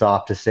wasn't going to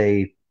stop to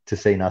say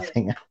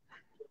nothing.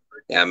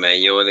 Yeah,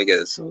 man, you want to get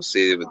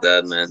associated with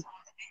that, man.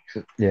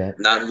 Yeah.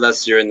 Not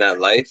unless you're in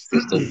that life.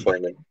 There's no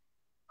point in.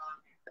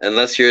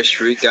 Unless you're a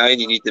street guy and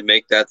you need to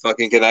make that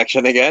fucking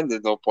connection again,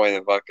 there's no point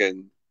in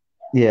fucking.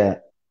 Yeah.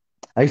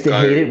 I used to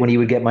hate it when he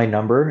would get my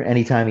number.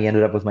 Anytime he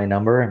ended up with my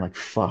number, I'm like,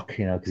 fuck,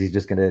 because he's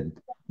just gonna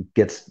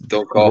get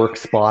work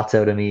spots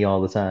out of me all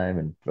the time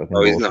and fucking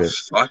he's bullshit.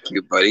 not fuck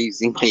you, buddy.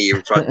 He's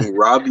gonna fucking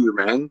rob you,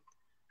 man.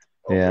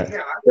 Yeah.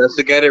 That's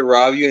the guy that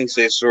rob you and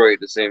say sorry at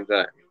the same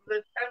time.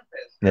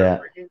 Yeah.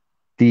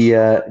 Do you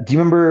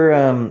remember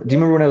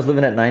when I was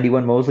living at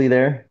 91 Mosley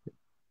there?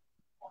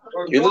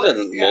 You lived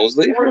in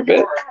Mosley for a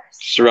bit?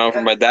 Just around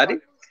from my daddy?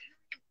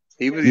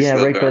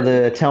 Right by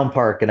the town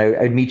park, and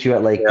I'd meet you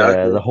at like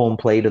the home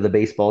plate of the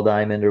baseball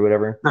diamond or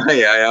whatever.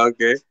 Yeah,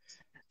 okay.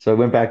 So I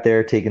went back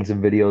there, taking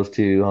some videos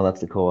too. Oh,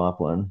 that's the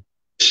co-op one.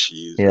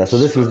 Jesus. Yeah, so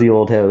this was the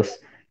old house.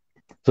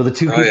 So the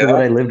two Oh, people yeah?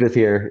 that I lived with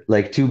here,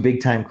 like two big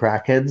time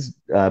crackheads,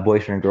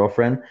 boyfriend and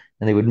girlfriend,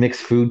 and they would mix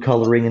food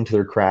coloring into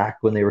their crack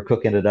when they were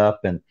cooking it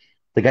up. And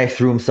the guy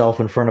threw himself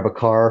in front of a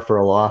car for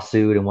a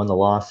lawsuit and won the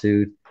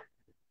lawsuit.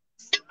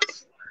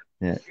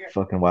 Yeah,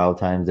 fucking wild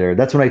times there.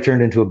 That's when I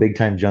turned into a big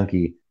time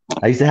junkie.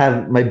 I used to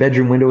have my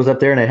bedroom windows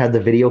up there, and I had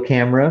the video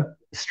camera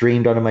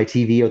streamed onto my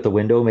TV out the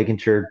window, making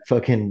sure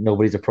fucking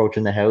nobody's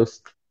approaching the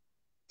house.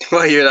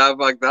 Why, you're that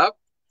fucked up?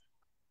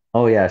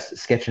 Oh yeah,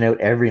 sketching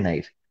out every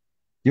night.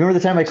 You remember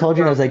the time I told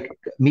you, and I was like,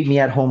 meet me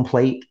at home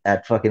plate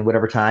at fucking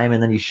whatever time,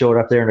 and then you showed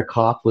up there and a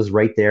cop was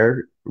right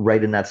there,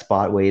 right in that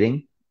spot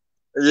waiting.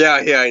 Yeah,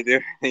 I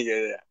do.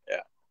 Yeah.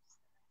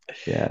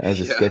 Yeah, that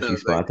was a Yeah, sketchy like,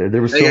 spot there.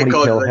 There were so I got many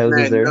called, hell like, houses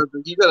man, there.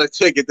 you gotta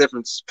take a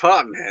different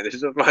spot, man.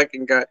 There's a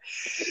fucking guy.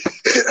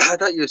 I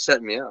thought you were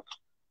setting me up.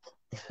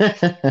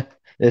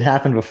 It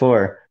happened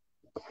before.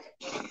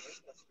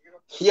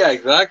 Yeah,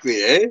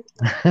 exactly, eh?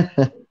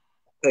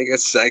 Like a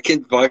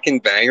second fucking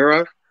banger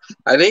up.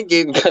 I think,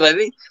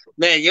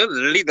 man, you know,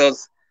 literally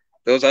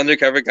those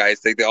undercover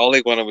guys, like the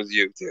only one was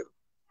you too.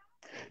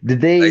 Did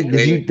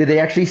they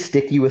actually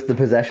stick you with the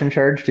possession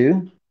charge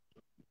too?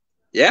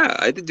 Yeah,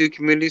 I did do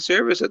community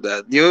service at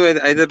that. You know, I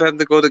ended up having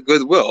to go to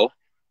Goodwill,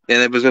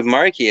 and it was with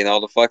Marky and all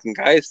the fucking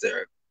guys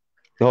there.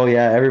 Oh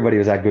yeah, everybody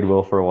was at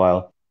Goodwill for a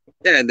while.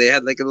 Yeah, and they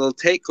had like a little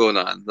take going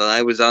on. Then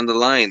I was on the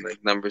line,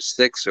 like number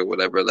 6 or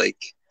whatever. Like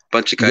a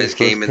bunch of guys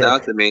came in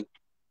after me.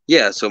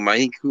 Yeah, so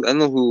I don't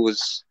know who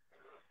was.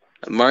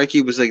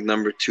 Marky was like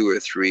number 2 or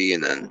 3,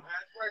 and then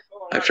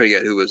I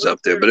forget who was up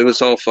there, but it was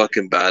all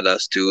fucking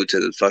badass dudes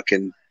that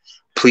fucking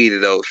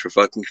pleaded out for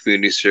fucking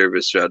community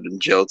service rather than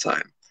jail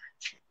time.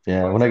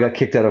 Yeah, when I got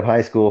kicked out of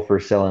high school for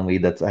selling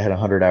weed, I had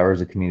 100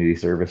 hours of community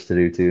service to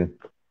do too.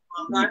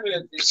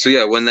 So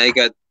yeah, when I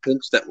got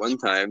pinched that one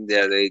time,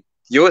 yeah, you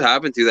know what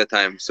happened to that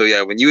time? So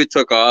yeah, when you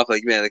took off,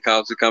 like, man, the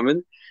cops are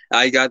coming,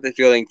 I got the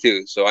feeling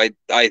too. So I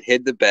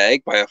hid the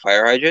bag by a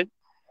fire hydrant,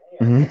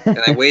 and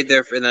I waited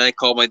there, and then I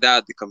called my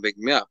dad to come pick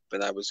me up,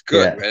 and I was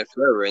good, right,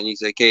 forever. And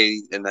he's like, hey,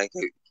 and like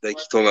he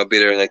told me I'll be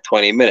there in like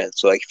 20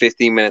 minutes. So like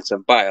 15 minutes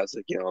went by. I was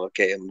like,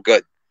 okay, I'm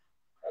good.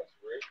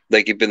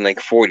 Like, it's been like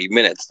 40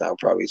 minutes now,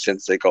 probably,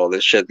 since like all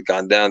this shit had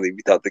gone down. We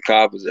thought the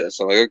cop was there,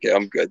 so I'm like, okay,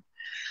 I'm good.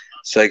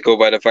 So I go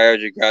by the fire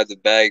hydrant, grab the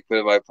bag, put it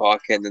in my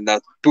pocket, and then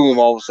that boom,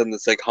 all of a sudden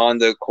this like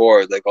Honda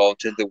Accord, like all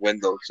tinted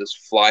windows, just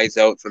flies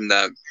out from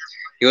that.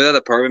 You know that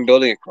apartment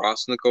building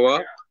across from the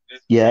co-op?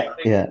 Yeah.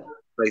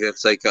 Like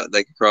that's like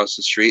across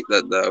the street.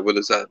 That what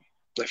is that?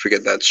 I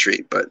forget that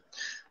street, but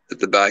at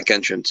the back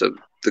entrance of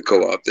the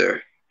co-op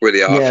there, where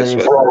the office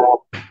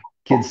was.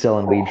 Kids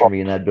selling weed for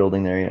me in that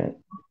building there, yeah.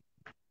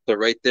 So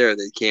right there,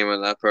 they came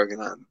in that parking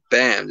lot.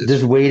 Bam!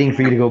 Just waiting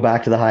for you to go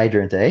back to the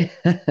hydrant, eh?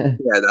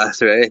 Yeah,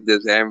 that's right.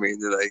 Just hammering,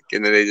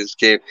 and then they just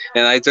came,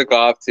 and I took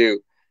off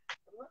too.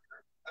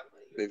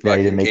 Yeah,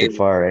 you didn't make it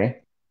far, eh?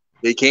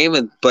 They came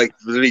and like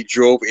literally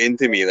drove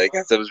into me, like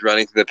as I was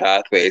running through the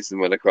pathways,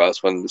 and went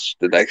across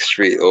the next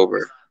street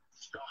over.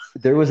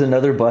 There was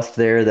another bust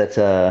there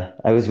that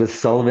I was with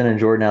Sullivan and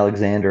Jordan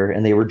Alexander,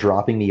 and they were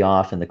dropping me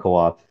off in the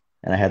co-op,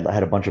 and I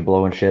had a bunch of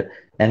blow and shit.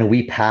 And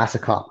we pass a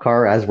cop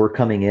car as we're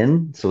coming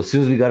in. So as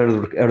soon as we got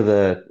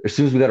as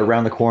soon as we got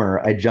around the corner,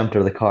 I jumped out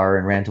of the car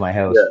and ran to my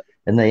house. Yeah.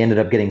 And they ended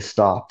up getting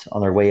stopped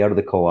on their way out of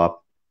the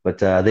co-op, but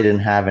they didn't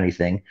have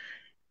anything.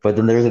 But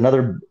then there was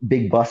another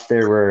big bust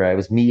there where it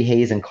was me,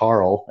 Hayes, and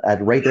Carl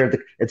right there.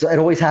 It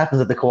always happens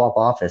at the co-op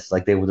office.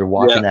 Like they're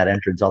watching that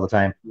entrance all the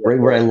time, right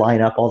where I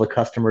line up all the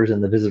customers in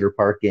the visitor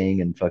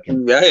parking and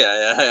fucking.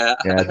 Yeah.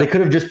 Yeah, they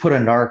could have just put a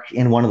narc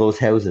in one of those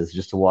houses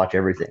just to watch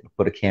everything.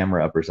 Put a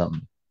camera up or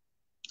something.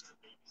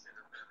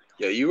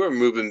 Yeah, you were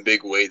moving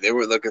big weight. They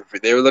were looking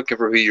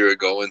for who you were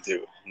going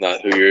to,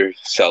 not who you're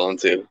selling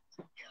to.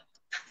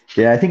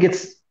 Yeah, I think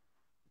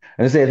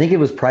it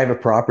was private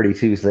property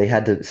too,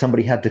 so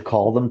somebody had to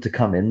call them to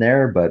come in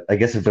there. But I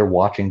guess if they're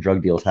watching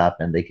drug deals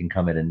happen, they can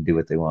come in and do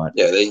what they want.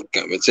 Yeah, they can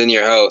come. It's in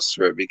your house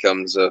where it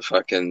becomes a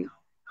fucking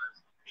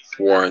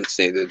warrants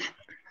needed.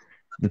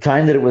 The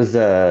time that it was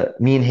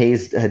me and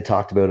Hayes had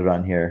talked about it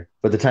on here,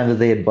 but the time that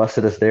they had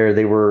busted us there,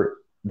 they were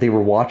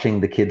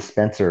watching the kid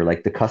Spencer,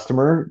 like the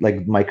customer,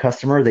 like my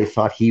customer. They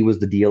thought he was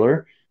the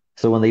dealer,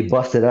 so when they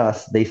busted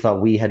us, they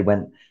thought we had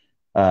went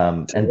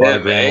and bought a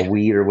gram of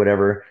weed or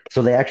whatever.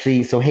 So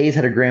Hayes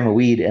had a gram of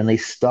weed, and they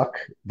stuck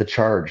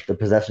the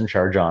possession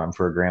charge on him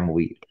for a gram of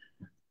weed.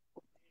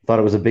 Thought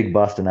it was a big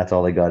bust, and that's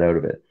all they got out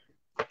of it.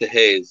 The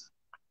Hayes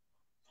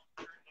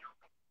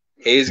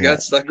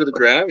got stuck with a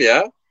gram,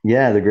 yeah.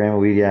 Yeah, the gram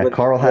of weed. Yeah,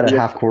 Carl had a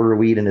half quarter of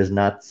weed in his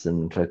nuts,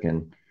 and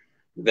fucking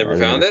never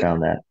found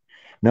that.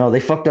 No,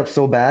 they fucked up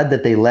so bad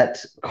that they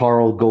let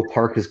Carl go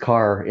park his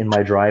car in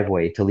my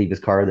driveway to leave his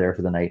car there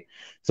for the night.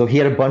 So he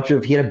had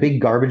a big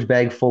garbage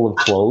bag full of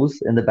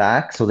clothes in the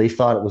back. So they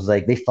thought it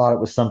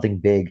was something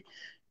big,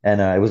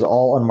 and it was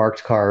all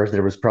unmarked cars.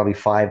 There was probably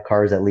 5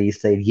 cars at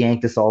least. They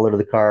yanked us all out of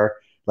the car,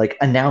 like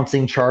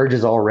announcing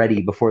charges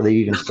already before they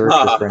even searched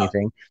us for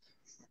anything.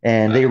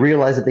 And they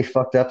realized that they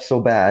fucked up so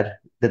bad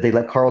that they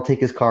let Carl take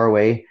his car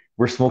away.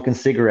 We're smoking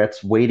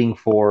cigarettes, waiting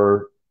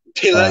for.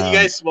 They let you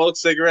guys smoke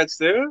cigarettes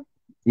too?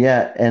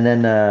 Yeah, and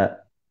then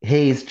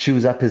Hayes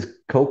chews up his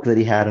Coke that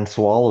he had and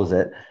swallows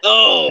it.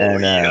 Oh,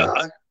 and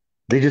yeah.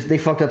 They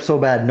fucked up so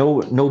bad.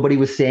 Nobody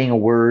was saying a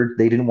word.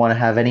 They didn't want to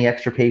have any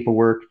extra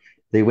paperwork.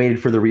 They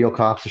waited for the real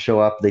cops to show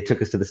up. They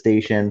took us to the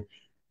station.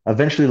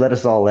 Eventually let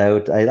us all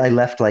out. I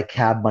left like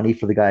cab money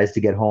for the guys to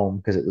get home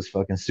because it was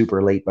fucking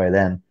super late by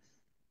then.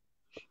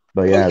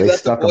 But yeah, you they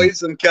left the stuck 'em. boys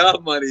some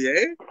cab money,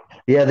 eh?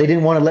 Yeah, they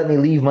didn't want to let me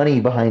leave money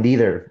behind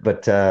either.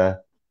 But I'm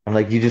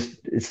like,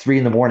 it's 3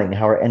 a.m.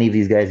 How are any of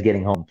these guys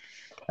getting home?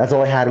 That's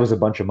all I had was a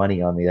bunch of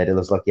money on me. I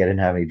was lucky I didn't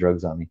have any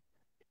drugs on me.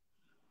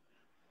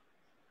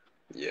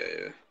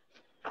 Yeah.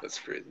 That's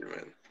crazy,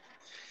 man.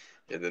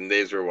 Yeah, the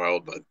days were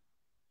wild, bud.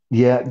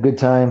 Yeah, good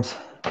times.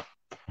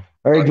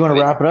 All right, do you want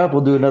to wrap it up?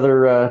 We'll do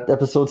another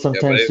episode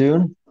sometime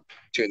soon.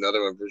 Do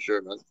another one for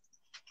sure, man.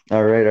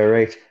 All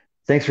right.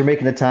 Thanks for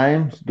making the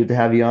time. Good to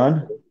have you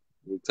on.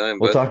 Good time,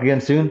 we'll talk again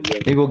soon.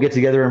 Maybe we'll get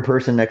together in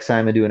person next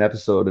time and do an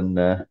episode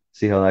and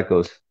see how that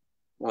goes.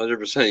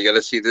 100%. You got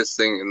to see this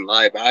thing in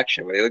live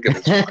action. When you look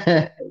at this.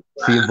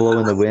 See it blow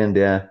in the wind.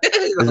 Yeah.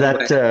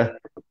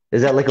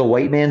 Is that like a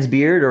white man's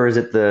beard or is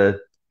it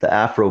the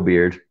Afro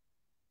beard?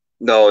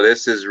 No,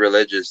 this is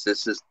religious.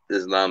 This is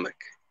Islamic.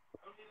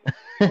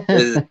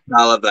 This is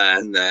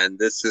Taliban, man.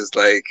 This is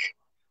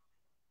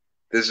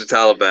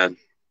Taliban.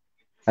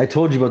 I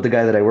told you about the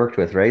guy that I worked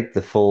with, right?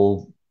 The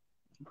full-blooded.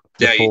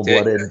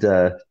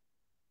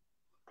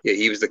 Yeah,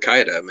 he was the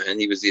Qaeda, man.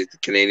 He was the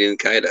Canadian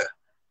Qaeda.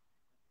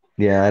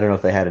 Yeah, I don't know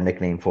if they had a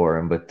nickname for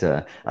him, but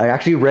I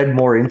actually read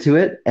more into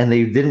it, and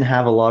they didn't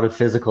have a lot of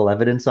physical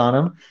evidence on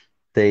him.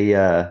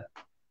 It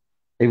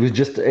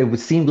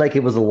seemed like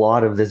it was a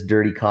lot of this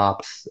dirty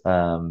cops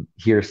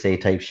hearsay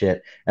type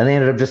shit, and they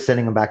ended up just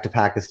sending him back to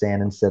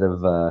Pakistan instead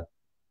of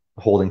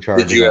holding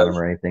charges on him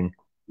or anything.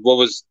 What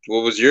was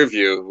your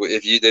view?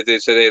 If they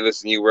said, "Hey,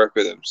 listen, you work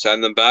with him,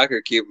 send them back or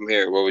keep them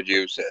here," what would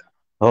you say?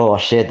 Oh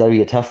shit, that'd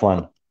be a tough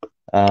one.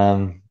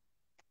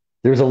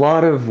 There's a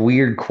lot of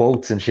weird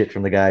quotes and shit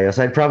from the guy,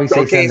 so I'd probably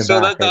say send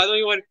them back. I don't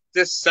even want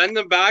just send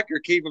them back or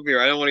keep them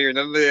here. I don't want to hear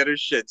none of the other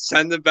shit.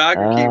 Send them back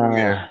or keep them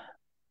here.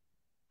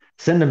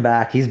 Send him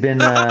back. He's been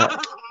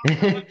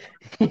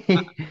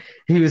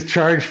he was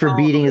charged for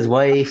beating his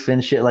wife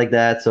and shit like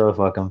that, so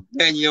fuck him.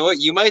 And you know what?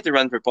 You might have to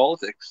run for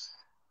politics.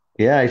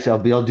 Yeah,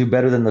 I'll do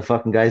better than the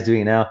fucking guys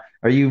doing it now.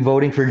 Are you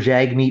voting for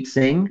Jagmeet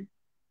Singh,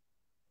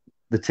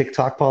 the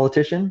TikTok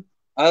politician?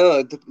 I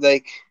don't know,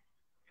 like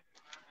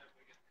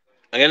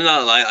I'm gonna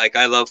not lie,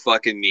 I love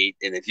fucking meat,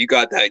 and if you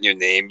got that in your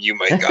name, you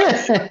might got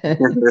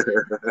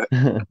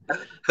it.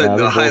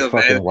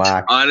 Fucking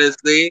whack.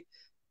 Honestly,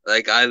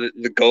 I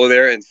would go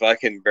there and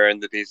fucking burn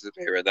the piece of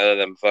paper. None of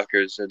them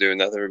fuckers are doing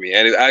nothing for me.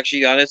 And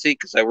actually, honestly,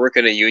 because I work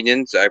in a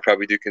union, so I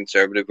probably do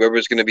conservative.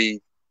 Whoever's gonna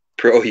be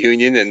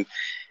pro-union and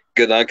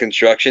good on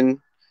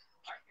construction.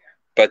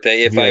 But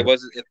if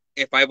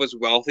I was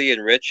wealthy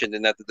and rich and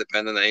didn't have to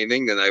depend on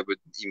anything, then I would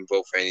even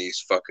vote for any of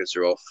these fuckers.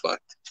 They're all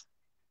fucked.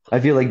 I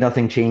feel like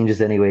nothing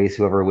changes anyways.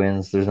 Whoever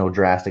wins, there's no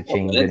drastic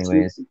change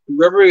anyways.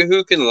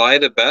 Who can lie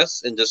the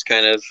best and just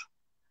kind of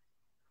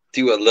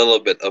do a little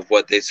bit of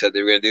what they said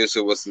they were going to do, so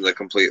it wasn't a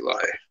complete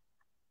lie.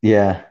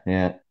 Yeah.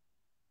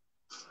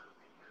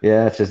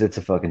 It's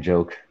a fucking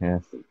joke. Yeah,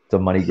 it's a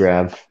money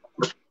grab.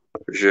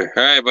 For sure.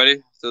 All right,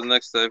 buddy. Till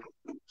next time.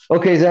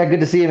 Okay, Zach.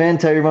 Good to see you, man.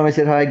 Tell your mom I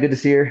said hi. Good to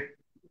see her.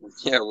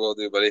 Yeah, will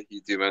do, buddy. You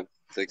too, man.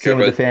 Take care, Same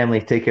with the family.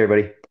 Take care,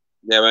 buddy.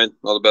 Yeah, man.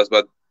 All the best,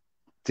 bud.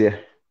 See ya.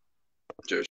 Cheers.